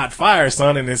this is hot fire,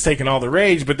 son, and it's taking all the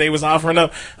rage, but they was offering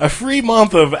up a free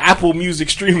month of Apple Music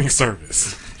streaming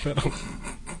service.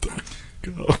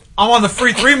 I'm on the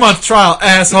free 3-month trial,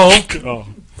 asshole.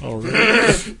 All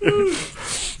right.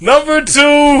 Number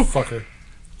 2. Fucker.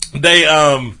 They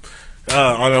on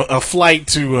a flight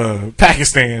to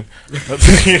Pakistan,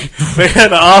 they had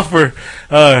to offer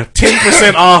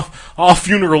 10% off all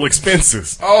funeral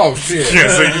expenses. Oh shit! Yeah,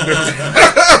 so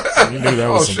you knew that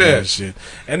was some bad shit.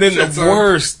 And then the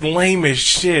worst, lamest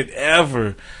shit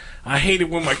ever. I hate it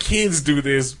when my kids do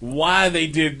this. Why they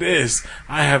did this,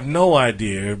 I have no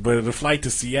idea. But at the flight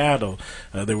to Seattle,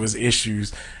 there was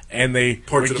issues. And they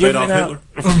were giving out,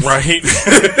 right?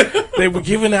 They were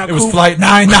giving out. It was flight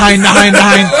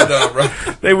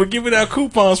 9999. They were giving out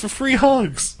coupons for free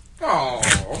hugs. Oh,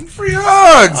 free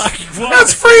hugs!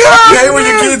 That's free hugs. Okay, when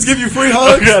your kids give you free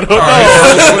hugs, you're an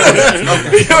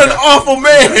awful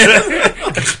man.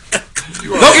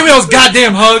 Don't give me those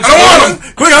goddamn hugs. I don't want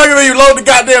them. Quit hugging me. You load the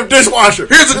goddamn dishwasher.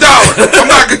 Here's $1.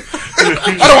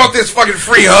 I don't want want this fucking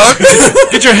free hug.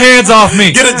 Get your hands off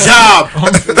me. Get a job.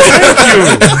 Thank you.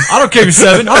 I don't care if you're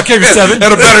 7. I don't care if you're 7.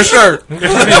 And a better shirt.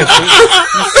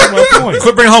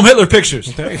 Quit bringing home Hitler pictures.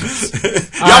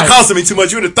 Y'all costing me too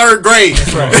much. You're in the 3rd grade.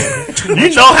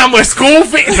 You know how much school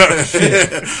fees?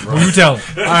 Well, you tell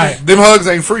him. All right. Them hugs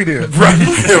ain't free then. Right.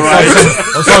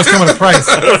 Those hugs come at a price.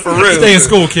 For real. Stay in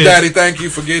school, kids. Daddy, thank you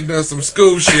for getting us some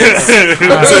school shit.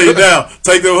 I'll tell you now.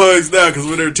 Take them hugs now, because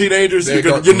when they're teenagers,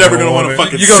 you're never going to want to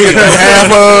fucking You're going to get a half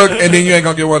hug, and then you ain't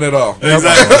going to get one at all.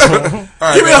 Exactly.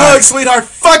 Right, give me a hug, sweetheart.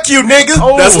 Fuck you, nigga.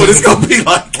 Oh. That's what it's going to be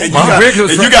like. And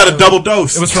you got a double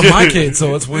dose. It was from my kid,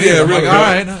 so it's weird. Yeah, really. All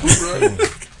right.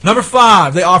 Number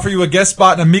 5, they offer you a guest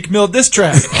spot in a Meek Mill diss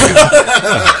track.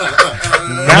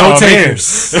 No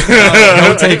takers.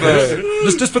 No takers.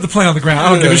 Just put the plane on the ground. I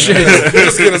don't give a shit.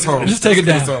 Just get us home. Just take it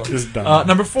down.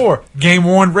 Number 4,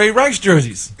 game-worn Ray Rice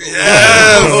jerseys.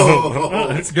 Yeah.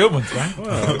 That's good ones, right?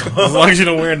 As long as you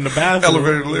don't wear it in the bathroom.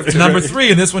 Elevator lift. Number 3,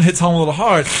 and this one hits home a little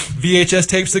hard, VHS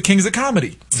tapes of Kings of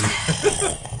Comedy.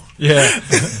 Yeah.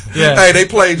 Hey, they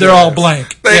played you. They're all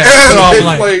blank. They're all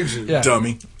blank. Played you. Yeah.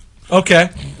 Dummy. Okay.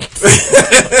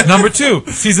 Number 2,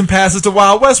 season passes to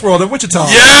Wild West World in Wichita.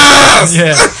 Yes!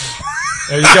 Yeah.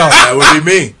 There you go. That would be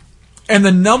me. And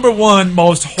the number 1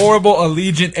 most horrible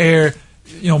Allegiant Air,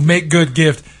 make good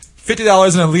gift,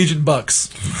 $50 in Allegiant bucks.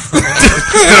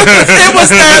 It was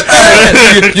that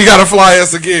bad. You got to fly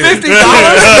us again. $50?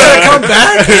 Better come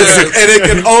back. And it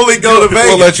can only go to Vegas.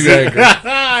 We'll let you anchor.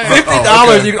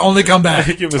 $50, you can only come back.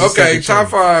 Okay, top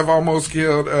 5 almost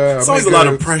killed. It's always a lot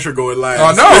of pressure going last.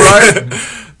 I know, right?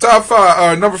 Top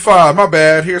 5, number 5, my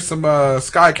bad. Here's some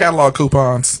Sky catalog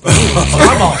coupons.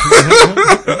 Come on.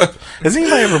 Has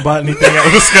anybody ever bought anything out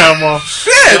of the Sky Mall?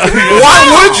 Shit! Why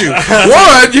would you?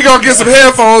 One, you're gonna get some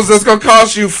headphones that's gonna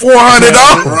cost you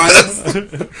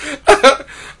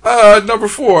 $400. Number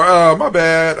 4, my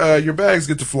bad. Your bags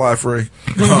get to fly free.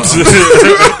 Because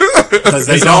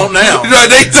they don't now. No,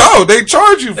 they don't. They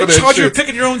charge you for that. They charge you shit. for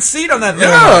picking your own seat on that.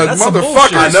 Yeah, That's some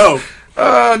motherfuckers. I know.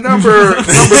 Number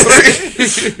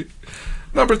 3.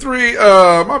 Number 3,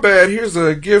 my bad. Here's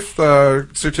a gift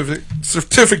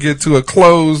certificate to a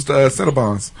closed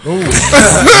Cinnabons.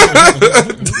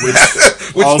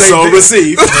 which also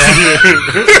received.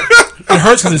 It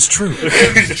hurts because it's true.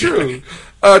 It's true.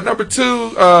 Number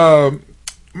 2,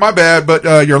 my bad, but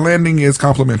your landing is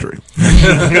complimentary.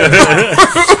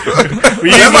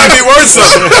 That might be worth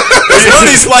something. One of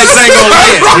these flights ain't gonna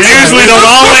land. We usually don't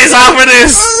always offer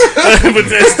this, but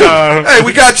this time, hey,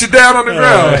 we got you down on the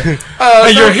ground.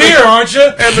 Hey, you're here, aren't you?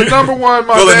 And the number 1,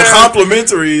 my Well, and bad. the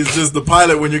complimentary is just the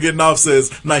pilot when you're getting off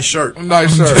says, "Nice shirt."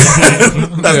 Nice shirt.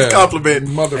 That's a compliment.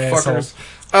 Motherfuckers.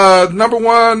 Number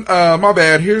 1, my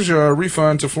bad. Here's your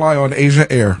refund to fly on Asia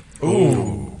Air.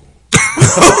 Ooh.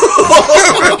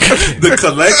 The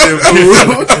collective.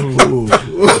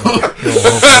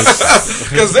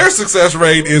 Because their success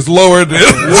rate is lower than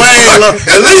Way low.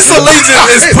 At least Allegiant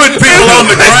is putting people on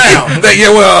the ground. they put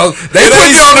you on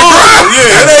the ground.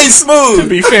 Yeah, it ain't smooth. to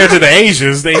be fair to the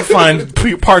Asians, they find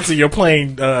parts of your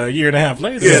plane a year and a half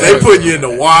later. Yeah, they put you in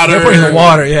the water. They're putting in the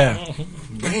water, yeah.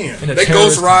 Man. They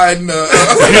ghost riding the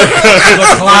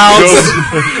clouds.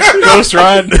 Ghost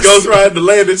ride. Ghost riding the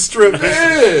landing strip.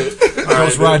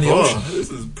 Ghost riding the ocean. This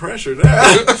is pressure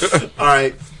now. All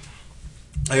right.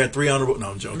 I got 3 honorable. No,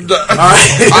 I'm joking. All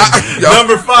right.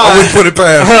 Number 5. I wouldn't put it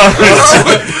past.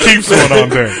 Keep going on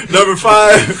there. Number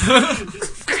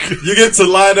 5. You get to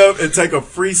line up and take a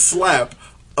free slap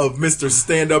of Mr.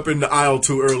 Stand Up in the Aisle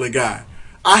Too Early guy.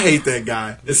 I hate that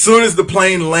guy. As soon as the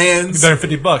plane lands, Better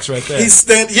 $50 right there. he's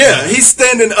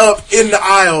standing up in the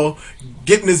aisle,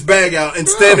 getting his bag out and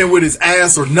standing with his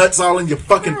ass or nuts all in your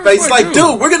fucking face. Like,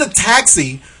 dude, we're gonna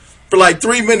taxi for like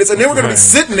 3 minutes, and then we're gonna be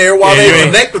sitting there while they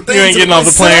connect the things. You ain't getting off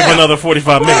the plane for another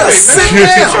 45 minutes. Right, sit down.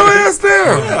 Get your ass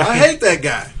down. Yeah, I hate that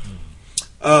guy.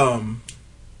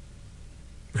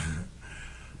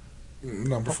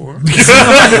 Number 4. Did we forget?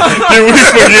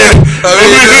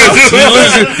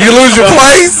 You lose your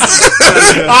place.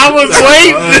 I was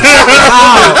waiting.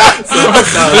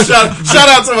 Shout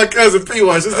out to my cousin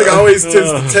P-Wash. This nigga always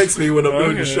tends to text me when I'm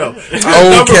doing the show.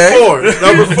 Okay.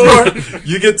 Number 4,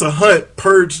 you get to hunt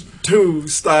Purge 2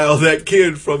 style that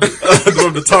kid from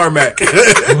the tarmac. You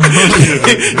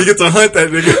get to hunt that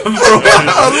nigga for a while.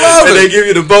 I love and it. they give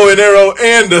you the bow and arrow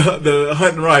and the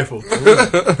hunting rifle.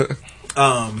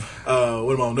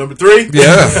 What am I on? Number 3?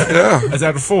 Yeah. That's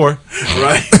after 4.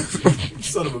 Right?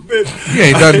 Son of a bitch. You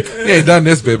ain't done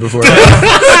this bit before. This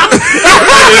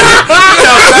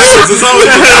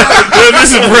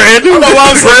is brand new.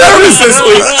 I'm nervous this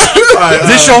week. right, Is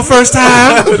this your first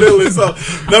time? Literally so.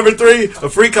 Number 3, a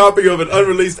free copy of an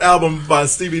unreleased album by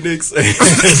Stevie Nicks and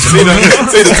Tina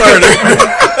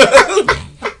Turner.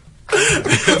 I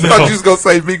thought you was gonna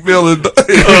say Meek Mill and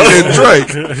Drake.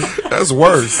 That's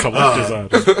worse.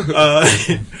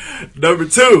 Number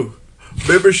 2,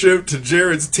 membership to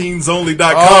Jared's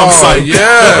teensonly.com site.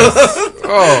 Yes.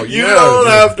 Oh, You don't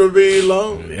have to be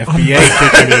lonely. FBA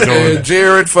kicking the door. And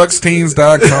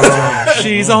JaredFucksTeens.com.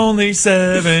 She's only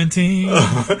 17.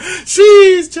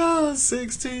 She's just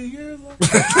 16 years old.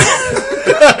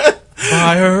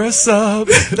 Buy her a sub,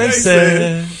 they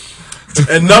said.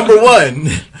 And number 1,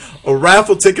 a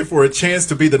raffle ticket for a chance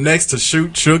to be the next to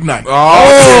shoot Suge Knight.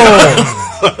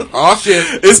 Oh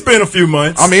shit. It's been a few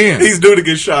months. I'm in. He's due to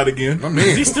get shot again. I'm Is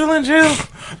in. he still in jail?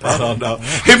 I don't know.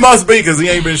 He must be because he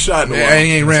ain't been shot in a Yeah, while.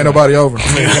 he ain't ran nobody over.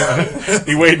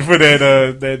 He waiting for that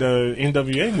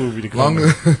NWA movie to come.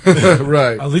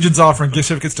 Right. Legion's offering gift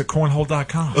certificates to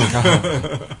cornhole.com.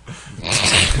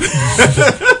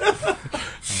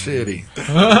 Shitty.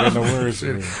 No words.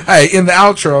 Hey, in the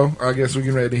outro, I guess we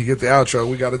get ready to get the outro.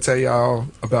 We got to tell y'all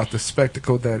about the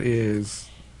spectacle that is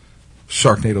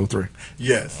Sharknado 3.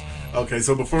 Yes. Okay,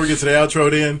 so before we get to the outro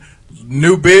then,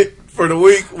 new bit for the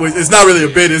week. It's not really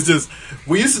a bit, it's just,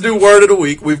 we used to do word of the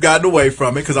week. We've gotten away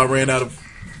from it because I ran out of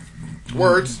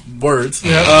words.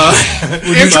 Yeah.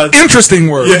 Interesting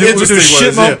words. Yeah, We do interesting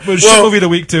shit, words, yeah. shit movie of the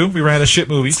week, too. We ran a shit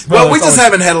movie. Well, we it's just always-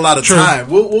 haven't had a lot of True. time.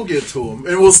 We'll get to them.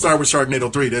 And we'll start with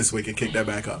Sharknado 3 this week and kick that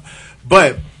back up.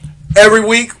 But every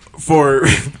week for,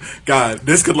 God,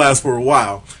 this could last for a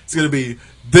while. It's going to be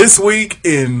this week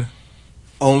in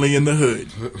Only in the Hood.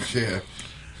 Yeah.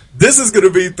 This is going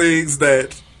to be things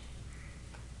that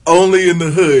only in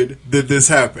the hood did this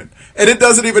happen. And it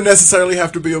doesn't even necessarily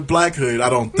have to be a black hood, I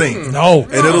don't think. No.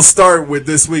 And it'll start with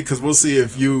this week because we'll see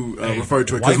if you refer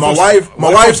to it. Because my wife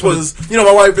wife was,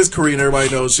 my wife is Korean. Everybody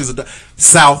knows she's a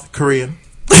South Korean.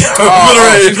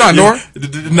 She's not North?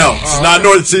 No, she's not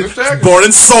North. She's born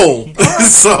in Seoul.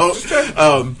 So,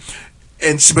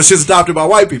 but she's adopted by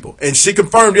white people. And she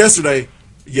confirmed yesterday,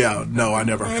 yeah, no, I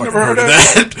never heard of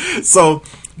that. So,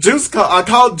 Juice, I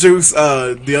called Juice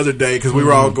the other day because we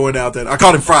were all going out there. I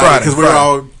called him Friday because we were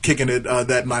all kicking it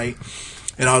that night.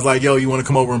 And I was like, yo, you want to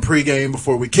come over and pregame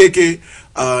before we kick it?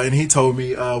 And he told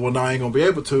me, well, no, I ain't going to be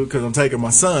able to because I'm taking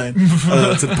my son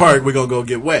to the park. We're going to go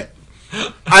get wet.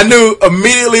 I knew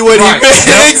immediately what he meant.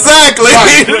 Exactly.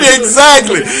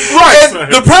 Exactly. Right.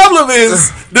 And the problem is,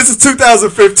 this is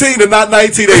 2015 and not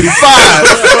 1985.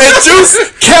 And Juice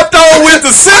kept on with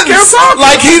the sentence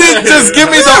like he didn't just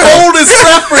give me the oldest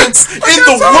reference in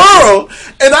the world.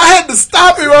 And I had to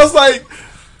stop him. I was like,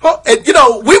 oh, and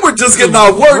we were just getting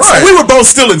our work. So we were both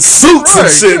still in suits and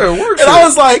shit. And I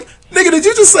was like, nigga, did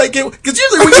you just say get? Because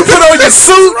usually when you put on your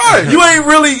suit, you ain't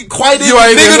really quite in.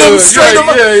 Nigga, them straight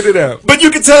up. But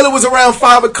you could tell it was around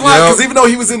 5 o'clock because even though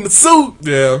he was in the suit,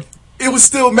 it was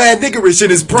still mad niggerish in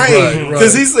his brain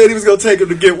because he said he was gonna take him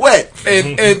to get wet.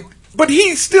 But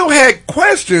he still had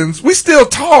questions. We still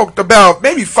talked about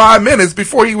maybe 5 minutes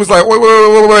before he was like,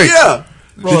 wait. Yeah.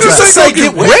 Did you say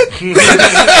get wet?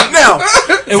 Now,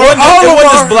 it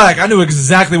wasn't just black. I knew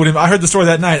exactly what I heard the story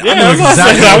that night. I knew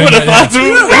exactly I would have thought too.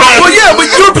 Well, yeah, but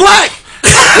you're black.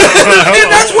 And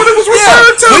that's what it was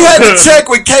referring to. We had to check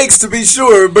with Cakes to be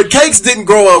sure, but Cakes didn't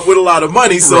grow up with a lot of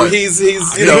money, so he's he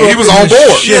was on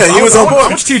board. Yeah, he was on board. How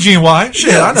much TG&Y?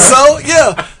 Shit, I know.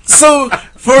 So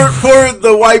for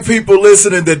the white people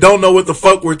listening that don't know what the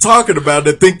fuck we're talking about,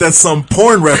 that think that's some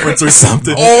porn reference or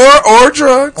something, or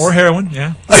drugs, or heroin,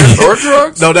 yeah, or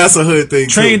drugs. No, that's a hood thing.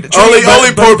 Only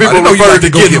but poor people referred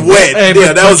to getting wet. Hey,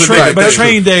 yeah, that was a big But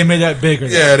Train Day made that bigger.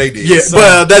 Yeah, they did. Yeah,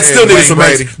 but that still needed some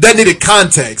that needed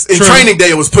context. In Training Day,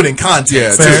 it was put in context.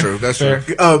 Yeah, that's true. That's true.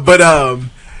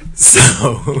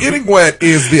 So getting wet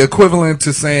is the equivalent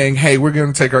to saying, "Hey, we're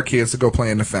going to take our kids to go play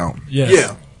in the fountain."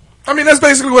 Yeah. I mean, that's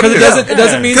basically what it is. It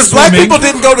doesn't mean because black people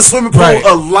didn't go to swimming pool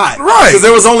a lot, right? Because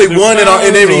there was only one in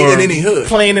any hood.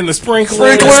 Playing in the sprinkler,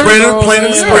 playing in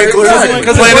the sprinkler,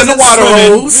 playing in the water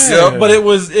hose. Yeah. But it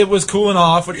was cooling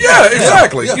off. Yeah,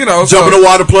 exactly. Yeah. You know, jumping the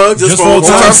water plug just for old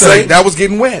time's sake. That was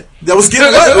getting wet. That was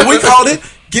getting wet. We called it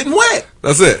getting wet.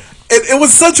 That's it. It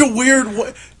was such a weird.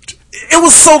 It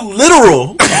was so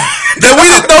literal that we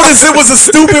didn't notice it was a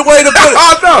stupid way to put it.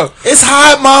 Oh, no. It's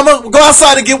hot, mama. Go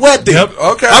outside and get wet then. Yep.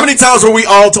 Okay. How many times were we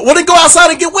all well, then go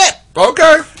outside and get wet.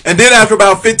 Okay. And then after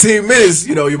about 15 minutes,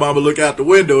 your mama look out the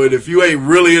window, and if you ain't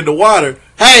really in the water,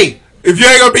 hey, if you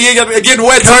ain't going to be getting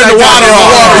wet, turn the water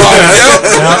off.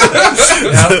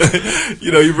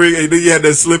 You know, you had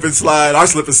that slip and slide. Our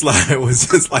slip and slide was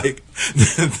just like,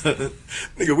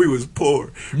 nigga, we was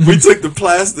poor. We took the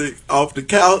plastic off the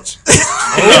couch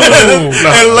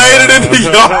and laid it in the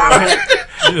yard.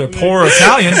 You're a poor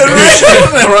Italian.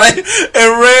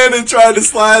 And ran and tried to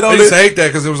slide on They it. used to hate that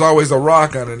because there was always a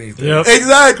rock underneath it. Yep.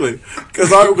 Exactly.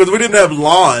 Because we didn't have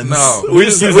lawns. No. We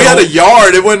had a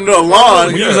yard. It wasn't a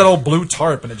lawn. We used that old blue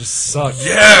tarp and it just sucked.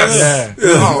 Yes. Yeah.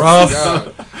 Oh, Rough.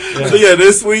 God. So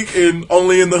this week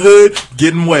only in the hood,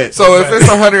 getting wet. So if it's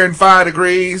 105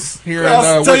 degrees here in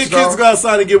tell your Wichita, kids to go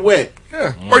outside and get wet.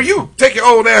 yeah. Or you take your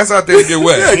old ass out there and get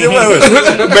wet. Yeah, get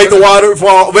wet. Make the water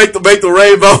fall. Make the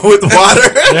rainbow with the water.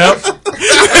 Yep.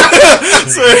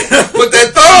 Put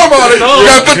that thumb on it. You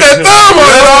gotta put that thumb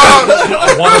on it.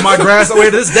 I wanted my grass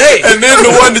away to this day. And then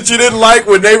the one that you didn't like,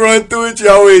 when they run through it, you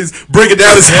always bring it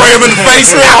down and spray them in the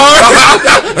face real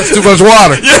hard. That's too much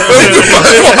water.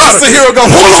 Watch the hero go,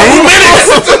 2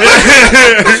 minutes.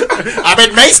 I've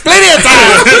been maced plenty of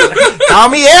times.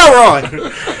 Call me Elroy.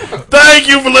 Thank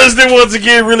you for listening once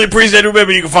again. Really appreciate it.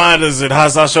 Remember, you can find us at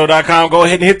hotsauceshow.com. Go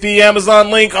ahead and hit the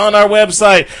Amazon link on our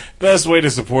website. Best way to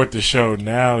support the show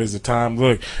now is the time.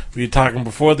 Look, we were talking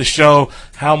before the show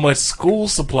how much school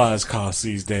supplies cost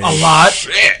these days. A lot.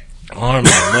 Arm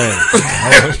and leg.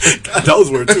 God,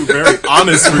 those were two very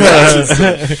honest reactions.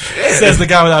 Says the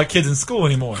guy without kids in school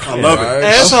anymore. I love it.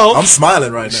 Asshole. I'm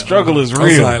smiling right now. Struggle is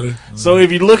real. So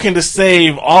if you're looking to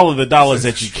save all of the dollars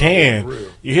that you can,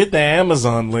 you hit the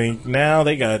Amazon link. Now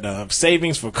they got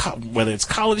savings for whether it's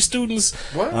college students,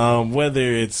 whether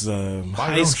it's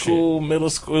high school, middle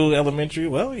school, elementary.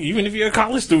 Well, even if you're a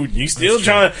college student, you still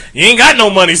you ain't got no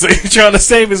money, so you're trying to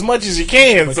save as much as you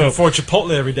can. But you can afford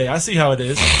Chipotle every day. I see how it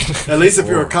is. At least if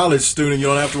you're a college student, you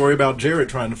don't have to worry about Jared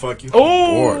trying to fuck you.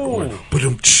 Oh!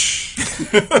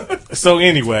 So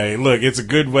anyway, look, it's a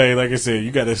good way. Like I said, you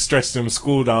got to stretch them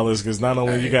school dollars because not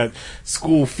only you got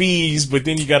school fees, but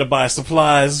then you got to buy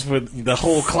supplies for the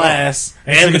whole class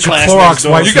and the class next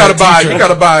door. You got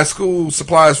to buy school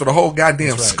supplies for the whole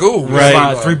goddamn school. Right.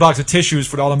 Buy 3 blocks of tissues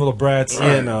for all them little brats.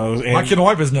 Right. You know, my kid don't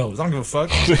wipe his nose. I don't give a fuck.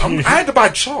 I had to buy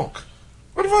chalk.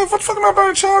 What the fuck am I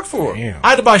buying chalk for? Damn. I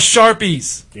had to buy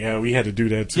Sharpies. Yeah, we had to do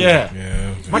that too.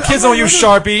 Yeah. My kids don't use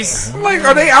Sharpies. I'm like,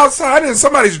 are they outside in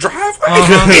somebody's driveway?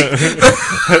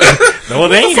 No,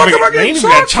 they ain't even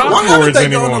got chalkboards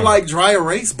anymore. Why like dry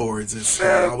erase boards? You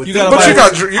gotta get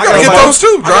those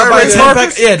too. Dry erase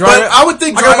markers. Yeah, but I would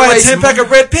think I gotta buy a 10-pack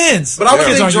of red pens. But I would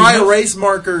think dry erase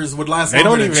markers would last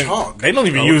longer than chalk. They don't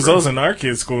even use those in our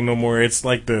kids' school no more. It's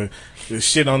like the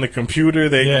shit on the computer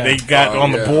they got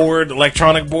on the board,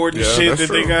 electronic board and shit that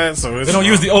they got. So they don't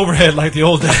use the overhead like the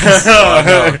old days.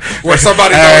 Where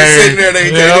somebody's always sitting there,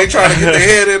 they trying to get their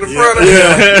head in the front of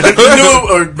it. You knew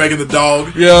or making the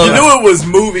dog. Yeah. You knew it was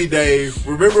movie day.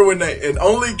 Remember when and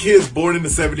only kids born in the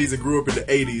 70s and grew up in the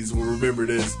 80s will remember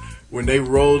this. When they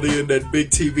rolled in that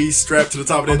big TV strapped to the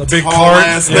top of that big tall cart.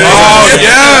 ass thing. Oh,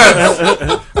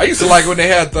 yeah. I used to like when they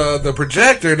had the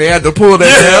projector and they had to pull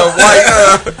that white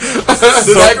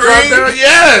screen.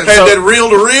 Yes. Had that reel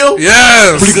to reel.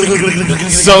 Yes.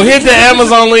 So hit the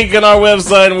Amazon link on our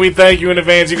website and we thank you in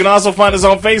advance. You can also find us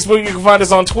on Facebook. You can find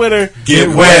us on Twitter. Get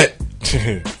wet.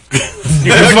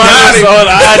 You can find us on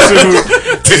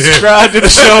iTunes. Subscribe to the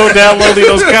show. Download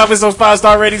those comments, those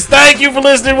 5-star ratings. Thank you for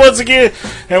listening once again,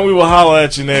 and we will holler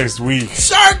at you next week.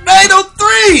 Sharknado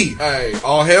 3. Hey,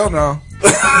 all hell no.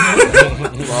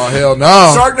 All hell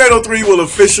no. Sharknado 3 will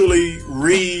officially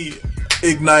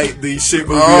reignite the shit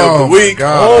movie of the week.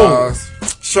 God.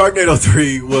 Sharknado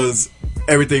 3 was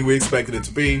everything we expected it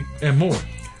to be and more.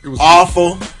 It was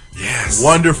awful. Yes.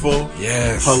 Wonderful.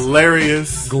 Yes.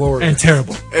 Hilarious. Glorious. And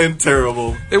terrible. And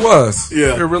terrible. It was.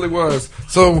 Yeah. It really was.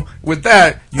 So with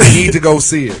that, you need to go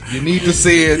see it. You need to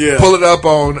see it. Yeah. Pull it up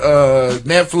on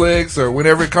Netflix or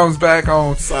whenever it comes back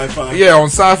on Sci-Fi. Yeah, on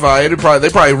Sci-Fi. They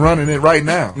probably running it right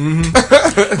now. Mm-hmm.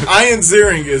 Ian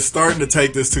Ziering is starting to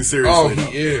take this too seriously. Oh,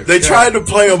 he is. They tried to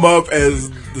play him up as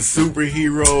the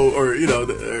superhero or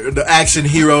the action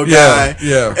hero guy.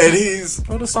 Yeah.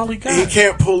 And that's all he got. He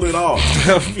can't pull it off.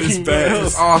 It's bad.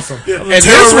 It's awesome. Yeah. And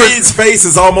Tara Reid's face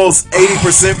is almost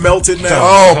 80% melted now.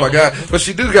 Oh my god! But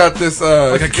she do got this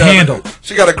like a candle.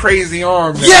 She got a crazy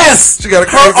arm now. Yes, she got a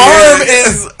crazy arm. Her arm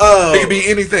is it could be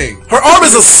anything. Her arm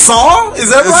is a saw. Is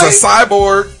that right? It's a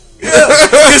cyborg. Yeah,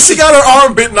 because she got her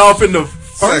arm bitten off in the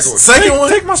second one.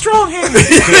 Take my strong hand.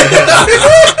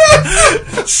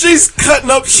 She's cutting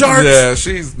up sharks. Yeah,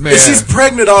 she's man. And she's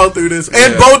pregnant all through this.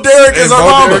 And Bo Derek is her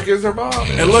mama. Derek is her mom.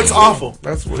 It looks awful.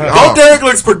 That's what Bo Derek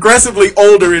looks progressively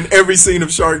older in every scene of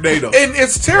Sharknado. And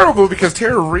it's terrible because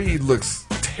Tara Reid looks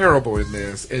terrible in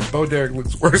this, and Bo Derek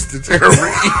looks worse than Tara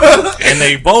Reid. And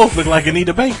they both look like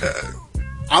Anita Baker.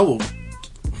 I will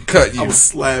cut you. I will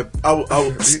slap. I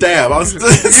will stab. I will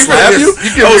slap you.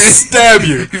 I will stab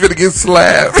you. You finna get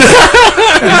slapped.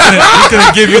 He's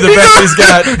gonna give you the best he's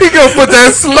got. He gonna put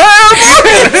that slab on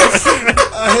it.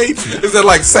 I hate you. Is that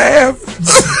like salve?